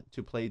Mikkelsen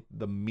to play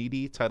the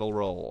meaty title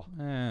role.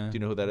 Do you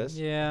know who that is?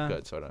 Yeah.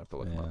 Good, so I don't have to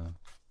look him up.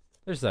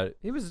 There's that.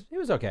 He was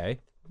okay.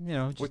 You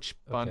know. Which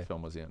Bond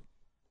film was he in?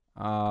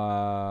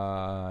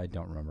 I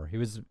don't remember.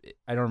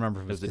 I don't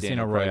remember if it was the Casino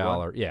Daniel Craig Royale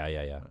one? or yeah.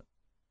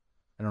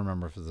 I don't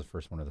remember if it was the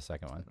first one or the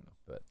second one.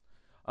 But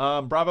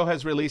Bravo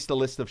has released a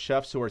list of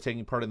chefs who are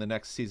taking part in the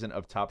next season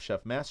of Top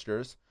Chef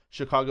Masters.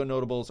 Chicago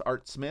notables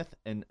Art Smith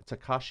and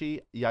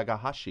Takashi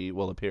Yagahashi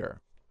will appear.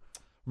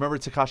 Remember,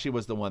 Takashi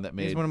was the one that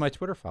made he's one of my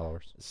Twitter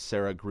followers.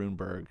 Sarah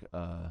Grunberg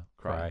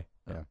cry.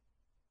 Yeah.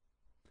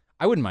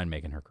 I wouldn't mind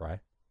making her cry.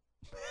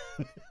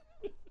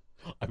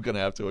 I'm going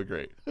to have to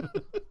agree.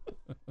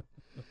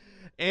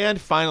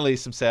 And finally,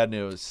 some sad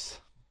news.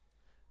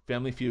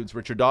 Family Feud's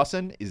Richard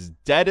Dawson is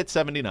dead at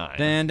 79.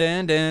 Dun,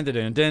 dun, dun, dun,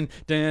 dun, dun,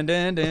 dun,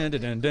 dun, dun,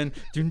 dun, dun.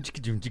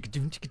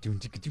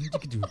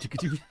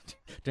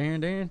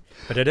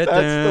 That's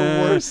the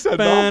worst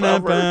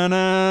send-off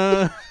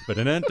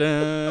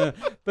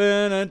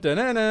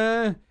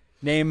ever.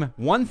 Name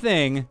one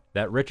thing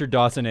that Richard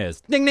Dawson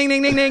is. Ding, ding,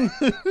 ding, ding, ding.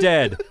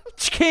 Dead.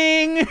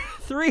 King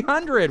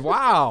 300.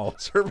 Wow.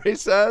 Survey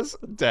says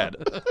dead.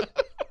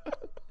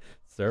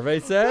 Survey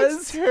says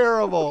That's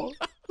terrible.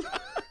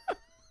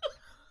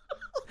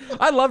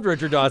 I loved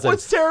Richard Dawson.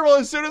 What's terrible?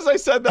 As soon as I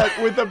said that,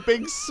 with a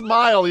big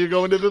smile, you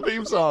go into the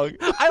theme song.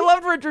 I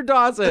loved Richard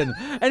Dawson,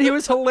 and he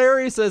was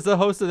hilarious as the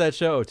host of that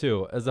show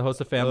too, as the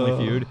host of Family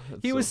Feud.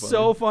 He was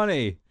so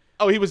funny.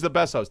 Oh, he was the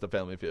best host of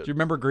Family Feud. Do you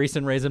remember Grease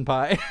and Raisin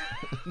Pie?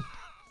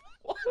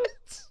 What?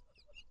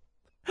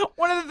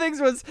 One of the things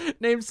was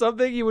name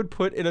something you would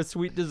put in a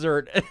sweet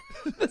dessert. And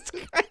this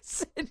guy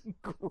said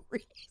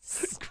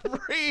Grease.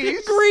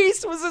 Grease?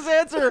 Grease was his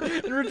answer.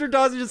 And Richard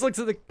Dawson just looks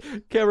at the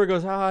camera and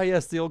goes,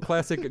 yes, the old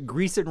classic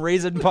Grease and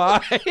Raisin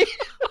Pie.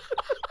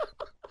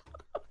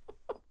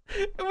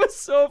 It was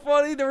so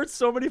funny. There were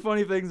so many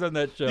funny things on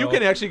that show. You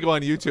can actually go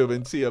on YouTube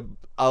and see a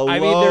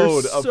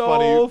load of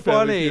funny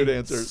Family Feud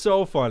answers.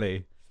 So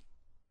funny.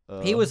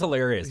 He was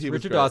hilarious.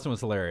 Richard Dawson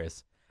was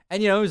hilarious.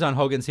 And, he was on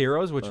Hogan's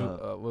Heroes, which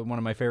was one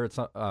of my favorite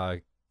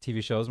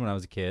TV shows when I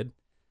was a kid.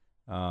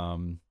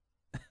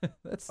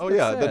 That's the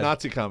sad.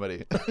 Nazi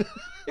comedy.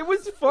 It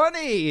was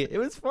funny. It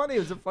was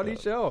a funny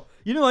show.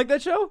 You didn't like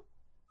that show?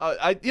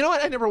 You know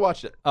what? I never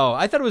watched it. Oh,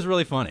 I thought it was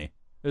really funny.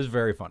 It was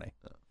very funny.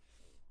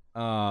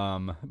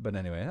 But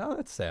anyway,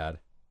 that's sad.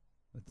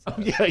 Oh,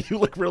 yeah, you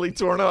look really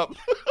torn up.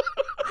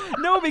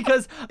 No,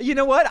 because you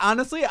know what?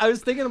 Honestly, I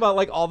was thinking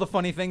about all the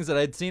funny things that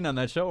I'd seen on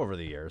that show over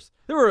the years.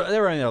 There were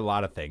a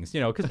lot of things,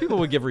 because people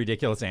would give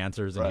ridiculous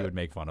answers and he would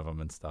make fun of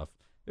them and stuff.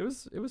 It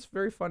was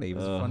very funny. He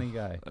was a funny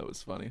guy. That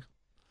was funny.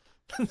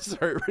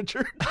 Sorry,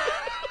 Richard.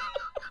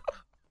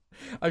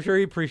 I'm sure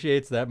he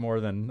appreciates that more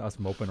than us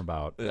moping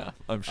about. Yeah,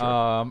 I'm sure.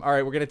 All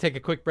right, we're gonna take a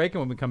quick break,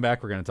 and when we come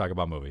back, we're gonna talk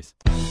about movies.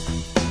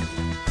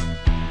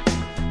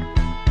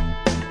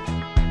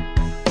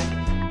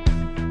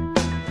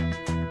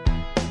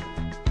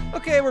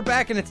 Okay, we're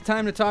back, and it's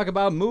time to talk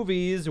about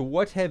movies.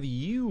 What have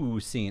you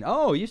seen?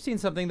 Oh, you've seen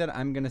something that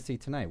I'm going to see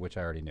tonight, which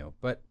I already knew.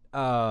 But,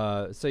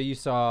 so you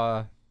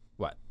saw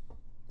what?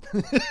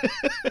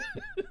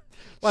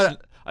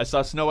 What? I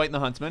saw Snow White and the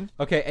Huntsman.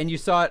 Okay, and you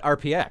saw it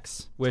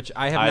RPX, which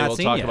I have not seen I will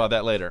talk yet. about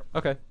that later.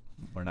 Okay.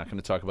 We're not going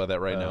to talk about that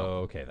right now.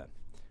 Okay, then.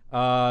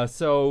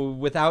 So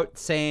without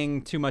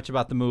saying too much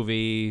about the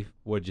movie,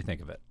 what did you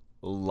think of it?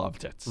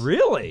 Loved it.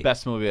 Really?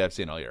 Best movie I've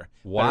seen all year.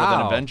 Wow. Better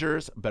than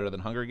Avengers, better than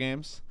Hunger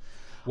Games.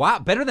 Wow,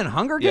 better than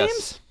Hunger Games?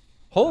 Yes.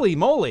 Holy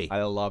moly.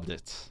 I loved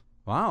it.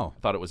 Wow. I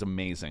thought it was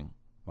amazing.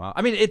 Wow.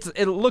 I mean,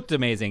 it looked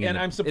amazing and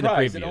in I'm the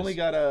surprised previews. it only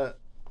got a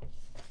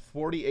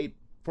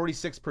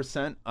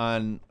 46%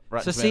 on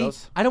Rotten So Tomatoes.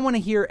 see, I don't want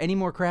to hear any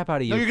more crap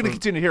out of you. No, you're going to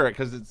continue to hear it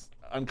because it's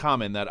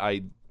uncommon that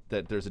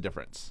there's a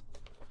difference.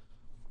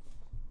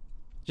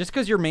 Just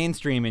because you're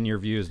mainstream in your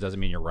views doesn't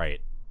mean you're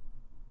right.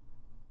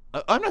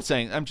 I'm not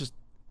saying. I'm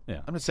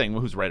not saying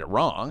who's right or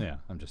wrong. Yeah,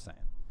 I'm just saying.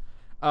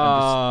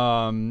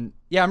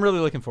 Yeah, I'm really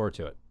looking forward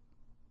to it.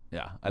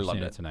 Yeah, I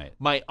loved it tonight.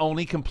 My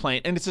only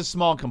complaint, and it's a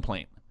small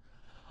complaint,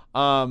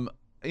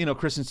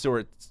 Kristen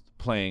Stewart's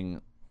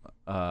playing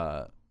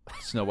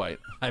Snow White.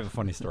 I have a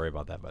funny story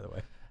about that, by the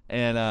way.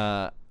 And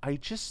I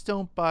just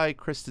don't buy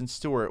Kristen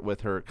Stewart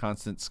with her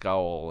constant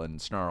scowl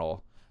and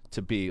snarl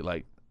to be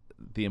like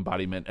the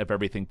embodiment of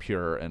everything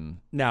pure. And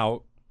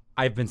Now,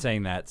 I've been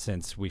saying that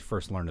since we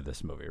first learned of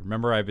this movie.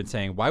 Remember, I've been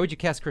saying, why would you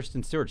cast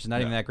Kristen Stewart? She's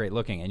not even that great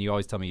looking. And you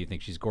always tell me you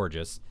think she's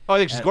gorgeous. I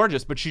think she's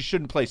gorgeous, but she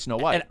shouldn't play Snow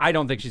White. And I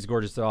don't think she's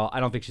gorgeous at all. I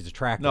don't think she's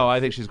attractive. No, I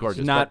think she's gorgeous.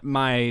 She's not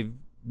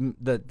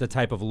the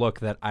type of look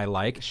that I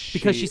like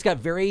because she's got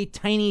very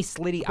tiny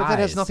slitty eyes. But that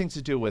has nothing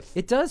to do with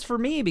It does for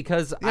me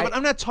because but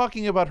I'm not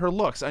talking about her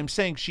looks. I'm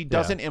saying she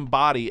doesn't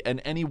embody in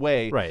any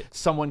way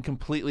someone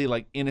completely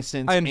like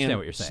innocent I understand and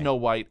what you're saying. Snow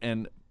White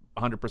and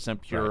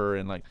 100% pure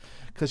and like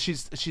because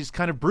she's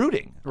kind of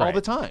brooding all the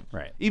time,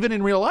 even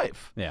in real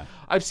life. Yeah,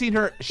 I've seen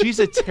her. She's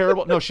a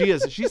terrible. No, she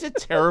is. She's a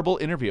terrible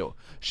interview.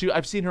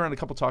 I've seen her on a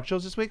couple talk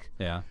shows this week.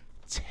 Yeah,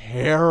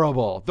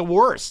 terrible. The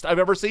worst I've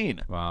ever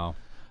seen. Wow.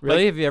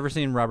 Really? Have you ever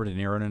seen Robert De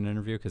Niro in an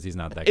interview? Because he's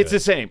not that good. It's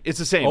the same. It's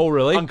the same. Oh,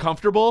 really?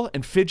 Uncomfortable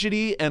and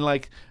fidgety and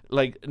like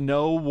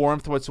no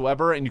warmth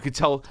whatsoever. And you could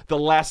tell the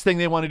last thing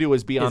they want to do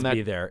is be on that.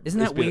 Be there.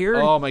 Isn't that weird?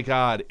 Oh my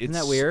God! Isn't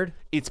that weird?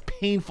 It's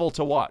painful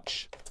to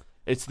watch.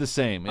 It's the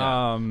same.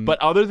 Yeah. But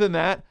other than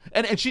that,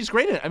 and she's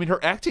great in it. I mean,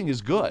 her acting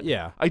is good.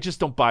 Yeah. I just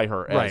don't buy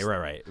her.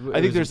 Right.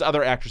 I think there's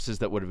other actresses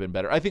that would have been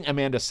better. I think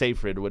Amanda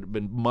Seyfried would have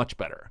been much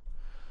better.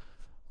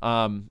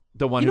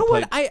 The one who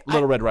played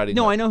Little Red Riding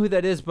Hood. No, I know who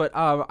that is, but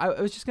I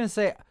was just gonna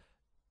say.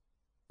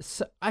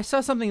 So I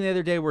saw something the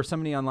other day where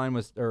somebody online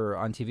on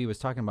TV was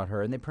talking about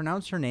her, and they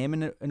pronounced her name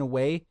in a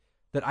way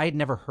that I had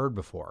never heard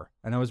before,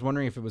 and I was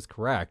wondering if it was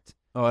correct.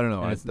 Oh, I don't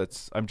know.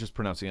 I'm just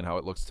pronouncing it how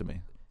it looks to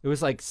me. It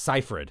was like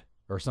Seyfried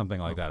or something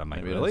like that. I'm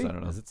like, really? I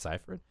don't know. Is it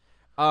Seyfried?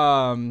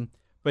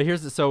 But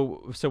here's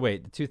so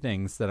wait, the two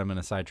things that I'm going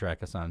to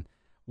sidetrack us on.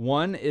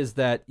 One is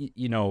that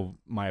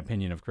my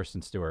opinion of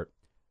Kristen Stewart.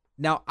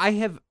 Now, I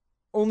have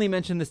only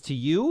mentioned this to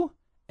you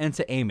and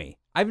to Amy.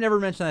 I've never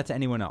mentioned that to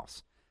anyone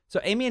else.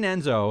 So Amy and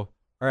Enzo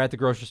are at the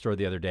grocery store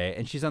the other day,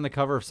 and she's on the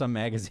cover of some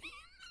magazine.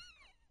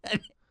 And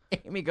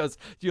Amy goes,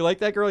 "Do you like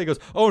that girl?" He goes,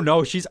 "Oh,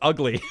 no, she's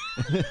ugly."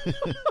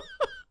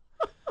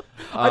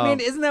 I mean,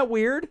 isn't that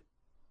weird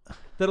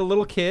that a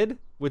little kid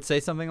would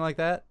say something like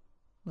that?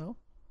 No.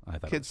 I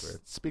thought kids it was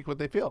weird. speak what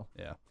they feel.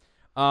 Yeah.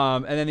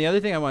 And then the other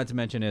thing I wanted to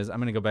mention is I'm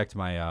going to go back to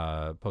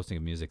my posting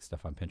of music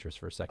stuff on Pinterest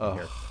for a second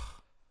here.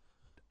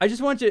 I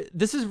just want you.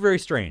 This is very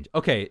strange.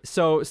 Okay,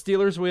 so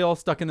Steelers Wheel,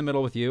 Stuck in the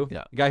Middle with You.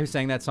 Yeah. The guy who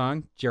sang that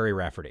song, Jerry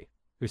Rafferty,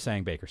 who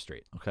sang Baker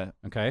Street.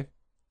 Okay.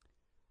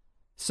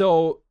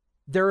 So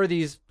there are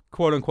these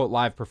quote unquote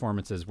live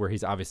performances where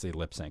he's obviously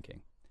lip syncing.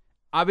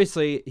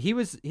 Obviously,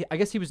 I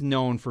guess he was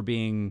known for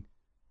being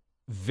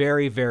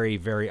very, very,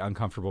 very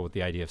uncomfortable with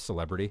the idea of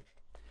celebrity,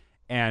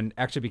 and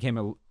actually became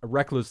a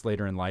recluse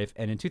later in life.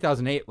 And in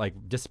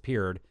 2008,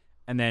 disappeared,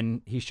 and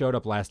then he showed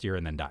up last year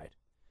and then died.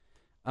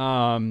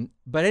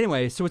 But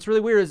anyway, so what's really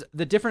weird is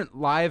the different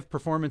live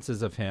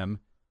performances of him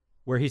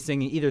where he's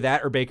singing either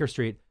that or Baker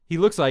Street. He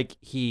looks like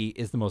he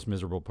is the most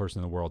miserable person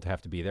in the world to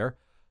have to be there.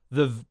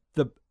 The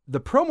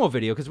promo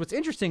video, because what's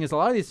interesting is a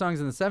lot of these songs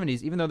in the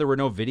 70s, even though there were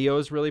no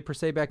videos really per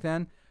se back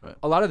then,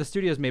 a lot of the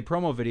studios made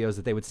promo videos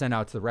that they would send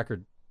out to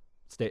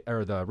the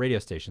or the radio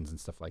stations and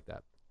stuff like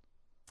that.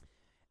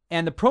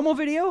 And the promo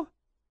video,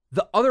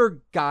 the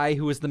other guy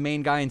who was the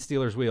main guy in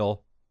Steelers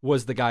Wheel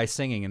was the guy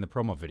singing in the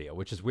promo video,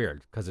 which is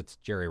weird because it's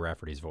Jerry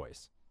Rafferty's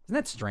voice. Isn't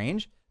that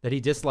strange that he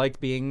disliked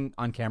being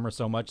on camera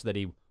so much that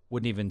he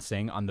wouldn't even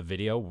sing on the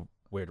video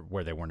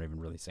where they weren't even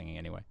really singing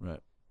anyway? Right.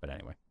 But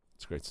anyway.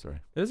 It's a great story.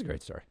 It is a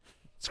great story.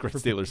 It's a great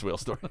Steelers Wheel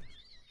story.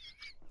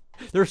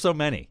 There's so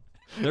many.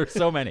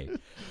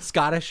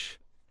 Scottish,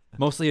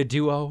 mostly a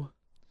duo.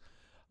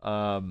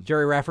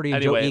 Jerry Rafferty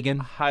and Joe Egan.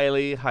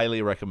 Highly,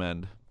 highly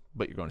recommend,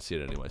 but you're going to see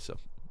it anyway, so.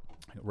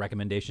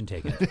 Recommendation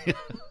taken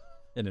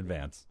in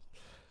advance.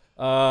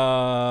 And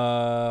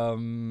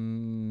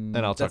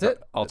I'll talk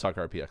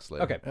RPX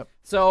later. Okay. Yep.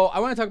 So I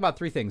want to talk about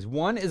three things.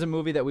 One is a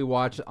movie that we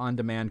watch on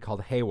demand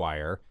called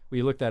Haywire.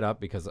 We looked that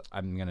up because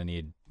I'm going to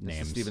need names.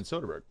 This is Steven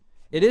Soderbergh.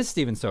 It is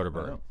Steven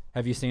Soderbergh.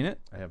 Have you seen it?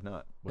 I have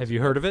not. Have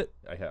you heard of it?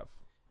 I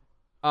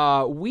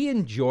have. We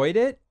enjoyed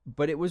it,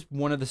 but it was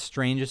one of the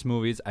strangest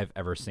movies I've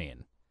ever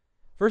seen.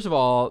 First of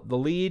all, the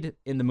lead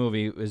in the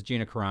movie was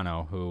Gina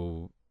Carano,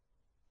 who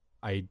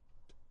I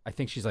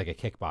think she's like a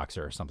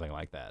kickboxer or something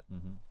like that.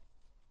 Mm-hmm.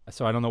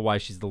 So I don't know why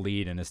she's the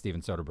lead in a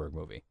Steven Soderbergh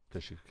movie.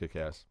 Because she could kick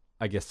ass.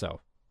 I guess so.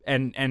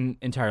 And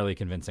entirely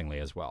convincingly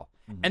as well.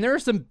 Mm-hmm. And there are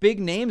some big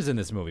names in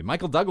this movie.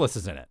 Michael Douglas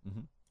is in it.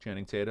 Mm-hmm.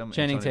 Channing Tatum.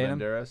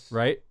 Banderas.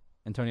 Right.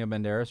 Antonio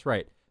Banderas.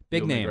 Right.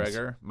 Big names.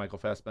 McGregor, Michael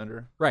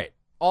Fassbender. Right.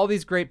 All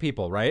these great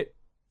people, right?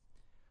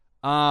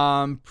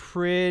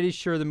 Pretty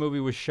sure the movie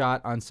was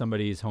shot on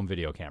somebody's home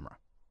video camera.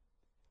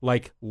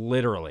 Like,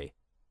 literally.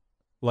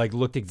 Like,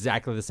 looked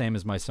exactly the same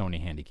as my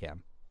Sony Handycam.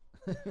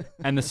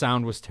 And the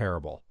sound was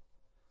terrible.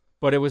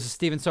 But it was a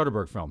Steven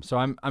Soderbergh film, so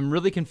I'm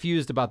really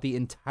confused about the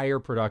entire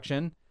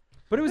production.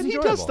 But it was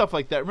enjoyable. He does stuff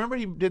like that. Remember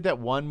he did that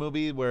one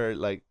movie where,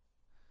 like,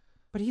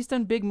 But he's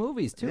done big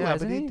movies too, Yeah,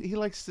 but hasn't he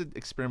likes to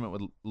experiment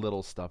with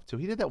little stuff too.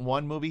 He did that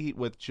one movie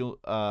with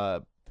Julia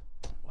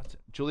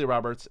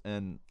Roberts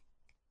and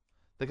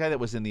the guy that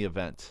was in The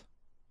Event,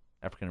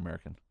 African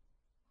American.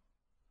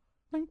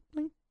 Blink,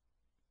 blink.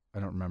 I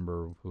don't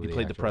remember who He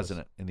played the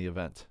president in The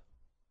Event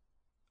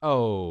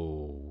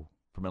Oh,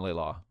 from LA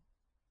Law.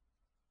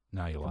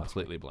 now you lost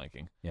me. Completely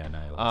blanking. Yeah,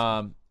 now you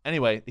lost me.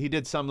 Anyway, he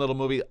did some little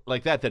movie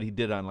like that he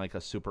did on like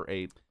a Super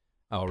 8.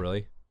 Oh,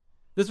 really?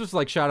 This was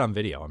like shot on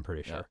video, I'm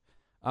pretty sure.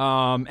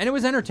 And it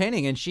was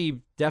entertaining, and she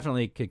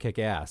definitely could kick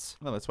ass.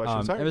 Oh, that's why she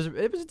was hired.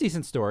 It was a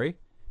decent story,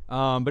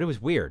 but it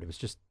was weird. It was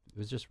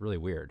just really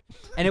weird,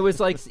 and it was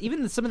like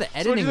even some of the So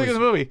what do editing you think was.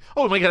 of the movie?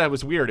 Oh my god, it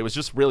was weird. It was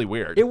just really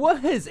weird. It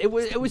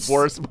was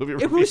Worst movie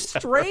It review was ever.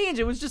 strange.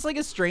 It was just like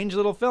a strange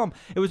little film.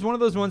 It was one of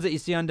those ones that you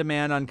see on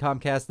demand on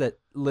Comcast that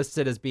lists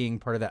it as being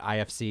part of that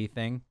IFC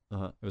thing.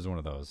 Uh-huh. It was one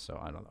of those, so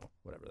I don't know,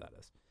 whatever that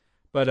is.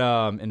 But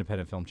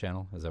Independent Film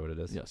Channel, is that what it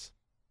is? Yes.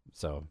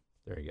 So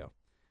there you go.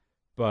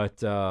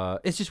 But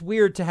it's just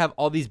weird to have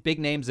all these big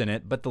names in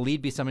it, but the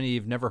lead be somebody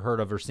you've never heard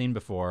of or seen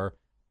before,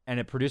 and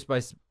it produced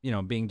by,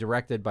 being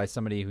directed by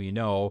somebody who you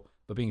know,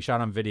 but being shot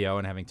on video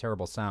and having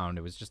terrible sound.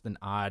 It was just an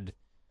odd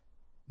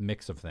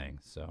mix of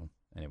things. So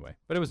anyway,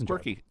 but it was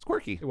enjoyable. Quirky. It's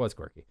quirky. It was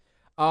quirky.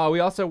 We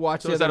also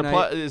watched So the is other that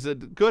night. is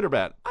it good or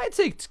bad? I'd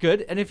say it's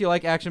good, and if you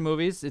like action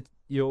movies,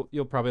 you'll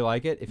probably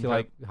like it. If you Okay.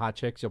 like hot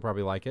chicks, you'll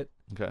probably like it.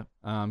 Okay.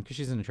 Because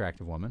she's an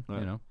attractive woman,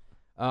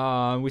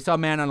 Right. We saw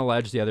Man on a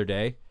Ledge the other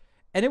day,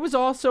 and it was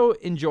also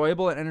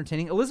enjoyable and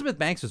entertaining. Elizabeth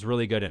Banks was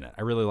really good in it.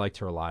 I really liked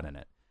her a lot in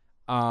it.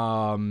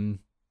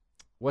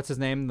 What's his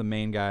name? The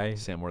main guy?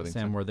 Sam Worthington.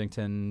 Sam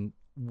Worthington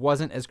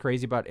wasn't as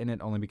crazy about in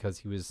it only because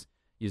he was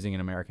using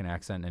an American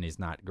accent, and he's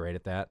not great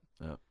at that.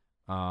 Yeah.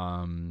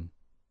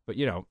 But,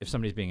 if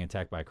somebody's being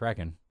attacked by a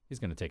Kraken, he's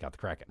going to take out the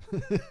Kraken.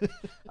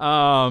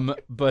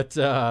 But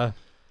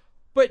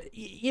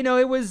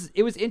it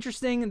was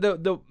interesting.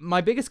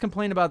 My biggest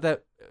complaint about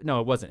that,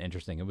 no, it wasn't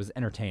interesting. It was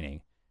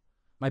entertaining.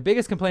 My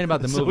biggest complaint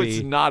about the So movie,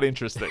 it's not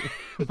interesting.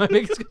 my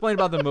biggest complaint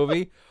about the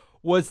movie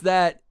was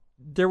that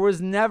there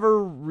was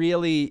never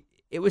really.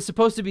 It was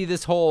supposed to be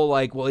this whole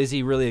like, well, is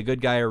he really a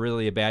good guy or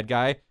really a bad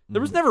guy?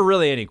 There was never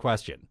really any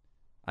question.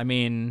 I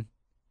mean,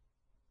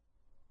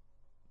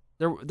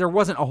 there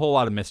wasn't a whole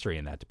lot of mystery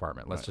in that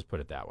department. Let's just put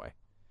it that way.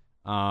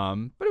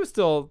 But it was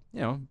still,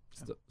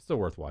 still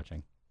worth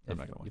watching. I'm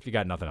not gonna watch If you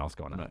got nothing else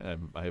going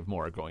on. I have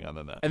more going on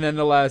than that. And then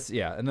the last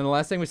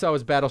thing we saw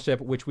was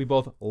Battleship, which we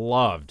both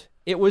loved.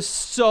 It was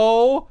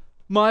so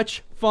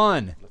much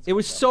fun. It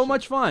was so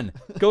much fun.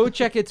 Go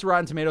check its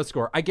Rotten Tomatoes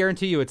score. I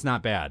guarantee you it's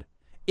not bad.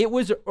 It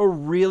was a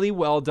really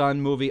well done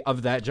movie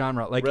of that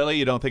genre. Like, Really?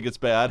 You don't think it's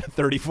bad?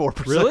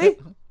 34%? really?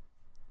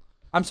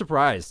 I'm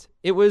surprised.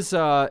 It was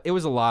a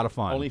lot of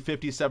fun. Only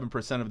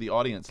 57% of the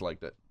audience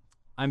liked it.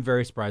 I'm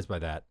very surprised by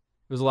that.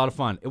 It was a lot of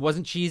fun. It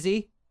wasn't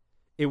cheesy.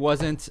 It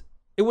was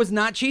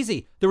not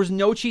cheesy. There was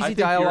no cheesy I think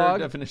dialogue.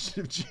 your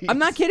definition of cheese. I'm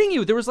not kidding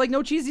you. There was like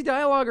no cheesy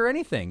dialogue or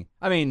anything.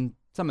 I mean,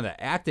 some of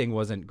the acting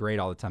wasn't great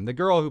all the time. The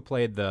girl who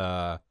played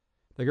Liam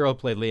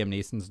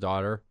Neeson's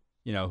daughter,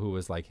 who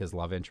was like his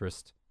love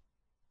interest.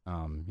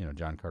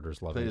 John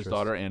Carter's love Played interest. his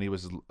daughter, and he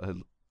was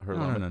her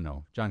love.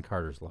 No. John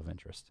Carter's love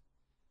interest.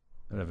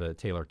 Whatever,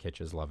 Taylor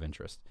Kitsch's love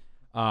interest.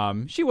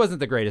 She wasn't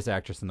the greatest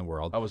actress in the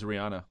world. How was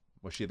Rihanna?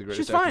 Was she the She greatest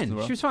was actress fine. in the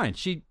world? She was fine.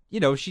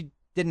 She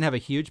didn't have a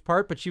huge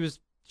part, but she was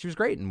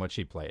great in what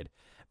she played.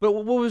 But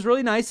what was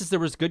really nice is there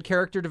was good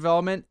character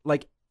development.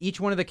 Like each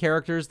one of the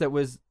characters that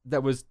was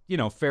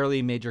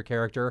fairly major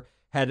character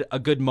had a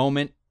good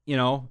moment.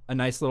 A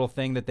nice little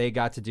thing that they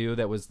got to do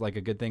that was like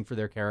a good thing for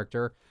their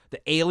character. The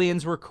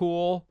aliens were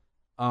cool.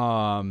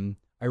 I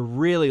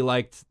really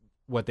liked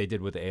what they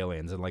did with the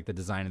aliens and like the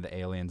design of the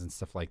aliens and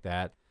stuff like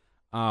that.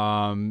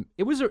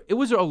 It was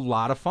a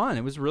lot of fun.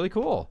 It was really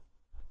cool.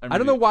 I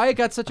don't know why it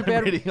got such a I'm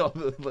bad reading all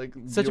the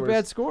such a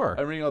bad score.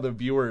 I'm reading all the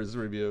viewers'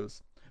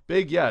 reviews.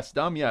 Big yes,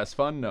 dumb yes,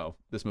 fun no.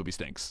 This movie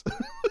stinks.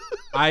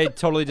 I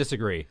totally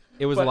disagree.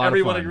 It was But a lot of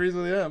everyone fun. agrees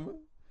with him.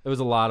 It was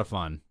a lot of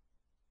fun.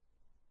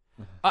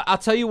 I'll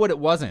tell you what it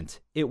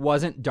wasn't. It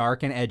wasn't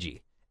dark and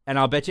edgy. And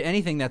I'll bet you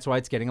anything that's why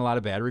it's getting a lot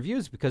of bad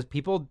reviews, because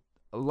people,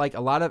 like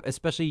a lot of,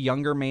 especially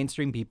younger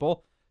mainstream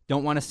people,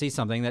 don't want to see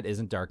something that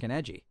isn't dark and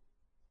edgy.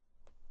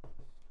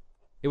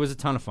 It was a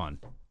ton of fun.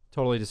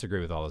 Totally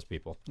disagree with all those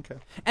people. Okay.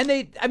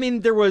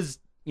 And there was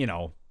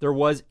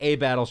a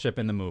battleship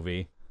in the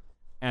movie.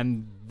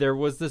 And there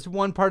was this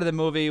one part of the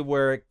movie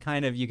where it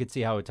kind of, you could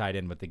see how it tied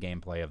in with the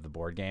gameplay of the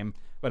board game.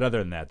 But other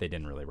than that, they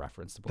didn't really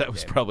reference the board game. That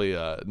was probably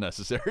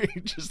necessary,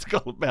 just to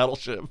call it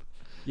Battleship.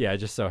 Yeah,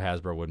 just so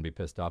Hasbro wouldn't be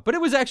pissed off. But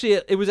it was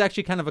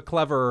actually kind of a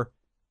clever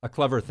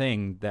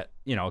thing that,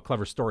 a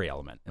clever story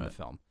element in the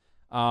film.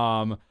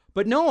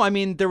 But no, I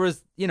mean, there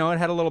was, it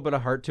had a little bit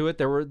of heart to it.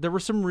 There were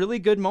some really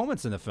good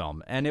moments in the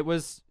film, and it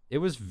was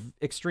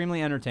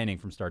extremely entertaining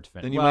from start to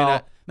finish. Then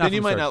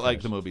you might not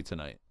like the movie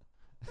tonight.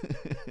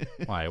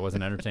 Why? It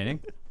wasn't entertaining?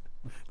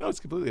 No, it's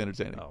completely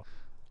entertaining. Oh.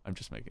 I'm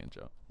just making a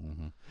joke.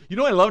 Mm-hmm. You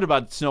know what I loved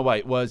about Snow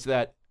White was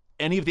that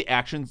any of the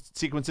action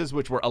sequences,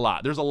 which were a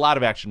lot, there's a lot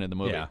of action in the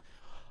movie. Yeah.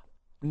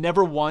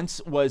 never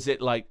once was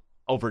it like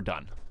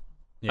overdone.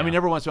 Yeah. I mean,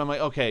 every once in a while, I'm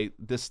like, okay,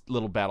 this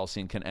little battle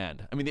scene can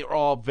end. I mean, they were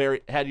all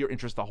had your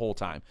interest the whole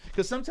time.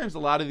 Because sometimes a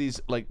lot of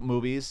these like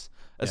movies,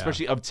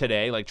 especially of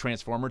today, like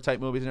Transformer type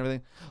movies and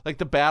everything, like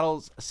the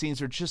battle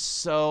scenes are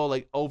just so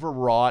like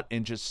overwrought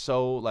and just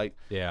so like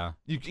Yeah.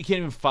 you can't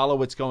even follow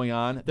what's going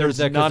on. There's There's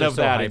that 'cause none they're of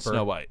so that in hyper.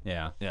 Snow White.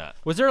 Yeah. Yeah.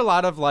 Was there a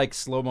lot of like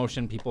slow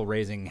motion people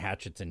raising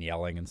hatchets and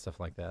yelling and stuff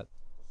like that?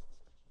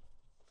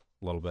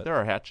 A little bit. There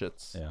are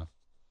hatchets. Yeah.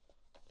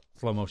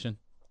 Slow motion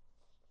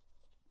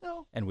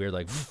No. and weird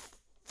like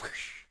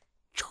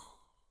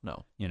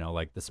No. you know,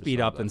 like the speed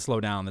none up of that. and slow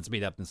down, then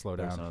speed up and slow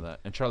There's down. none of that.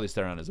 And Charlize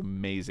Theron is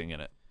amazing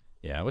in it.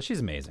 Yeah, well, she's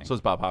amazing. So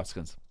is Bob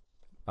Hoskins.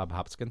 Bob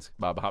Hopkins.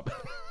 Bob Hop.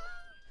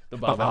 The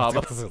Bob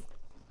Hoskins.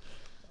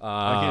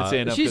 I can't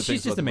say enough good She's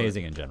things just about the movie.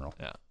 amazing in general.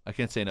 Yeah. I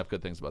can't say enough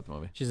good things about the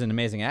movie. She's an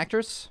amazing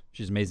actress.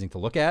 She's amazing to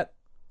look at.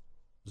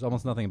 There's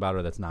almost nothing about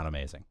her that's not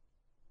amazing.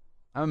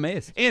 I'm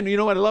amazed. And you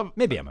know what I love?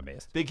 Maybe I'm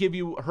amazed. They give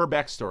you her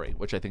backstory,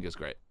 which I think is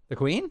great. The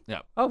Queen? Yeah.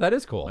 Oh, that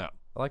is cool. Yeah.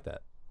 I like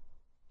that.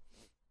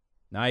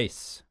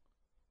 Nice.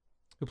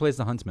 Who plays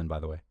the Huntsman, by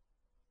the way?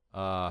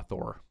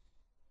 Thor.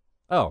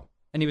 Oh,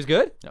 and he was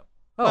good? Yep.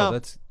 Oh, Well-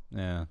 that's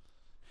yeah.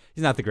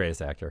 He's not the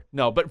greatest actor.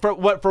 No, but for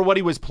what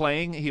he was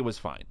playing, he was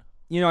fine.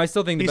 You know, I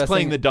still think the He's best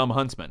playing thing, the dumb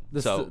huntsman.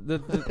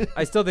 the,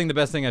 I still think the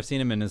best thing I've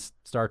seen him in is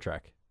Star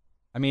Trek.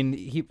 I mean,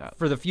 he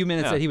for the few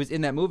minutes Yeah. that he was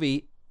in that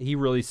movie, he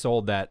really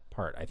sold that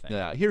part, I think.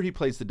 Yeah, here he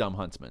plays the dumb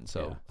huntsman. So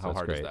Yeah, so how it's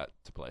hard is great. that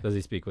to play? Does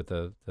he speak with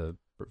the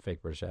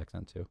fake British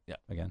accent too? Yeah.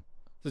 Again.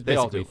 So it's They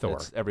all basically do. Thor.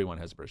 Everyone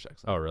has a British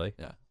accent. Oh, really?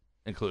 Yeah,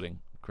 including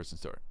Kristen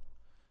Stewart,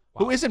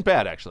 Wow. who isn't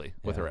bad actually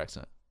with Yeah. her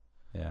accent.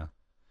 Yeah.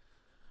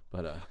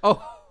 But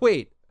Oh,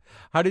 wait.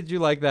 How did you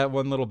like that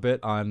one little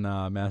bit on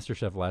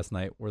MasterChef last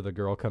night where the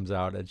girl comes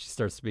out and she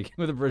starts speaking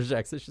with a British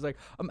accent? She's like,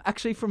 I'm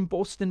actually from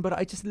Boston, but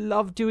I just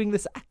love doing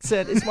this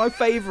accent. It's my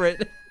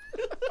favorite.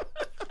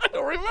 I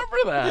don't remember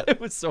that. It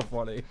was so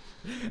funny.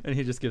 And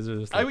he just gives her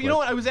this. You know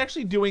what? I was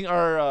actually doing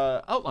our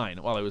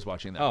outline while I was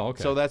watching that. Oh,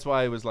 okay. So that's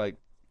why I was like,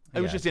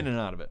 I was just gotcha. in and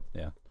out of it.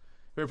 Yeah.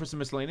 Ready for some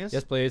miscellaneous?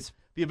 Yes, please.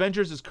 The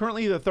Avengers is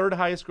currently the third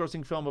highest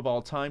grossing film of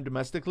all time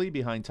domestically,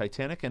 behind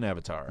Titanic and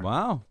Avatar.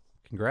 Wow.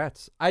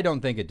 Congrats. I don't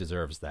think it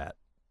deserves that.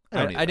 I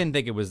don't I either. didn't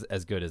think it was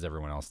as good as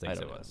everyone else thinks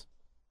I it don't was.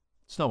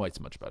 Snow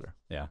White's much better.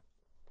 Yeah.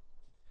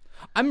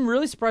 I'm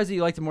really surprised that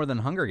you liked it more than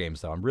Hunger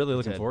Games, though. I'm really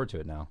looking did. forward to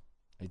it now.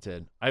 I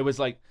did. I was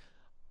like,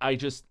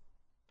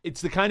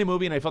 it's the kind of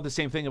movie, and I felt the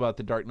same thing about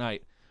The Dark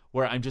Knight,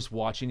 where I'm just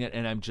watching it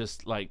and I'm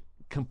just like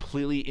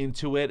completely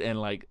into it, and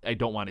like I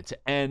don't want it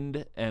to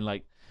end, and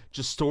like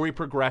just story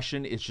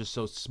progression is just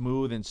so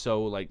smooth and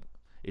so like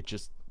it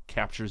just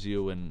captures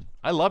you, and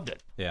I loved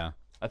it. Yeah.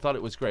 I thought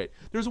it was great.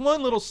 There's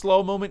one little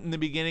slow moment in the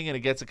beginning, and it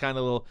gets a kind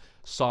of little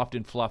soft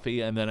and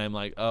fluffy, and then I'm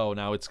like, oh,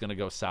 now it's gonna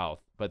go south.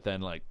 But then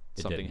like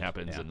something didn't.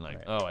 happens, Yeah, and like,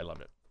 right. oh, I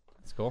loved it.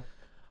 That's cool.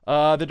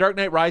 The Dark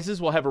Knight Rises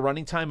will have a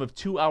running time of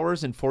 2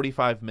 hours and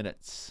 45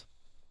 minutes.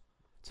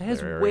 That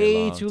is very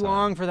way long too time.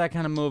 long for that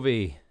kind of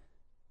movie.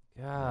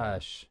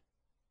 Gosh.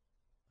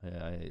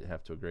 Yeah, I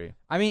have to agree.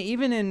 I mean,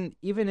 even in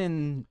Even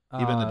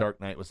The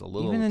Dark Knight was a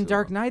little. even in too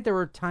Dark long. Knight, there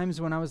were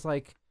times when I was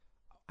like,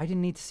 I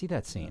didn't need to see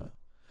that scene.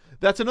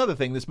 That's another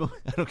thing. This movie,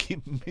 I don't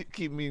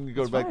keep meaning to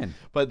go It's back, fine.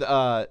 but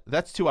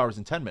that's 2 hours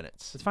and 10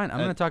 minutes. It's fine. I'm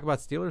going to talk about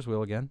Steelers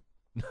Wheel again.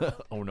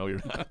 Oh no, you're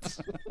not.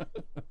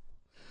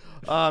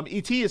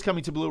 E.T. is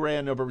coming to Blu-ray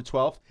on November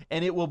 12th,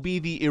 and it will be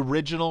the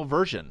original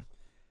version.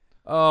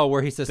 Oh,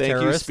 where he says Thank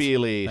terrorist. you,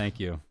 Spieley. Thank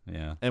you.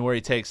 Yeah. And where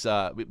he takes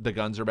the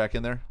guns are back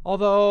in there.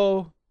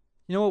 Although,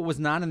 you know what was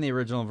not in the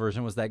original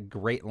version was that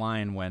great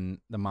line when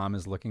the mom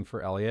is looking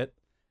for Elliot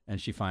and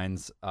she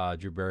finds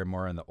Drew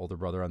Barrymore and the older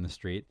brother on the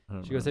street.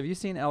 She goes, "Have you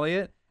seen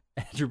Elliot?"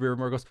 And Drew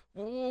Barrymore goes,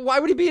 "Why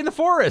would he be in the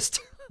forest?"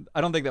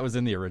 I don't think that was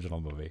in the original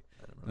movie.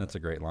 That's a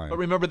great line. But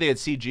remember, they had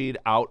CG'd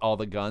out all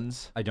the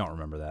guns I don't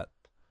remember that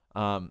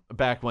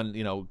back when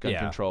gun Yeah.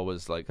 control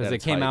was like because at it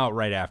its came height. out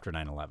right after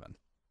 9/11.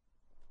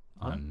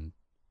 On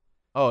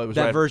Oh, it was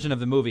that right. version of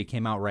the movie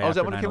came out right Oh, is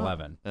after that when it came out?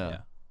 9/11. Yeah.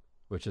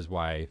 Which is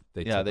why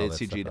they Yeah, took they all had that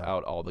stuff CG'd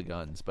out all the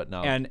guns, but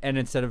now And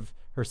instead of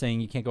her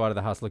saying you can't go out of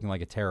the house looking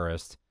like a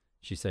terrorist,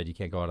 she said you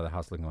can't go out of the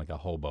house looking like a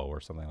hobo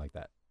or something like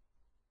that.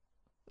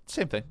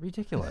 same thing.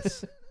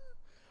 Ridiculous.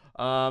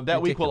 That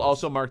week will Ridiculous.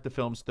 also mark the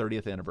film's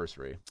 30th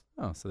anniversary.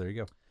 Oh, so there you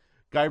go.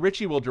 Guy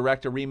Ritchie will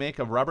direct a remake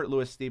of Robert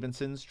Louis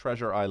Stevenson's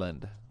Treasure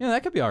Island. Yeah,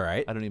 that could be all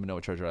right. I don't even know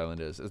what Treasure Island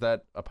is. Is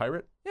that a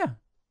pirate? Yeah.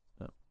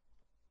 Oh.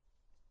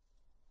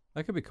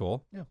 That could be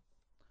cool. It'd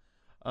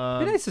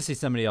Um, be nice to see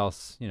somebody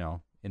else, in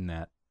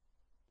that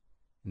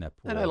pool.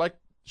 and I like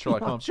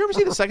Sherlock Holmes. Did you ever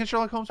see the second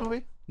Sherlock Holmes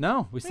movie?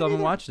 No, we still haven't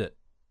neither. watched it.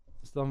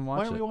 Still haven't Why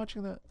watched are it. we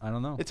watching that? I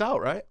don't know. It's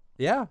out, right?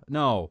 Yeah.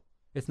 No,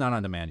 it's not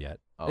on demand yet.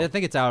 Oh. I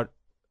think it's out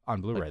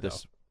on Blu-ray Like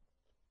this. though.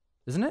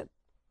 Isn't it?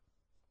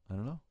 I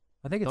don't know.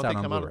 I think it's Don't out they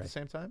on come out Blu-ray. at the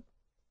same time?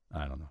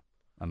 I don't know.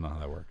 I don't know how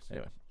that works.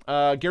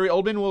 Anyway, Gary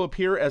Oldman will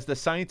appear as the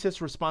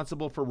scientist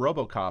responsible for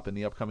RoboCop in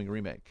the upcoming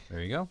remake. There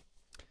you go.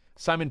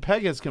 Simon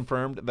Pegg has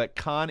confirmed that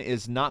Khan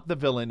is not the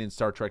villain in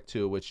Star Trek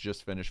II, which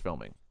just finished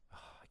filming. I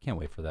can't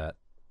wait for that.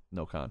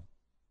 No Khan.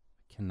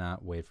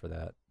 cannot wait for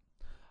that.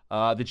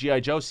 The G.I.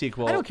 Joe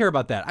sequel. I don't care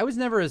about that. I was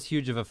never as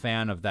huge of a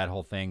fan of that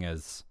whole thing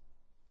as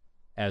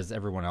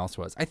everyone else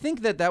was. I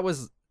think that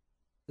was,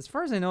 as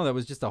far as I know, that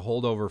was just a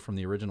holdover from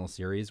the original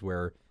series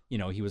where,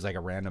 he was like a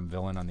random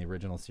villain on the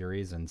original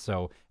series, and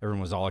so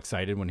everyone was all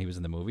excited when he was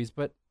in the movies.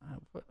 But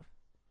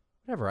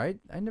whatever. I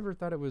never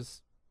thought it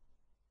was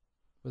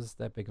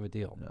that big of a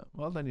deal. No.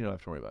 Well, then you don't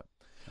have to worry about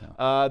it.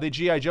 No. The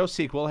G.I. Joe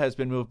sequel has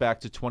been moved back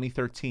to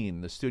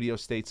 2013. The studio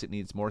states it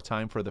needs more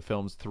time for the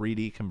film's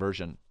 3D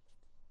conversion.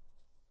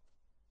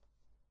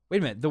 Wait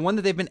a minute. The one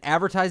that they've been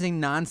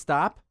advertising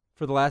nonstop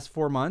for the last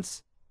 4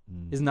 months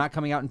is not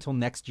coming out until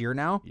next year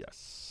now?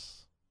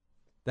 Yes.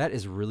 That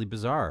is really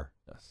bizarre.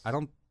 Yes. I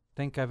don't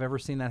think I've ever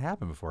seen that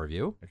happen before. Have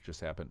you? It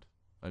just happened.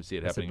 I see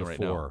it I said happening right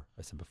before.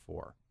 I said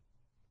before.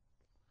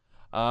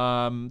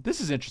 now. This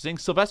is interesting.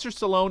 Sylvester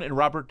Stallone and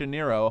Robert De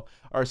Niro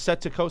are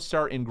set to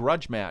co-star in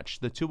Grudge Match.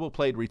 The two will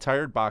play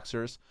retired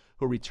boxers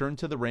who return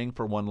to the ring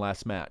for one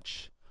last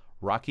match.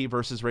 Rocky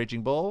versus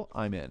Raging Bull.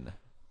 I'm in.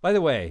 By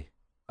the way,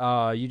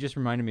 you just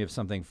reminded me of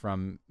something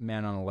from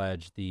Man on a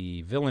Ledge.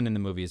 The villain in the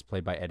movie is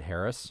played by Ed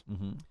Harris.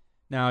 Mm-hmm.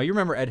 Now, you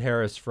remember Ed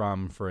Harris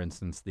from, for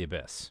instance, The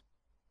Abyss.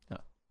 Yeah.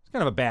 He's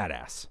kind of a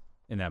badass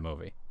in that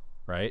movie,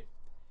 right?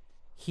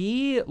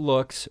 He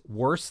looks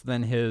worse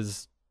than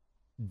his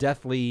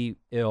deathly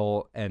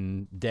ill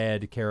and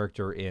dead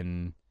character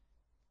in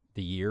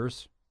The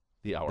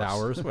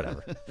Hours,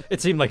 whatever. It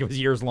seemed like it was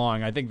years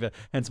long. I think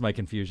hence my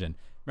confusion.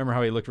 Remember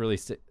how he looked really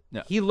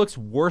Yeah. He looks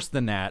worse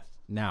than that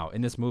now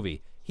in this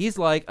movie. He's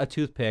like a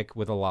toothpick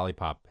with a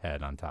lollipop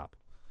head on top.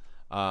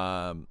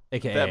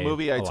 AKA that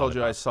movie I a told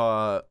you I lollipop.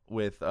 saw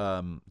with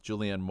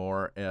Julianne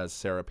Moore as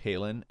Sarah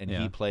Palin, and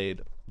Yeah. he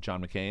played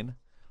John McCain,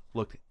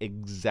 looked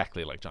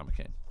exactly like John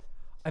McCain.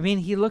 I mean,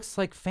 he looks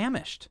like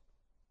famished.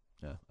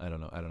 Yeah, I don't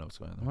know what's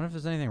going on I there. wonder if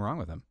there's anything wrong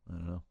with him. I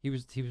don't know.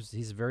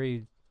 He's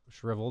very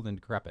shriveled and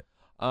decrepit.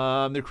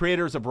 The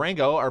creators of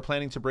Rango are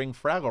planning to bring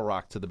Fraggle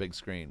Rock to the big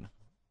screen.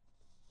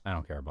 I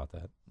don't care about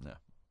that. No,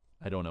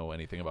 I don't know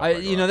anything about.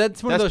 Fraggle Rock.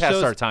 That's one of those past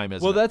shows. our time,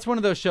 isn't well, it? that's one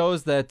of those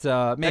shows that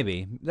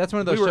maybe that's one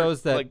of those We were,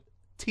 shows that like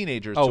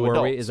teenagers. oh, to were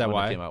adults we? Is that when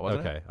why? It came out,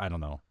 wasn't okay, it? I don't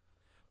know.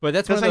 But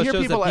that's one of 'Cause I those hear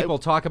shows that people- people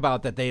talk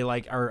about that they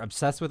like are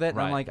obsessed with it, and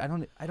I'm Right. like, I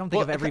don't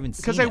think I've ever even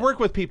seen because it. I work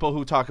with people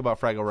who talk about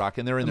Fraggle Rock,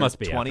 and they're in It their must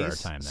be after our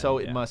 20s, time then, so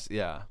it yeah. must,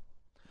 yeah.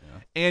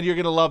 And you're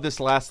gonna love this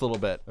last little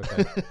bit.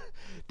 Okay.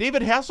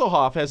 David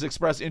Hasselhoff has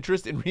expressed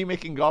interest in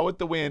remaking Gone with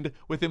the Wind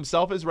with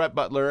himself as Rhett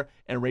Butler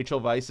and Rachel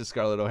Weisz as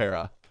Scarlett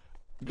O'Hara.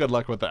 Good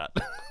luck with that.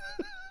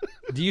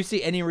 Do you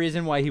see any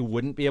reason why he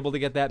wouldn't be able to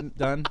get that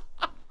done?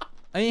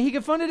 I mean, he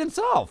could fund it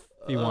himself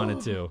if he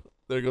wanted to.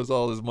 There goes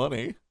all his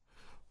money.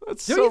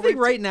 That's Don't so you think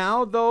ridiculous. right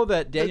now though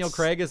that Daniel That's-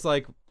 Craig is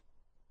like,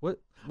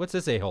 what's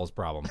this a-hole's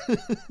problem?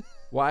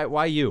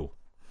 Why you?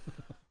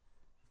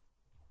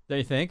 Don't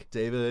you think?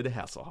 David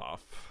Hasselhoff.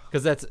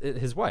 Because that's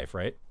his wife,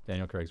 right?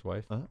 Daniel Craig's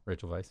wife, Uh-huh.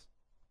 Rachel Weisz.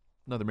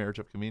 Another marriage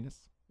of convenience,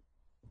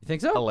 You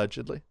think so?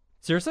 allegedly.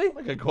 Seriously?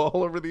 Like I go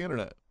all over the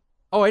internet.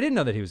 Oh, I didn't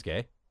know that he was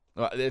gay.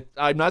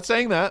 I'm not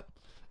saying that.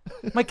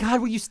 My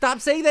God, will you stop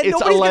saying that? It's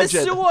Nobody's alleged.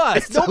 gonna sue us.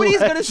 It's Nobody's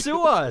gonna alleged.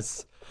 sue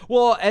us.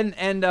 Well, and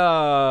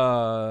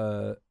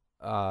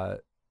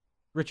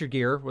Richard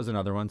Gere was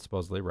another one,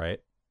 supposedly, right?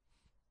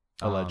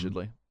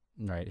 Allegedly.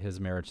 Right. His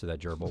marriage to that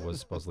gerbil was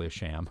supposedly a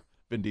sham.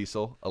 Vin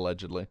Diesel,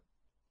 allegedly.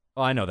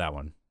 Oh, I know that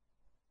one.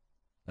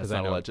 That's 'Cause I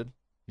not know- alleged.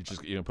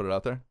 You gonna put it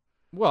out there?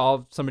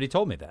 Well, somebody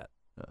told me that.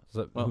 Yeah.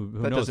 So, Well,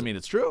 who that knows? doesn't mean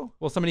it's true.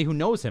 Well, somebody who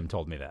knows him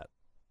told me that.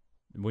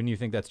 Wouldn't you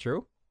think that's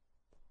true?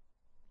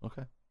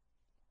 Okay.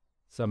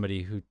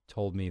 Somebody who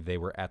told me they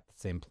were at the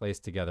same place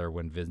together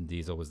when Vin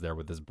Diesel was there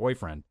with his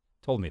boyfriend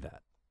told me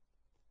that.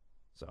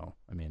 So,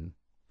 I mean,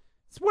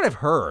 it's what I've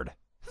heard,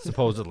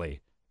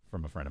 supposedly,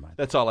 from a friend of mine.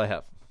 That's all I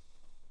have.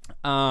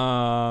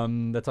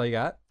 That's all you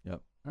got?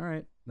 Yep. All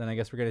right. Then I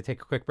guess we're going to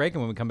take a quick break,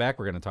 and when we come back,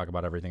 we're going to talk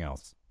about everything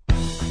else.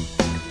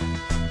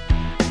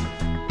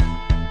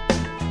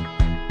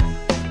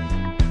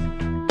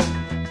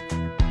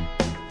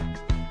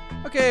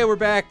 Okay, we're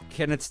back,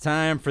 and it's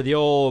time for the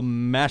old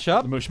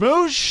mashup. Moosh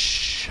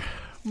moosh.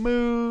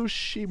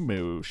 Mooshy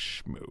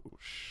moosh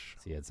moosh.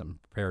 So you had something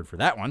prepared for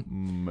that one.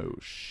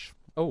 Moosh.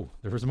 Oh,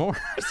 there was more.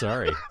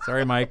 Sorry,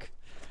 Mike.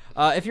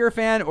 If you're a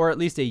fan or at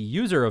least a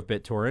user of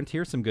BitTorrent,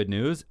 here's some good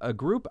news. A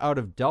group out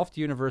of Delft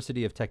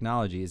University of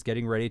Technology is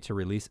getting ready to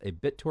release a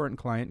BitTorrent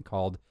client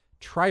called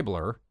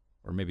Tribler,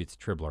 or maybe it's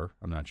Tribler,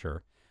 I'm not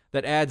sure,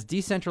 that adds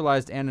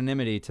decentralized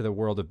anonymity to the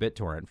world of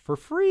BitTorrent for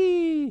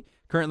free.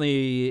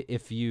 Currently,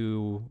 if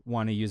you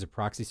want to use a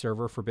proxy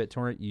server for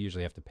BitTorrent, you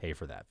usually have to pay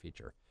for that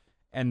feature.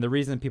 And the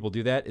reason people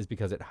do that is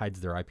because it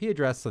hides their IP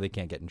address so they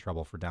can't get in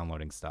trouble for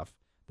downloading stuff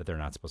that they're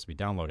not supposed to be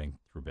downloading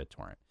through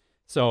BitTorrent.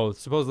 So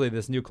supposedly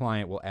this new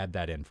client will add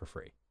that in for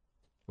free,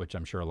 which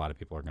I'm sure a lot of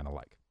people are going to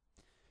like.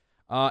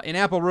 In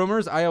Apple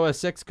rumors, iOS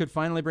 6 could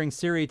finally bring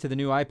Siri to the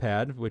new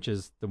iPad, which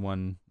is the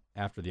one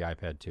after the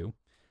iPad 2.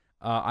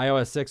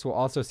 iOS 6 will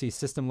also see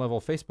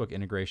system-level Facebook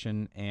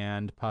integration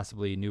and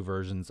possibly new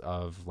versions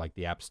of like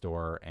the App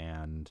Store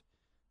and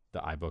the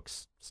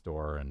iBooks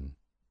store and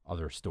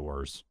other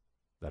stores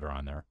that are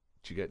on there.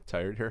 Did you get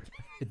tired here?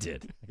 It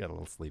did. I got a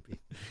little sleepy.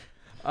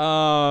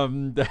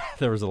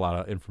 There was a lot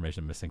of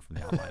information missing from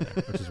the outline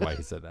there, which is why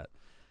he said that.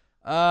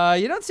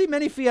 You don't see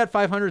many Fiat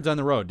 500s on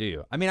the road, do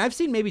you? I mean, I've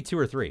seen maybe 2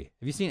 or 3.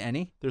 Have you seen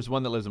any? There's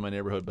one that lives in my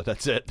neighborhood, but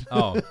that's it.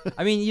 Oh,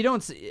 I mean, you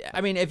don't see,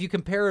 I mean, if you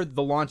compare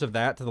the launch of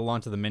that to the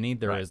launch of the Mini,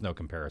 there Right. is no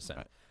comparison.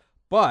 Right.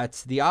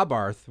 But the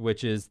Abarth,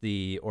 which is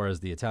or as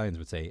the Italians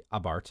would say,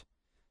 Abarth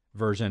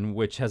version,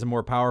 which has a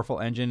more powerful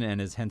engine and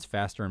is hence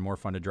faster and more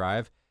fun to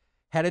drive,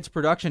 had its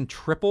production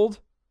tripled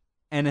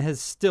and has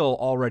still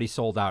already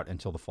sold out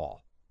until the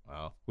fall,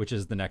 Wow, which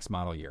is the next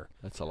model year.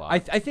 that's a lot.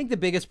 I think the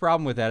biggest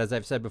problem with that, as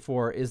I've said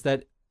before, is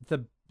that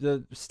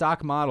the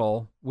stock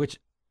model, which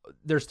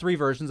there's 3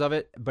 versions of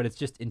it, but it's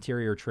just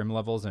interior trim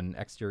levels and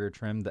exterior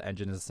trim. The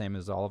engine is the same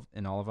as all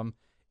of them.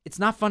 It's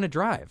not fun to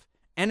drive,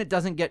 and it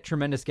doesn't get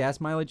tremendous gas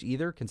mileage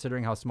either,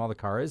 considering how small the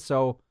car is.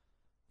 So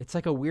it's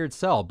like a weird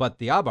sell. But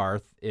the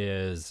Abarth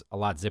is a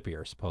lot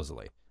zippier,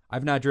 supposedly.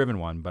 I've not driven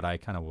one, but I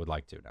kind of would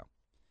like to now.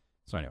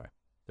 So anyway,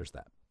 there's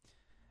that.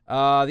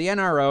 The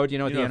NRO, do you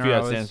know what you know the what NRO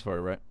Fiat is? stands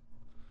for, right?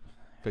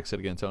 Fix it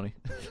again, Tony.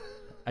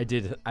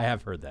 I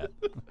have heard that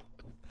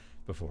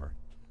before.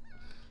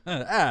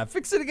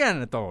 Fix it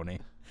again, Tony.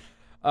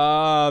 The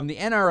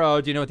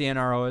NRO, do you know what the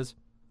NRO is?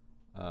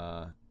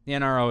 The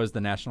NRO is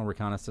the National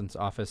Reconnaissance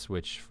Office,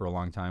 which for a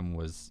long time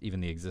was, even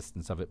the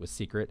existence of it was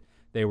secret.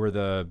 They were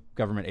the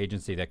government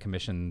agency that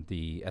commissioned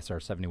the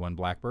SR-71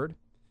 Blackbird. Do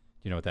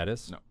you know what that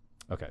is? No.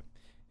 Okay.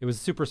 It was a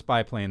super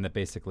spy plane that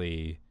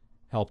basically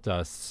helped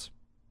us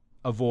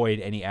avoid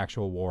any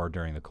actual war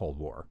during the Cold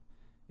War.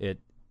 It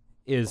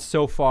is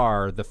so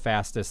far the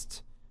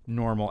fastest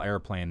normal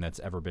airplane that's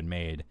ever been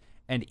made.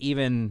 And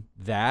even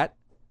that,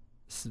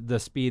 the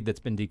speed that's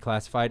been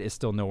declassified is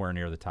still nowhere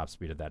near the top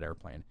speed of that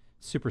airplane.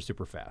 Super,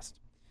 super fast.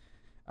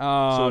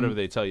 So whatever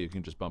they tell you, you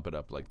can just bump it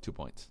up like 2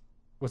 points.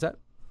 What's that?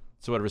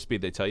 So whatever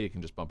speed they tell you, you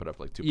can just bump it up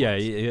like 2 Yeah,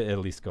 points. at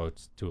least go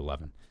to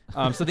 11.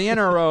 So the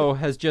NRO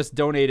has just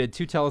donated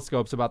 2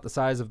 telescopes about the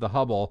size of the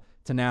Hubble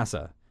to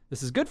NASA.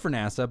 This is good for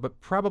NASA,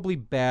 but probably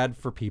bad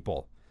for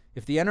people.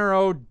 If the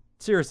NRO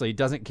seriously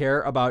doesn't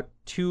care about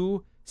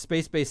 2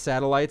 space-based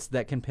satellites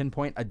that can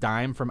pinpoint a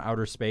dime from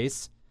outer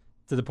space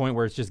to the point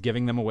where it's just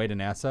giving them away to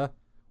NASA,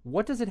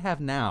 what does it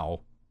have now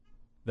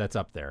that's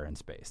up there in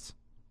space?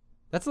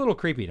 That's a little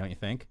creepy, don't you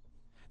think?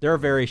 They're a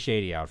very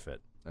shady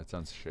outfit. That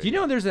sounds shady. Do you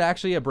know there's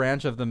actually a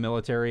branch of the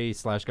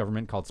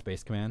military/government called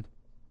Space Command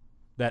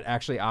that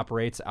actually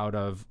operates out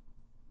of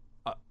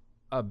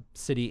a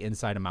city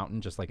inside a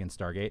mountain, just like in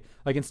Stargate?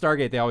 Like in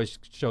Stargate, they always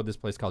showed this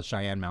place called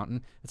Cheyenne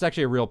Mountain. It's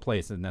actually a real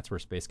place, and that's where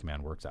Space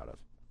Command works out of.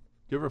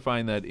 Do you ever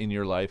find that in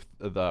your life,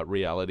 the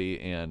reality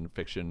and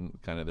fiction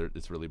kind of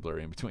it's really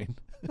blurry in between?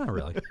 Not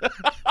really.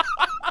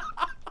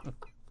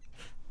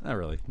 Not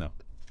really, no.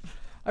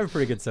 I have a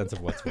pretty good sense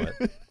of what's what.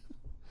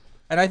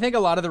 And I think a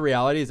lot of the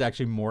reality is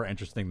actually more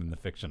interesting than the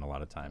fiction a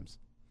lot of times.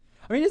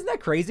 I mean, isn't that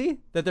crazy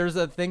that there's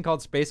a thing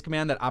called Space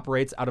Command that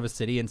operates out of a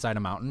city inside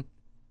a mountain?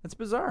 That's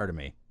bizarre to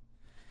me.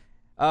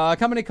 A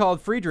company called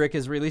Friedrich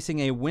is releasing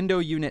a window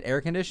unit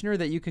air conditioner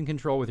that you can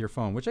control with your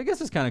phone, which I guess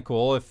is kind of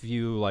cool if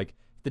you, like,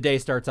 the day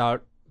starts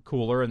out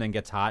cooler and then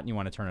gets hot and you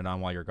want to turn it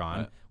on while you're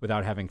gone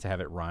without having to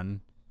have it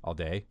run all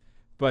day.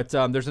 But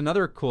there's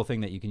another cool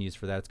thing that you can use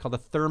for that. It's called a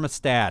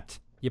thermostat.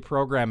 You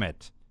program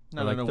it.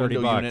 Not like a $30.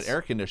 window unit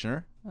air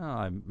conditioner. Oh,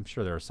 I'm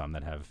sure there are some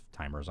that have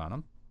timers on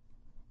them.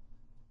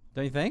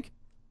 Don't you think?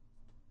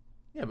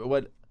 Yeah, but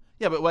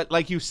what?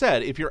 Like you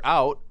said, if you're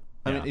out,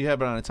 I Yeah. mean, you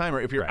have it on a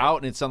timer. If you're Right. out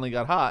and it suddenly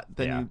got hot,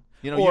 then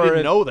you Or didn't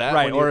if- know that,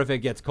 right? when Or you're- if it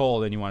gets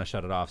cold and you want to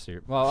shut it off, so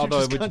you're although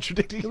just it would,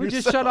 contradicting it would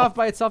just yourself. shut off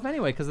by itself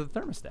anyway because of the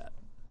thermostat.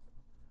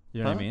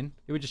 You know what I Huh? mean?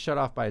 It would just shut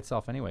off by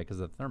itself anyway because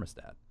of the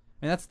thermostat.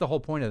 I mean, that's the whole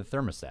point of the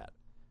thermostat,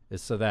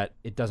 is so that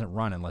it doesn't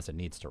run unless it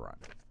needs to run.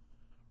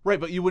 Right,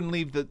 but you wouldn't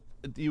leave the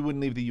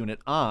unit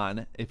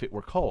on if it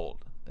were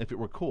cold. If it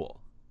were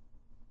cool.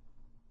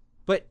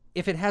 But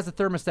if it has a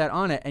thermostat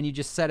on it and you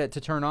just set it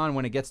to turn on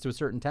when it gets to a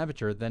certain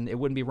temperature, then it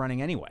wouldn't be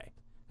running anyway.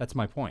 That's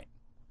my point.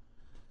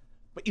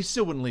 But you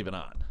still wouldn't leave it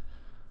on.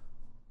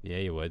 Yeah,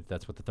 you would.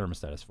 That's what the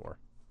thermostat is for.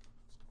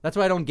 That's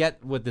why I don't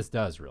get what this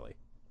does, really.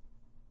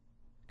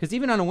 Because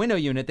even on a window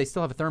unit, they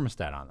still have a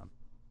thermostat on them,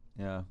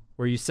 Yeah.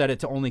 where you set it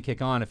to only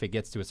kick on if it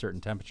gets to a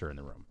certain temperature in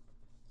the room.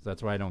 So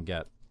that's why I don't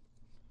get.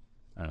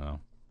 I don't know.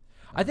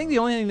 I think the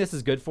only thing this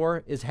is good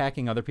for is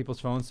hacking other people's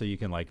phones so you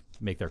can, like,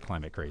 make their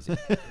climate crazy.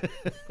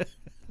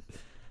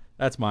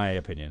 That's my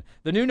opinion.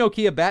 The new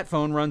Nokia Bat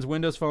phone runs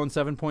Windows Phone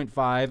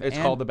 7.5. It's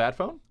called the Bat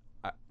Phone?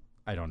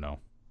 I don't know.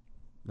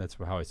 That's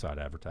how I saw it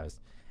advertised.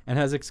 And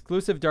has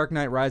exclusive Dark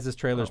Knight Rises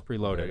trailers Oh, there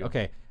you preloaded. go.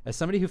 Okay, as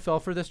somebody who fell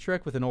for this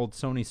trick with an old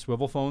Sony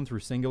swivel phone through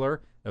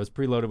Singular that was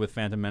preloaded with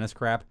Phantom Menace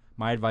crap,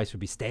 my advice would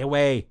be stay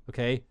away,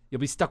 okay? You'll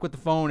be stuck with the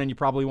phone and you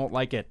probably won't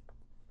like it.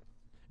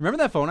 Remember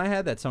that phone I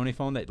had, that Sony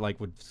phone that, like,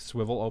 would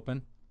swivel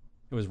open?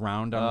 It was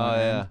round on one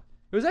end.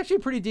 It was actually a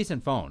pretty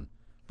decent phone,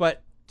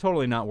 but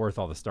totally not worth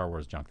all the Star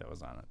Wars junk that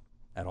was on it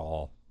at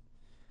all.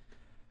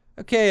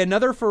 Okay,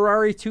 another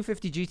Ferrari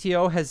 250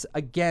 GTO has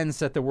again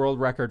set the world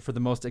record for the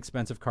most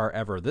expensive car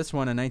ever. This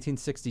one, a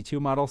 1962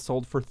 model,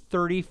 sold for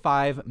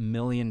 $35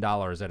 million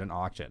at an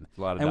auction.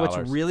 A lot of and dollars.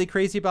 What's really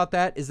crazy about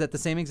that is that the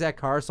same exact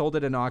car sold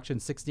at an auction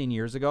 16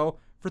 years ago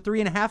for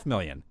 $3.5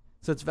 million.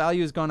 So its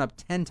value has gone up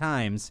 10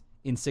 times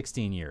in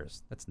 16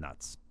 years. That's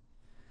nuts.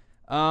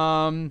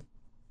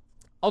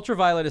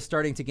 Ultraviolet is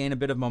starting to gain a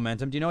bit of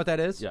momentum. Do you know what that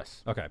is?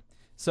 Yes. Okay.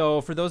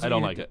 So for those of I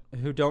don't you like it.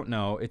 who don't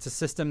know, it's a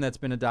system that's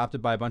been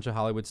adopted by a bunch of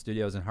Hollywood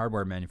studios and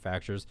hardware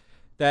manufacturers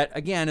that,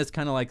 again, is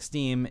kind of like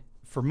Steam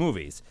for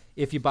movies.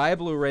 If you buy a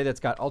Blu-ray that's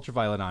got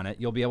ultraviolet on it,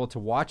 you'll be able to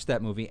watch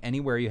that movie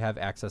anywhere you have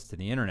access to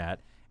the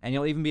internet, and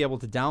you'll even be able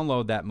to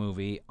download that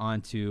movie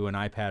onto an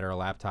iPad or a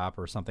laptop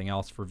or something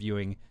else for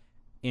viewing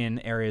in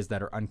areas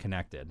that are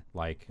unconnected,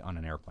 like on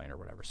an airplane or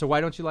whatever. So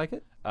why don't you like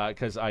it?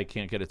 Because I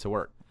can't get it to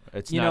work.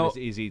 It's You not know- as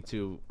easy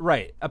to.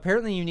 Right.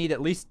 Apparently, you need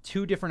at least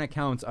 2 different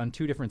accounts on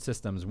 2 different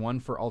systems, one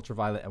for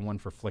Ultraviolet and one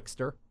for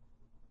Flickster.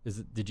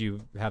 Did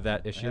you have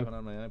that I issue? have it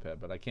on my iPad,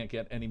 but I can't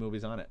get any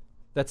movies on it.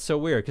 That's so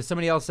weird because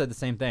somebody else said the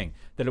same thing,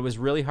 that it was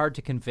really hard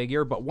to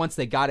configure, but once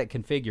they got it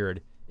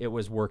configured, it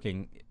was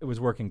working. It was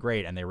working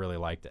great, and they really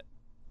liked it.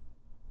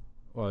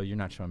 Well, you're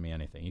not showing me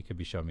anything. You could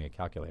be showing me a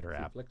calculator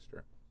app.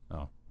 Flickster.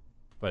 Oh,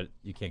 but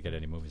you can't get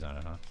any movies on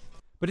it, huh?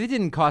 But it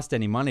didn't cost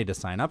any money to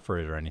sign up for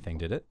it or anything,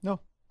 did it? No.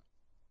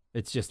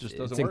 It's just Just it's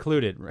doesn't work.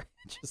 included. Right?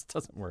 It just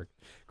doesn't work.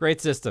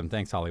 Great system.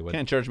 Thanks, Hollywood.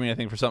 Can't charge me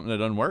anything for something that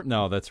doesn't work.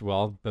 No, that's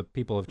but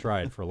people have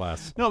tried for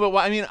less. No, but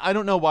I mean, I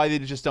don't know why they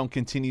just don't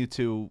continue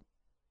to.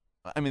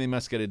 I mean, they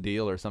must get a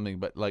deal or something,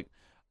 but like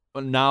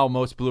now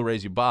most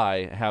Blu-rays you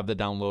buy have the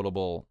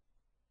downloadable.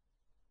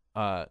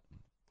 You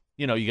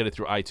get it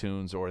through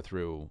iTunes or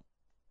through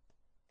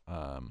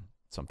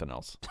something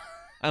else.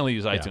 I only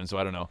use iTunes, so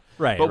I don't know.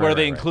 Right. But where right,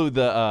 they right, right. include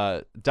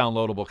the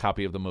downloadable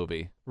copy of the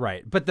movie.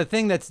 Right. But the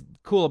thing that's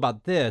cool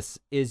about this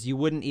is you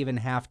wouldn't even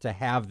have to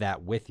have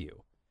that with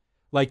you.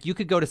 Like, you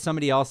could go to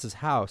somebody else's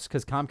house,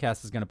 because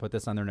Comcast is going to put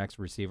this on their next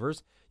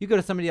receivers. You go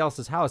to somebody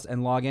else's house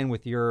and log in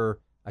with your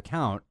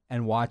account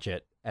and watch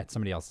it at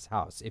somebody else's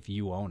house if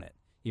you own it,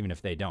 even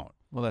if they don't.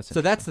 Well, that's So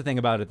that's the thing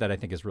about it that I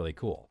think is really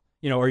cool.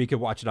 Or you could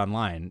watch it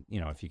online,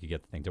 if you could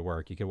get the thing to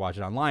work. You could watch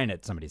it online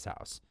at somebody's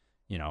house,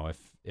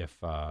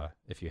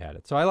 if you had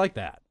it. So I like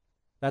that.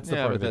 That's the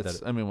part but of it that's.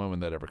 that I mean, when would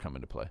that ever come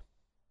into play?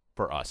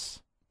 For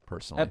us,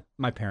 personally. at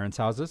my parents'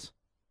 houses,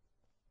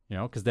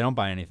 because they don't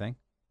buy anything.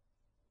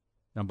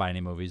 They don't buy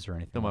any movies or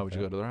anything. Then why like would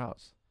you that. go to their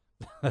house?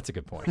 That's a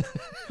good point.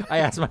 I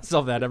ask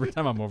myself that every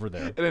time I'm over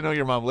there. And I know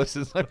your mom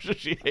listens. I'm sure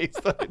she hates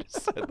that I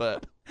just said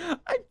that.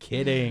 I'm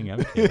kidding.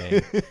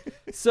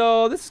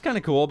 So this is kind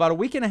of cool. About a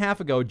week and a half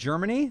ago,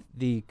 Germany,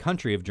 the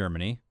country of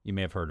Germany, you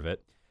may have heard of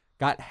it,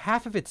 got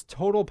half of its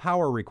total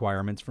power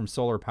requirements from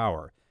solar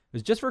power. It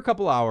was just for a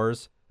couple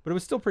hours, but it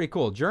was still pretty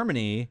cool.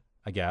 Germany,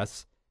 I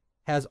guess,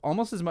 has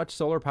almost as much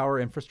solar power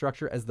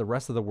infrastructure as the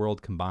rest of the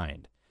world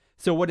combined.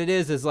 So what it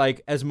is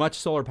like as much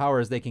solar power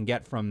as they can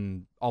get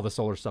from all the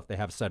solar stuff they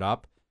have set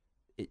up.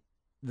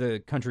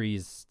 The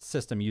country's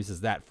system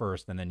uses that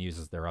first and then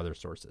uses their other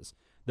sources.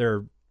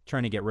 They're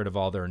trying to get rid of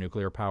all their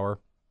nuclear power,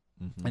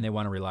 and they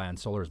want to rely on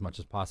solar as much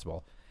as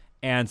possible.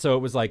 And so it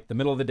was like the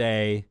middle of the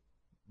day,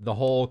 the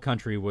whole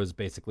country was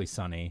basically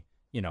sunny.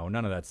 None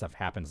of that stuff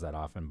happens that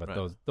often, but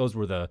Right. those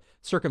were the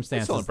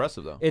circumstances. It's still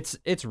impressive, though.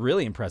 It's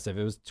really impressive.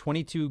 It was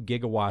 22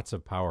 gigawatts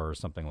of power or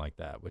something like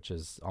that, which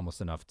is almost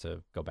enough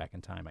to go back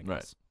in time, I guess. Right.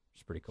 Which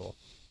is pretty cool.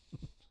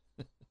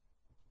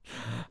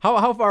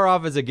 How far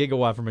off is a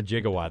gigawatt from a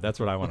gigawatt? That's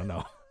what I want to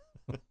know.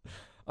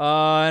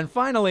 And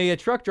finally, a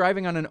truck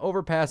driving on an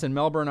overpass in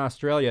Melbourne,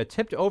 Australia,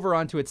 tipped over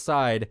onto its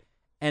side,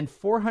 and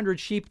 400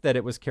 sheep that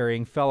it was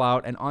carrying fell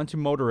out and onto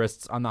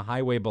motorists on the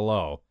highway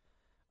below.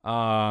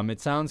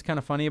 It sounds kind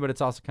of funny, but it's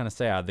also kind of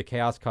sad. The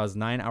chaos caused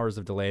 9 hours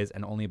of delays,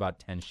 and only about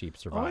 10 sheep Oh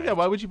survived. my God!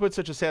 Why would you put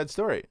such a sad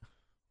story?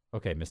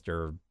 Okay,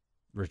 Mr.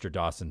 Richard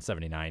Dawson,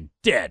 79,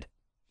 dead.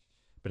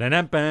 I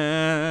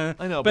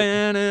know,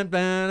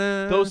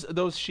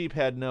 Those sheep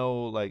had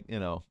no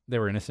They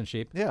were innocent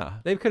sheep. Yeah.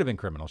 They could have been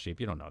criminal sheep.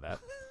 You don't know that.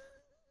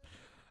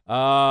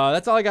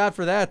 That's all I got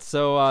for that.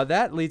 So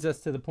that leads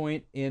us to the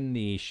point in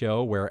the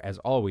show where, as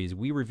always,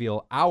 we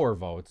reveal our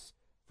votes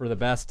for the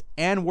best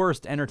and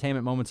worst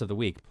entertainment moments of the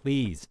week.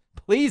 Please,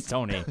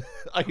 Tony.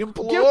 I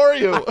implore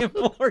you. I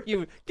implore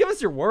you. Give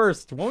us your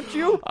worst, won't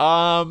you?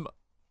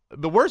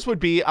 The worst would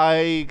be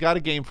I got a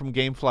game from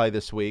GameFly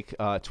this week,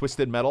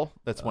 Twisted Metal.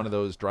 That's one of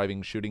those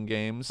driving shooting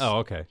games. Oh,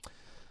 okay.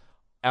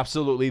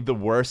 Absolutely the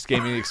worst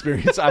gaming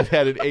experience I've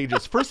had in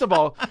ages. First of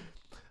all,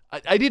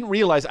 I didn't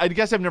realize, I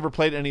guess I've never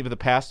played any of the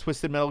past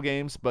Twisted Metal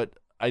games, but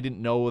I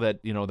didn't know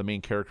that, the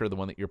main character, the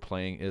one that you're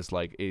playing, is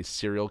like a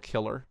serial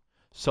killer.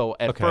 So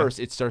at first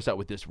it starts out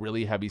with this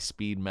really heavy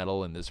speed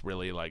metal and this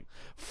really like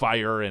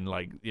fire and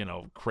like,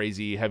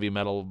 crazy heavy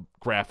metal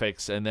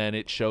graphics. And then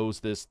it shows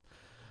this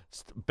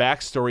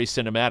backstory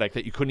cinematic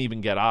that you couldn't even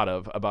get out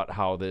of about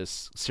how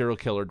this serial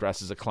killer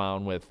dressed as a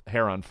clown with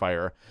hair on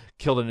fire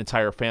killed an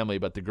entire family,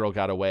 but the girl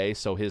got away.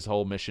 So his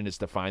whole mission is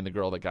to find the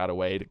girl that got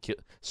away to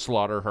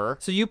slaughter her.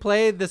 So you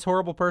play this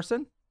horrible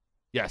person?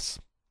 Yes.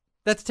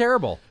 That's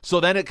terrible. So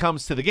then it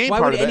comes to the game Why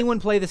part would of anyone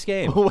play this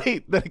game? it.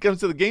 Wait, then it comes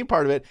to the game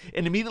part of it,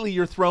 and immediately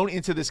you're thrown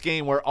into this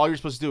game where all you're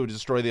supposed to do is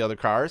destroy the other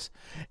cars,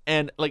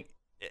 and like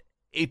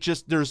it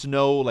just there's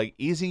no like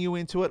easing you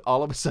into it.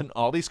 All of a sudden,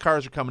 all these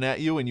cars are coming at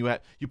you, and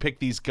you pick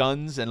these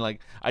guns, and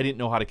like I didn't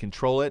know how to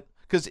control it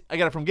because I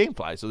got it from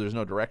GameFly, so there's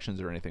no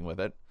directions or anything with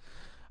it.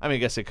 I mean, I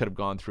guess I could have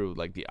gone through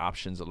like the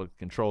options that looked at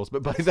controls,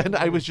 but by then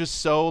I was just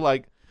so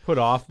like Put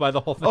off by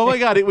the whole thing. oh my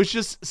god, it was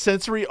just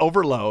sensory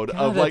overload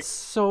God, of that's like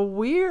so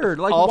weird.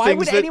 Like, all why things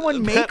would that-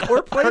 anyone make that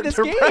or play are this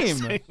game?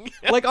 depressing.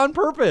 Like, on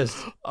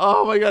purpose.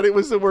 oh my god, it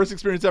was the worst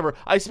experience ever.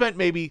 I spent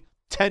maybe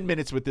 10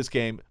 minutes with this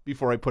game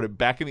before I put it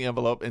back in the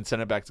envelope and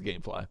sent it back to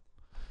GameFly.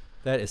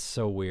 That is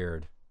so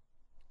weird.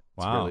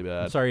 Wow. really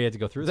bad. I'm sorry you had to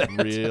go through that.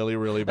 Really,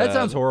 really bad. That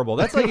sounds horrible.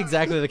 That's like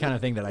exactly the kind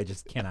of thing that I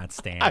just cannot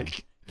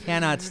stand.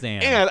 Cannot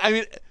stand. And I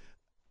mean,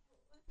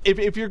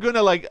 if you're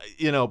gonna like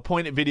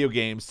point at video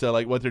games to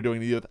like what they're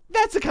doing to youth,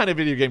 that's the kind of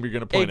video game you're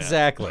gonna point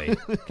Exactly.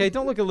 Okay,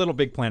 don't look at Little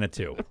Big Planet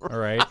 2, all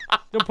right?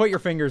 Don't point your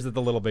fingers at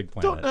the Little Big at.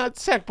 Planet. Not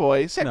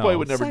Sackboy. Sackboy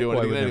would never do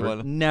anything to never,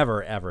 anyone.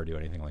 never, ever do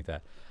anything like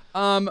that.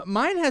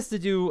 Mine has to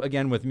do,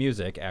 again, with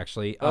music,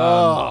 actually.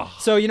 Oh.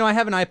 So, I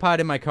have an iPod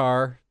in my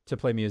car to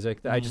play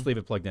music. I just leave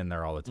it plugged in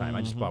there all the time.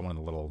 I just bought one of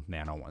the little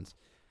nano ones.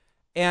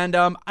 And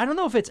I don't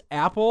know if it's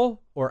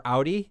Apple or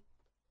Audi,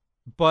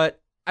 but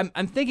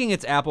I'm thinking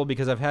it's Apple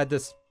because I've had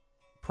this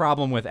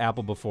problem with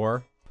Apple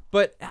before.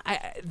 But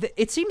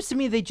it seems to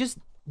me they just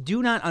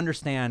do not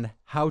understand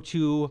how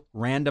to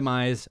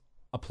randomize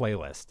a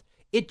playlist.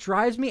 It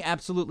drives me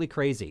absolutely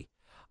crazy.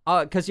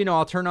 Because,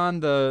 I'll turn on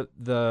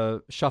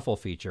the shuffle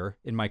feature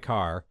in my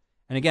car.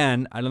 And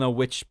again, I don't know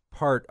which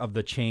part of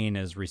the chain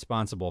is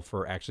responsible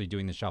for actually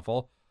doing the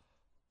shuffle.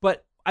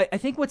 But I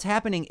think what's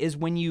happening is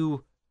when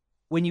you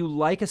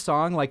like a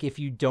song, like if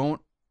you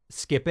don't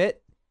skip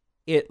it,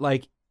 it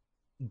like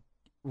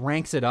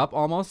ranks it up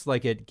almost,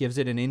 like it gives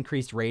it an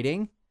increased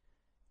rating.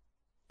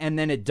 And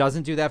then it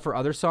doesn't do that for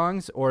other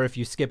songs, or if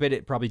you skip it,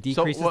 it probably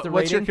decreases the rating.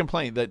 What's your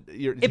complaint that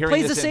you're It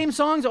plays the same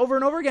songs over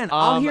and over again.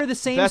 I'll hear the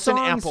same songs. That's an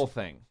Apple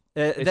thing.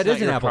 That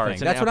is an Apple thing.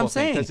 That's what I'm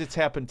saying. Because it's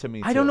happened to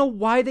me too. I don't know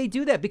why they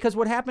do that, because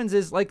what happens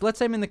is, like, let's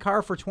say I'm in the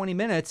car for 20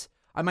 minutes,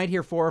 I might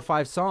hear 4 or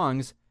 5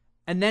 songs,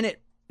 and then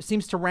it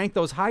seems to rank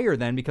those higher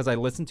then because I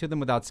listened to them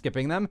without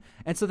skipping them.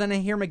 And so then I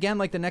hear them again,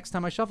 like the next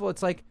time I shuffle,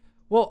 it's like,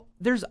 well,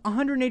 there's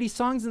 180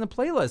 songs in the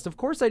playlist. Of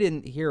course I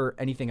didn't hear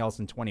anything else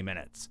in 20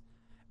 minutes.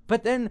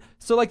 But then,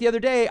 so like the other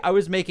day, I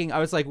was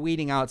like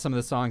weeding out some of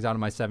the songs out of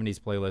my 70s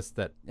playlist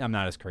that I'm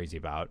not as crazy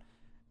about.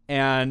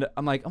 And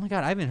I'm like, oh my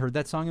God, I haven't heard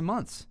that song in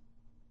months.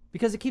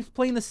 Because it keeps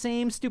playing the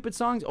same stupid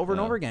songs over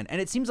and over again. And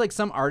it seems like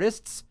some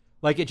artists,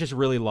 like, it just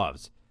really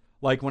loves.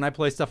 Like, when I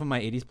play stuff on my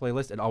 80s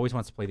playlist, it always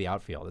wants to play the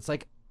outfield. It's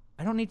like,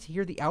 I don't need to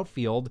hear the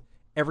outfield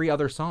every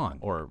other song.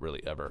 Or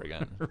really ever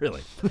again.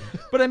 Really.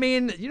 But I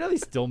mean, they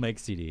still make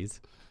CDs.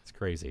 It's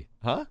crazy.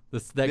 Huh?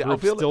 That group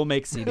outfield? still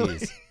makes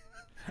CDs.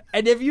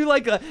 And if you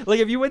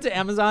if you went to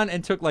Amazon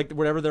and took like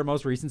whatever their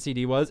most recent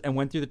CD was and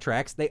went through the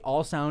tracks, they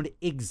all sound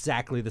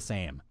exactly the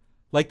same.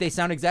 Like they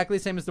sound exactly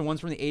the same as the ones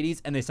from the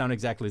 80s, and they sound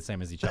exactly the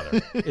same as each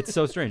other. It's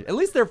so strange. At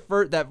least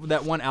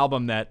that one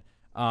album that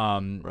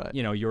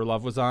Your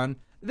Love was on,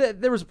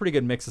 there was a pretty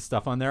good mix of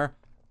stuff on there.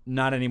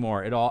 Not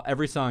anymore at all.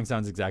 Every song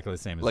sounds exactly the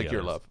same as like the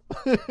Your others.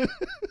 Love.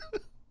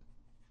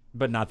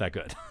 But not that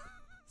good.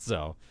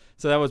 So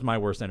that was my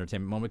worst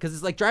entertainment moment, because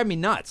it's like driving me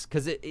nuts,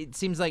 because it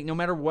seems like no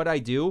matter what I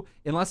do,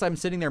 unless I'm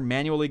sitting there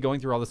manually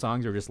going through all the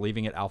songs or just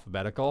leaving it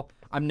alphabetical,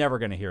 I'm never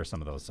going to hear some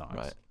of those songs.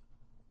 Right.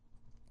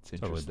 It's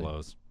Totally interesting.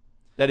 blows.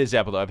 That is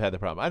Apple, though. I've had the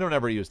problem. I don't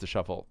ever use the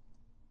shuffle.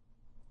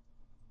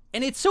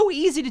 And it's so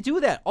easy to do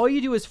that. All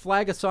you do is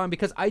flag a song,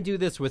 because I do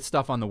this with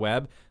stuff on the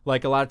web.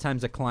 Like a lot of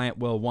times a client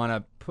will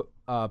want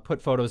to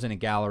put photos in a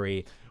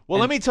gallery. Well,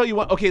 let me tell you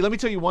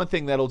one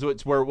thing that'll do it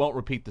to where it won't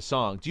repeat the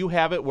song. Do you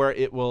have it where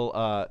it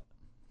will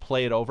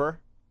play it over?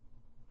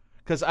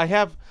 Because I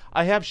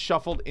have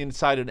shuffled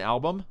inside an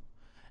album,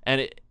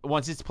 and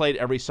once it's played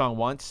every song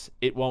once,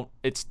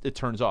 it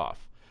turns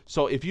off.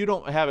 So if you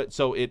don't have it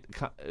so it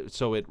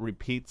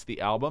repeats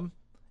the album,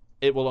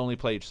 it will only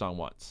play each song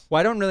once. Well,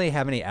 I don't really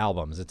have any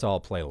albums. It's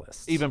all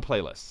playlists. Even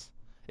playlists.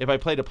 If I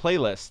played a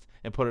playlist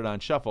and put it on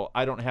shuffle,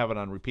 I don't have it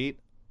on repeat.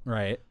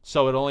 Right.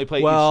 So it only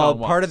plays each song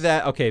once. Part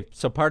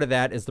of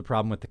that is the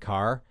problem with the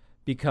car,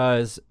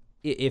 because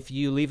if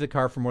you leave the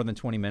car for more than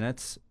 20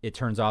 minutes, it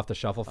turns off the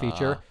shuffle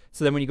feature.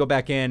 So then when you go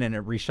back in and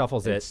it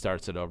reshuffles it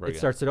starts it over again. It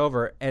starts it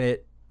over, and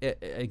it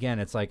again,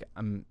 it's like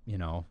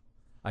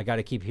I got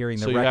to keep hearing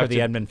the So you wreck have of the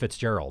to- Edmund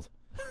Fitzgerald.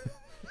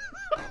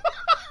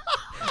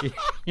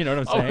 You know what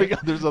I'm saying? Oh my God,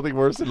 there's nothing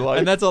worse in life.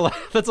 And that's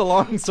a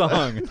long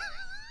song.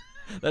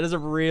 That is a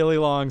really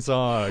long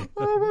song.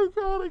 Oh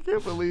my God, I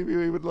can't believe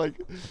you even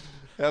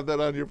have that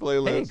on your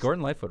playlist. Hey,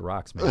 Gordon Lightfoot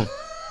rocks, man.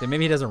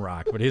 Maybe he doesn't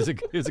rock, but he's a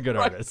good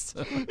artist.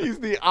 He's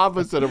the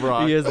opposite of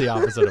rock. He is the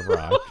opposite of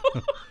rock.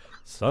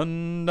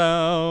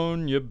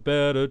 Sundown, you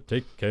better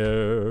take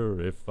care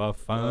if I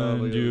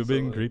find you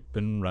been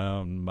creeping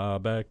round my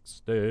back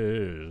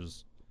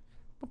stairs.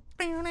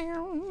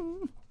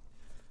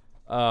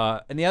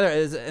 And the other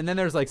is, and then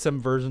there's like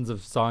some versions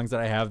of songs that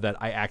I have that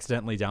I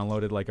accidentally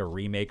downloaded like a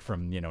remake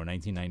from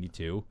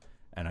 1992,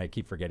 and I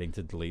keep forgetting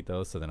to delete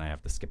those, so then I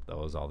have to skip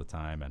those all the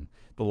time. And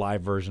the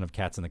live version of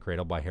 "Cats in the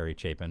Cradle" by Harry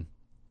Chapin,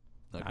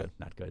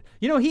 not good.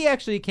 He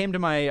actually came to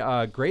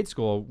my grade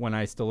school when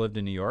I still lived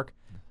in New York.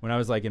 When I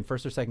was like in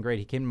first or second grade,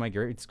 he came to my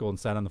grade school and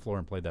sat on the floor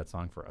and played that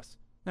song for us.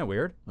 Isn't that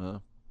weird?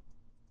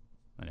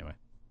 Anyway.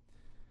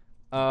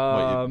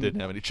 What, you didn't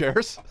have any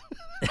chairs?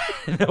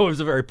 No, it was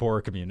a very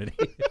poor community.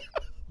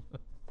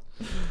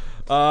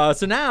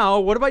 So now,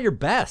 what about your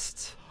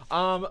best?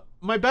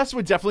 My best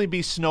would definitely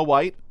be Snow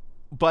White,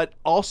 but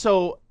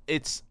also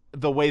it's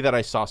the way that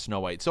I saw Snow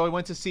White. So I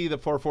went to see the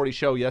 440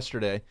 show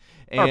yesterday.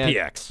 And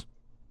RPX.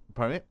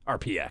 Pardon me?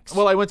 RPX.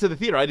 Well, I went to the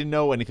theater. I didn't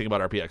know anything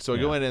about RPX. So I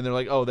go in and they're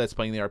like, oh, that's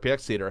playing the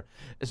RPX theater.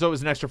 So it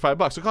was an extra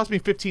 $5. So it cost me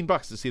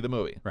 $15 to see the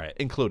movie. Right.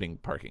 Including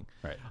parking.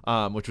 Right.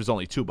 Which was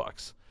only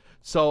 $2.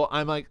 So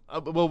I'm like,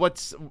 well,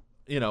 what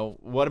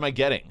am I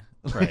getting?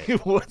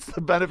 Right. What's the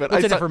benefit?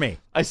 What's in it for me?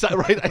 I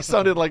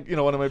sounded like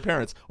one of my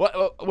parents. What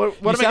am I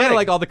sounded getting?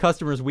 like all the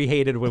customers we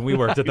hated when we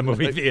worked at the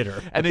movie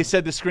theater. And they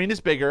said the screen is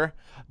bigger,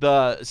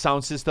 the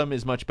sound system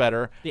is much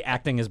better, The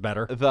acting is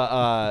better.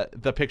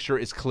 the picture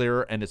is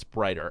clearer and it's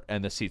brighter,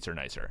 and the seats are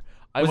nicer.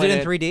 Was it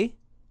in 3D?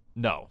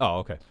 No. Oh,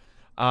 okay.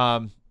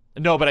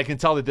 No, but I can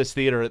tell that this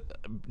theater,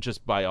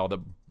 just by all the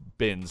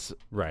bins,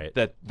 Right.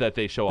 that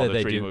they show all That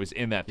the they 3D do. movies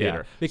in that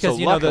theater. Because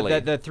so luckily,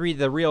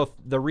 the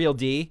real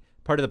D,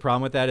 part of the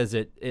problem with that is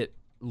it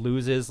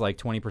loses like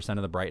 20%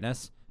 of the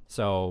brightness.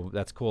 So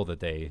that's cool that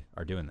they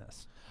are doing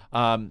this.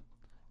 I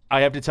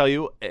have to tell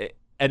you,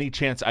 any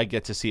chance I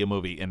get to see a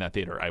movie in that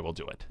theater, I will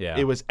do it. Yeah.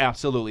 It was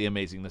absolutely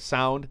amazing. The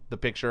sound, the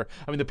picture.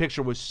 I mean, the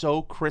picture was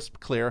so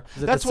crisp, clear.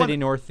 Is it the City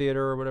North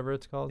Theater or whatever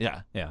it's called?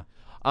 Yeah. Yeah.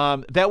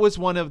 That's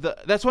one of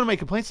my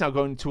complaints now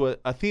going to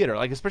a theater,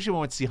 like especially when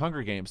we went to see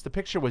Hunger Games. The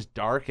picture was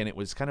dark and it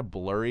was kind of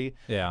blurry.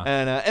 Yeah.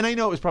 And I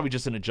know it was probably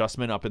just an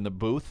adjustment up in the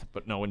booth,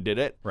 but no one did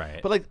it.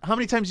 Right. But like, how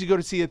many times you go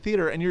to see a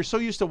theater and you're so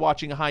used to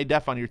watching high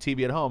def on your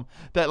TV at home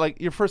that like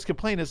your first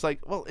complaint is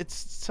like, well,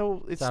 it's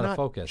out not of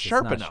focus.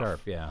 sharp it's not enough.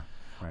 Sharp. Yeah.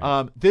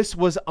 Right. This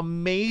was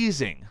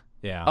amazing.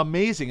 Yeah.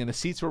 Amazing, and the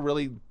seats were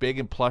really big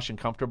and plush and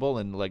comfortable,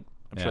 and like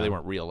I'm sure they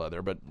weren't real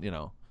leather, but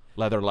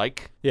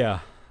leather-like. Yeah.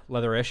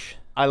 Leatherish.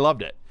 I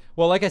loved it.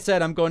 Well, like I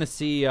said, I'm going to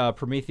see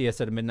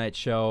Prometheus at a midnight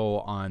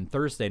show on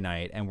Thursday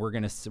night, and we're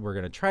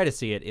gonna try to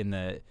see it in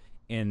the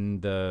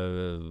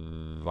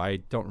I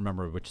don't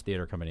remember which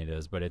theater company it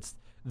is, but it's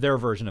their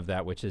version of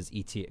that, which is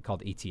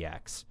called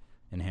ETX,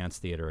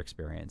 Enhanced Theater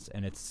Experience,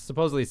 and it's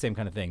supposedly the same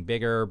kind of thing: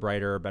 bigger,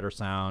 brighter, better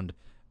sound,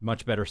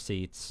 much better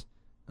seats.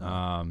 So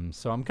I'm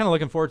kind of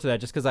looking forward to that,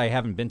 just because I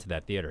haven't been to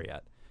that theater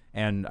yet.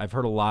 And I've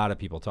heard a lot of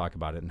people talk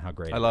about it and how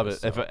great I love is,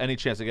 it. so. If any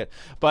chance I get,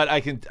 but I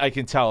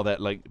can tell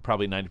that like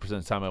probably 90% of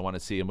the time I want to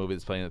see a movie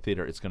that's playing in the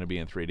theater, it's going to be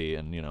in 3D,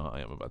 and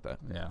I am about that.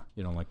 Yeah,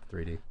 you don't like the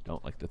 3D.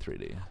 Don't like the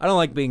 3D. I don't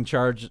like being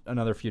charged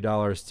another few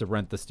dollars to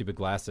rent the stupid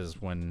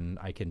glasses when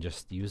I can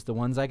just use the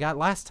ones I got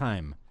last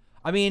time.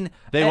 I mean,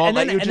 they won't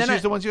let you just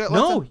use the ones you got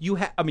last time?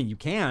 No, you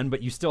can,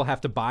 but you still have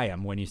to buy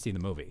them when you see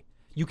the movie.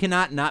 You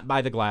cannot not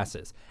buy the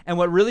glasses. And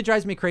what really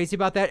drives me crazy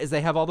about that is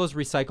they have all those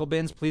recycle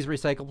bins. Please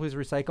recycle, please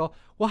recycle.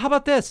 Well, how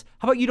about this?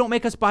 How about you don't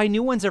make us buy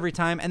new ones every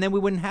time, and then we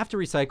wouldn't have to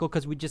recycle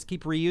because we'd just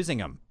keep reusing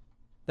them.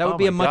 That would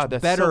be a much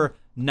better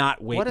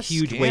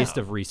huge waste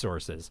of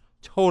resources.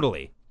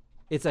 Totally.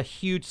 It's a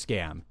huge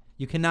scam.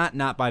 You cannot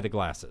not buy the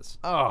glasses.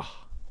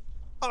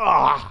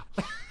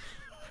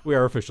 We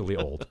are officially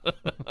old.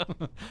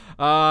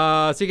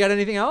 So you got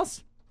anything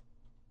else?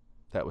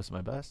 That was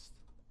my best.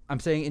 I'm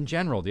saying in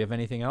general. Do you have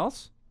anything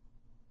else?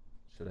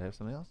 Should I have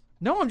something else?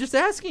 No, I'm just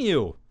asking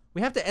you.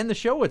 We have to end the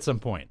show at some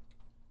point.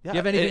 Yeah. Do you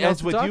have anything else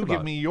to with talk you about?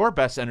 give me your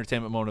best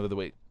entertainment moment of the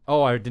week.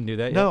 Oh, I didn't do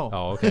that yet? No.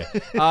 Oh, okay.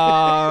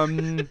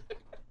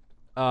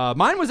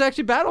 Mine was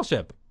actually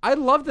Battleship. I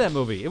loved that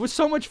movie. It was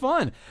so much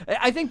fun.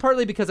 I think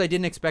partly because I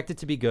didn't expect it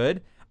to be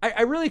good.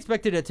 I really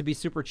expected it to be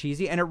super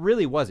cheesy, and it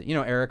really wasn't.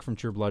 Eric from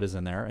True Blood is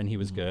in there, and he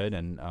was good.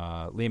 And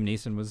Liam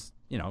Neeson was,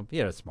 he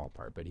had a small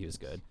part, but he was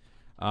good.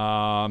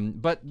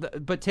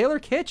 But Taylor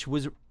Kitsch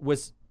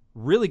was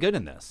really good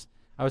in this.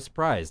 I was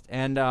surprised,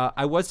 and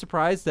I was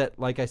surprised that,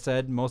 like I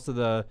said, most of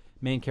the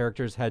main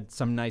characters had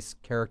some nice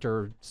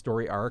character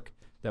story arc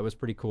that was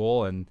pretty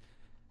cool, and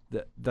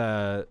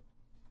the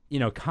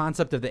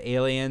concept of the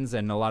aliens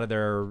and a lot of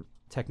their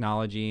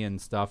technology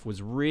and stuff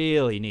was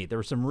really neat. There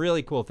were some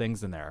really cool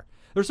things in there.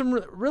 There's some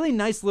really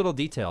nice little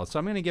details. So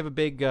I'm going to give a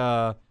big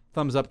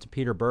thumbs up to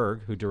Peter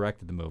Berg, who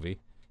directed the movie,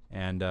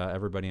 and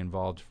everybody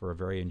involved for a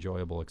very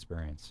enjoyable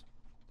experience.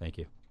 Thank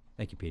you.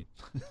 Thank you, Pete.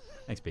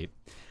 Thanks, Pete.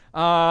 So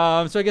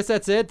I guess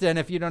that's it. And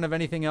if you don't have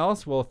anything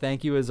else, well,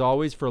 thank you as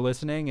always for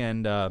listening.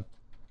 And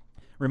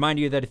remind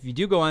you that if you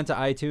do go onto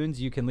iTunes,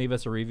 you can leave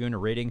us a review and a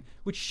rating,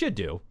 which you should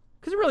do,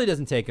 because it really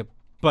doesn't take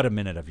but a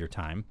minute of your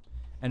time,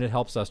 and it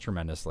helps us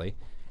tremendously.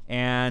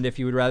 And if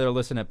you would rather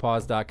listen at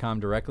pause.com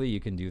directly, you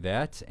can do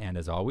that. And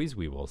as always,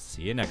 we will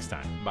see you next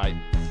time. Bye.